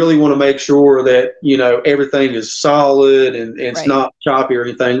 I really want to make sure that, everything is solid and it's not choppy or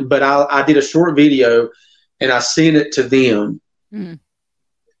anything. But I did a short video and I sent it to them. Mm.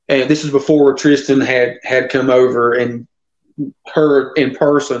 And this is before Tristan had come over and heard in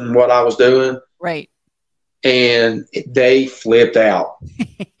person what I was doing. Right. And they flipped out.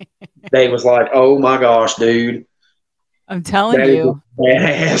 They was like, oh my gosh, dude. I'm telling you.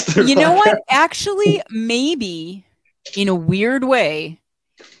 You know what? Actually, maybe in a weird way,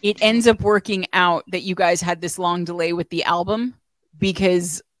 it ends up working out that you guys had this long delay with the album,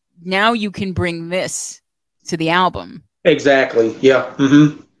 because now you can bring this to the album. Exactly. Yeah.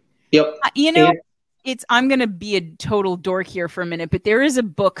 Mm-hmm. Yep. I'm going to be a total dork here for a minute, but there is a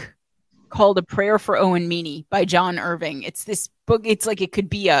book called A Prayer for Owen Meany by John Irving. It's this book. It's like, it could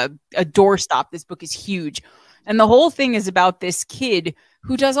be a doorstop. This book is huge. And the whole thing is about this kid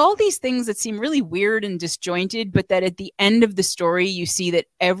who does all these things that seem really weird and disjointed, but that at the end of the story, you see that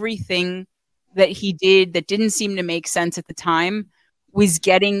everything that he did that didn't seem to make sense at the time was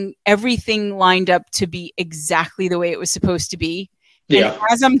getting everything lined up to be exactly the way it was supposed to be. Yeah. And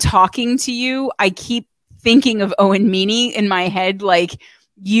as I'm talking to you, I keep thinking of Owen Meany in my head, like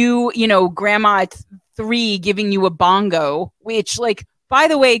grandma at 3 giving you a bongo, which, like, by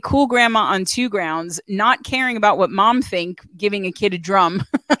the way, cool grandma on 2 grounds, not caring about what mom think, giving a kid a drum.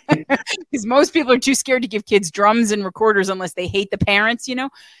 Because most people are too scared to give kids drums and recorders unless they hate the parents, and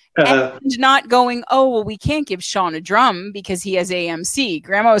not going, oh, well, we can't give Shawn a drum because he has AMC.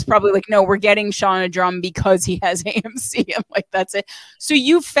 Grandma was probably like, no, we're getting Shawn a drum because he has AMC. I'm like, that's it. So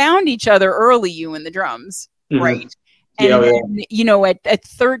you found each other early, you and the drums, right? And then, at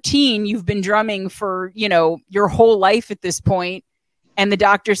 13, you've been drumming for, your whole life at this point. And the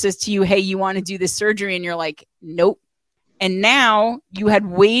doctor says to you, hey, you want to do this surgery? And you're like, nope. And now you had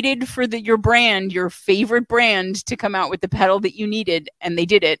waited for your brand, your favorite brand, to come out with the pedal that you needed. And they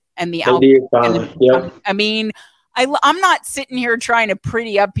did it. And the album. Yep. I mean, I'm not sitting here trying to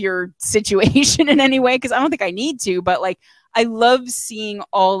pretty up your situation in any way, because I don't think I need to. But like, I love seeing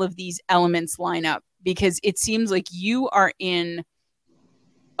all of these elements line up, because it seems like you are in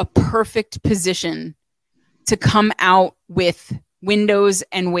a perfect position to come out with Windows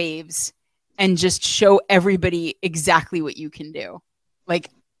and Waves and just show everybody exactly what you can do. Like,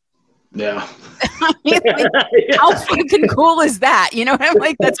 yeah. I mean, like, how fucking cool is that? I'm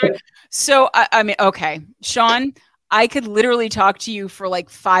like, that's right. So I mean, okay, Shawn, I could literally talk to you for like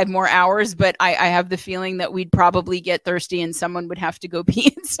 5 more hours, but I have the feeling that we'd probably get thirsty and someone would have to go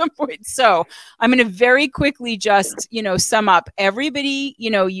pee at some point. So I'm going to very quickly just, sum up everybody.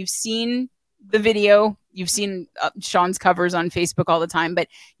 You've seen the video. You've seen Shawn's covers on Facebook all the time, but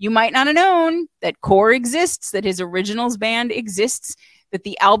you might not have known that Core exists, that his originals band exists, that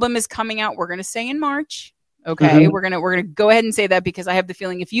the album is coming out. We're going to say in March. Okay. Mm-hmm. We're going to go ahead and say that, because I have the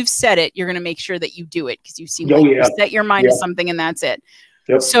feeling if you've said it, you're going to make sure that you do it, because you seem like you set your mind to something and that's it.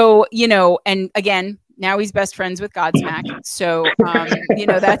 Yep. So, and again, now he's best friends with Godsmack. So,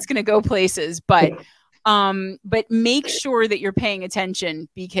 that's going to go places, but make sure that you're paying attention,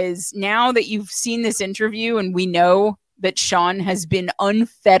 because now that you've seen this interview and we know that Shawn has been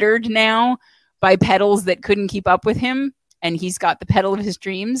unfettered now by pedals that couldn't keep up with him, and he's got the pedal of his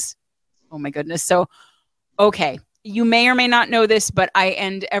dreams. Oh my goodness. So, okay. You may or may not know this, but I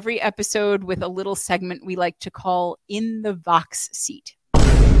end every episode with a little segment we like to call In the Vox Seat.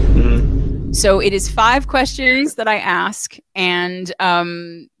 Mm-hmm. So it is 5 questions that I ask, and,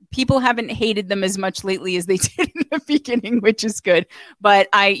 people haven't hated them as much lately as they did in the beginning, which is good. But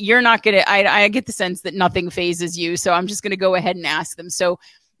I get the sense that nothing phases you. So I'm just going to go ahead and ask them. So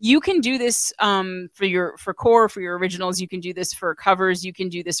you can do this for Core, for your originals. You can do this for covers. You can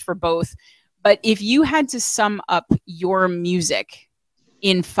do this for both. But if you had to sum up your music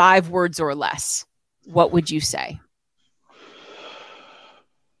in 5 words or less, what would you say?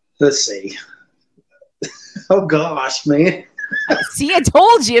 let's see. Oh gosh, man. See, I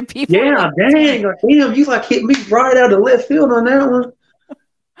told you, people. Yeah, dang, damn, you like hit me right out of left field on that one.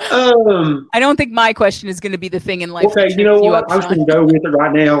 I don't think my question is going to be the thing in life. Okay, you know what? I'm just going to go with it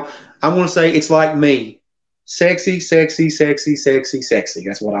right now. I'm going to say it's like me. Sexy, sexy, sexy, sexy, sexy.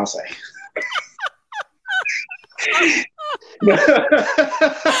 That's what I'll say.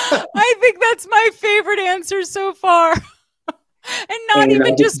 I think that's my favorite answer so far. And not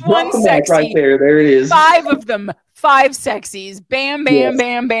even just one sexy. Right there. There it is. 5 of them. 5 sexies. Bam, bam, yes.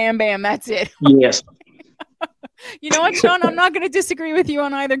 Bam, bam, bam. That's it. Yes. You know what, Shawn? I'm not going to disagree with you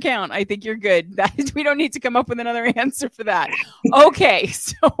on either count. I think you're good. We don't need to come up with another answer for that. Okay.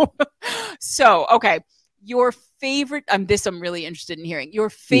 So okay. Your favorite, I'm really interested in hearing. Your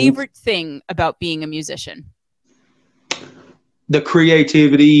favorite thing about being a musician? The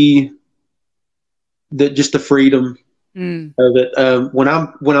creativity, just the freedom of it. When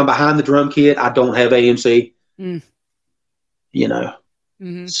I'm behind the drum kit, I don't have AMC. You know.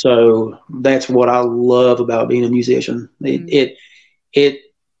 Mm-hmm. So that's what I love about being a musician. It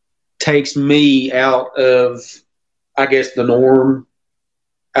takes me out of, I guess, the norm.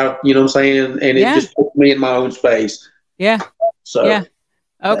 You know what I'm saying? And it just puts me in my own space. Yeah. So. Yeah.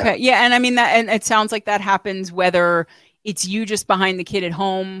 Okay. Yeah. And I mean and it sounds like that happens whether it's you just behind the kid at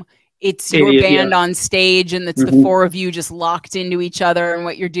home, it's your band on stage, and it's the 4 of you just locked into each other and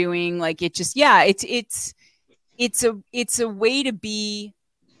what you're doing. Like it just, it's a way to be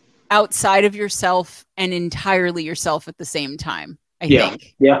outside of yourself and entirely yourself at the same time, I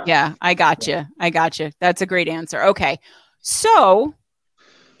think. Yeah. I got you. That's a great answer. Okay. So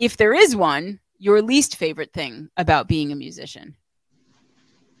if there is one, your least favorite thing about being a musician?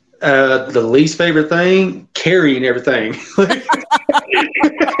 The least favorite thing, carrying everything.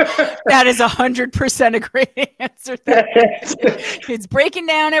 That is 100% a great answer. It's breaking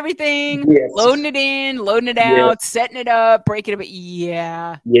down everything, loading it in, loading it out, setting it up, breaking it up.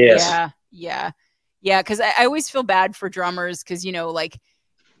 Yeah. Yes. Yeah. Because I always feel bad for drummers because, you know, like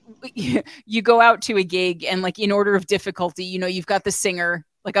you go out to a gig and like in order of difficulty, you know, you've got the singer,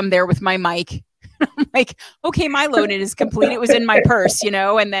 like I'm there with my mic. I'm like, okay, my load-in is complete. It was in my purse, you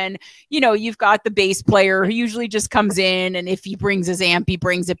know, and then, you know, you've got the bass player who usually just comes in, and if he brings his amp, he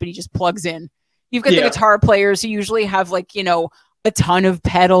brings it, but he just plugs in. You've got the guitar players who usually have like, you know, a ton of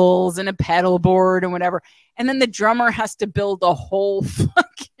pedals and a pedal board and whatever. And then the drummer has to build a whole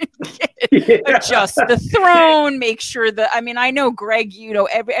fucking kit, adjust the throne, make sure that, I mean, I know Greg, you know,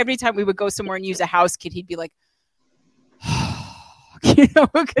 every time we would go somewhere and use a house kit, he'd be like, you know,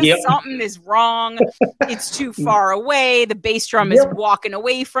 because something is wrong. It's too far away. The bass drum is walking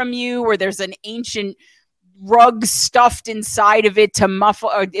away from you, or there's an ancient rug stuffed inside of it to muffle.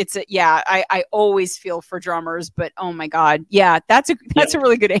 I always feel for drummers, but oh my God. Yeah, that's a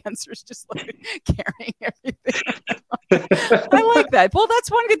really good answer. It's just like carrying everything. I like that. Well, that's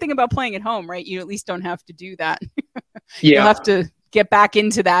one good thing about playing at home, right? You at least don't have to do that. You'll have to get back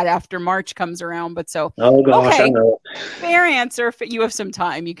into that after March comes around. But so, okay, fair answer. If you have some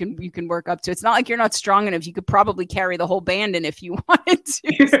time, you can work up to it. It's not like you're not strong enough. You could probably carry the whole band in if you wanted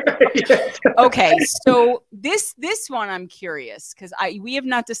to. Okay, so this one I'm curious because we have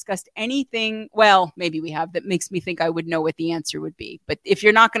not discussed anything. Well, maybe we have, that makes me think I would know what the answer would be. But if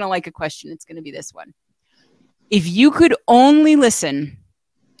you're not going to like a question, it's going to be this one. If you could only listen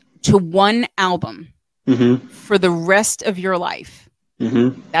to one album for the rest of your life,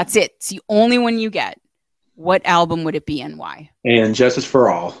 that's it. It's the only one you get. What album would it be and why? And Justice for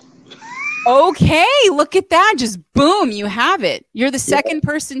All. Okay, look at that. Just boom, you have it. You're the second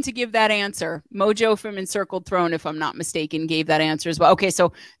person to give that answer. Mojo from Encircled Throne, if I'm not mistaken, gave that answer as well. Okay,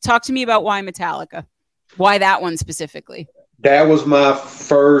 so talk to me about why Metallica. Why that one specifically? That was my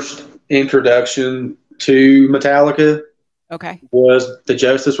first introduction to Metallica. Okay. Was the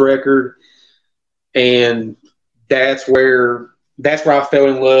Justice record. And that's where I fell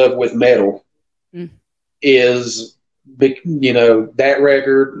in love with metal. Is, you know, that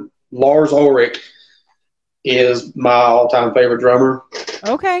record. Lars Ulrich is my all-time favorite drummer.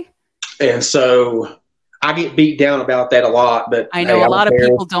 Okay. And so I get beat down about that a lot, but I know a lot of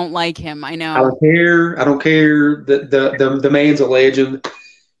people don't like him. I know. I don't care. The man's a legend.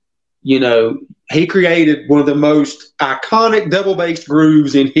 You know, he created one of the most iconic double-bass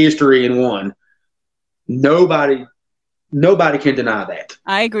grooves in history in one. Nobody can deny that.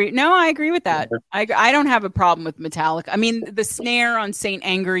 I agree. No, I agree with that. I don't have a problem with Metallica. I mean, the snare on Saint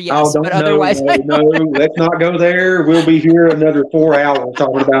Anger, yes, but otherwise, no, let's not go there. We'll be here another 4 hours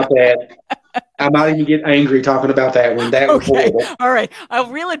talking about that. I might even get angry talking about that one. That was horrible. All right. I'll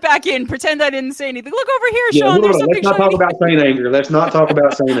reel it back in. Pretend I didn't say anything. Look over here, Shawn. There's something. Let's not talk about saying anger. Let's not talk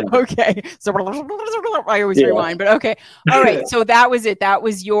about saying anger. Okay. So I always rewind, but okay. All right. So that was it. That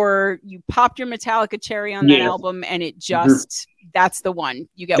was you popped your Metallica cherry on that album, and it just, that's the one.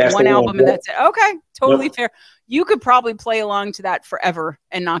 You get one album and that's it. Okay. Totally fair. You could probably play along to that forever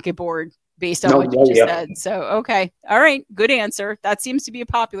and not get bored based on what you just said. So, okay. All right. Good answer. That seems to be a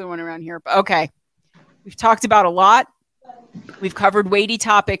popular one around here. But okay. We've talked about a lot. We've covered weighty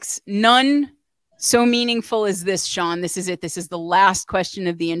topics. None so meaningful as this, Shawn. This is it. This is the last question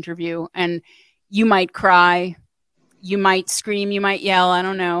of the interview. And you might cry. You might scream. You might yell. I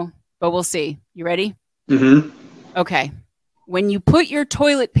don't know. But we'll see. You ready? Mm-hmm. Okay. When you put your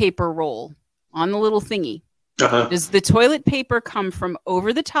toilet paper roll on the little thingy, does the toilet paper come from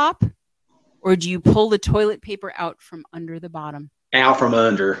over the top? Or do you pull the toilet paper out from under the bottom? Out from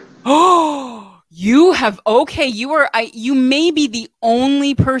under. Oh, you have, okay. You may be the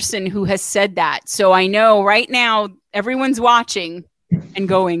only person who has said that. So I know right now everyone's watching and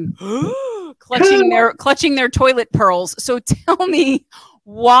going, clutching their toilet pearls. So tell me,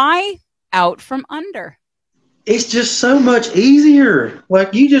 why out from under? It's just so much easier.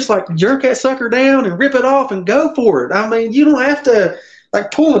 Like, you just jerk that sucker down and rip it off and go for it. I mean, you don't have to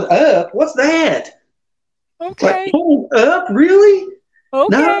pull it up. What's that? Okay. Pull it up? Really?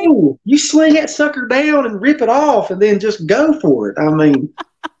 Okay. No, you sling that sucker down and rip it off and then just go for it. I mean.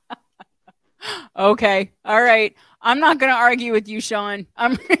 Okay. All right. I'm not going to argue with you, Shawn.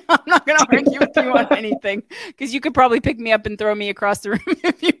 I'm not going to argue with you on anything, because you could probably pick me up and throw me across the room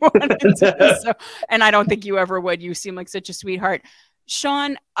if you wanted to. So, and I don't think you ever would. You seem like such a sweetheart.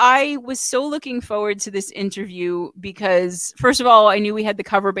 Shawn, I was so looking forward to this interview because, first of all, I knew we had the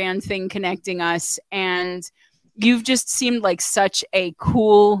cover band thing connecting us, and you've just seemed like such a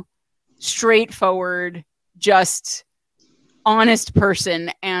cool, straightforward, just honest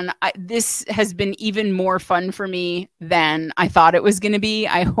person. And this has been even more fun for me than I thought it was going to be.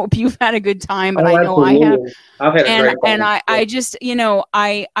 I hope you've had a good time, but I know I have. I've had a great time. And I just,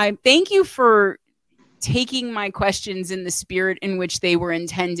 I thank you for taking my questions in the spirit in which they were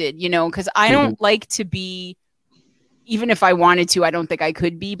intended, because I don't like to be, even if I wanted to, I don't think I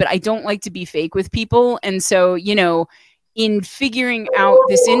could be, but I don't like to be fake with people. And so, in figuring out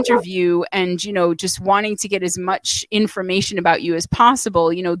this interview and, just wanting to get as much information about you as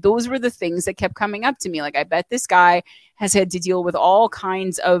possible, those were the things that kept coming up to me. Like, I bet this guy has had to deal with all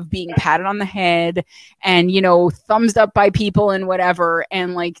kinds of being patted on the head and, thumbs up by people and whatever.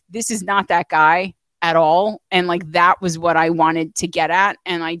 And this is not that guy at all. And that was what I wanted to get at.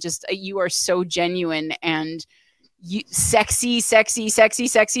 And you are so genuine and sexy,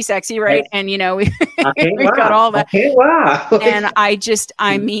 right? And we got all that. And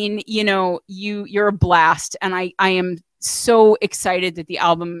I mean, you're a blast, and I am so excited that the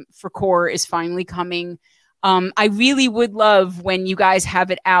album for Core is finally coming. I really would love when you guys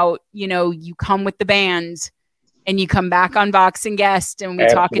have it out, you come with the band and you come back on Vox and Guest and we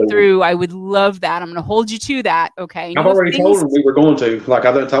talk it through. I would love that. I'm going to hold you to that. Okay. I've already told them we were going to. I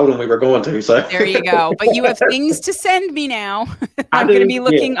done told them we were going to. So there you go. But you have things to send me now. I'm going to be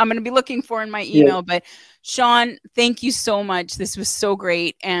looking. Yeah. I'm going to be looking for in my email. Yeah. But Shawn, thank you so much. This was so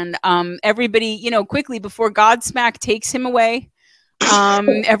great. And everybody, quickly before Godsmack takes him away.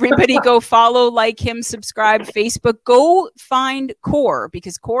 Everybody go follow, like him, subscribe, Facebook. Go find Core,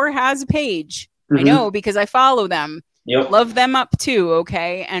 because Core has a page. I know, because I follow them. Yep. Love them up too,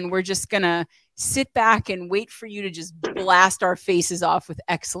 okay? And we're just going to sit back and wait for you to just blast our faces off with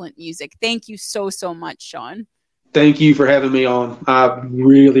excellent music. Thank you so, so much, Shawn. Thank you for having me on. I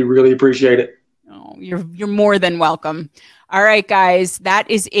really, really appreciate it. Oh, you're more than welcome. All right, guys,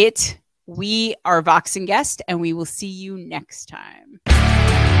 that is it. We are Vox and Guest, and we will see you next time.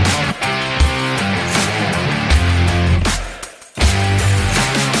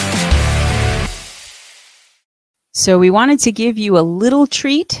 So we wanted to give you a little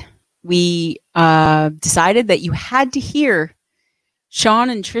treat. We decided that you had to hear Shawn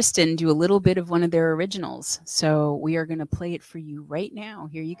and Tristan do a little bit of one of their originals. So we are going to play it for you right now.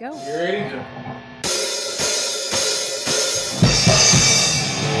 Here you go. You ready?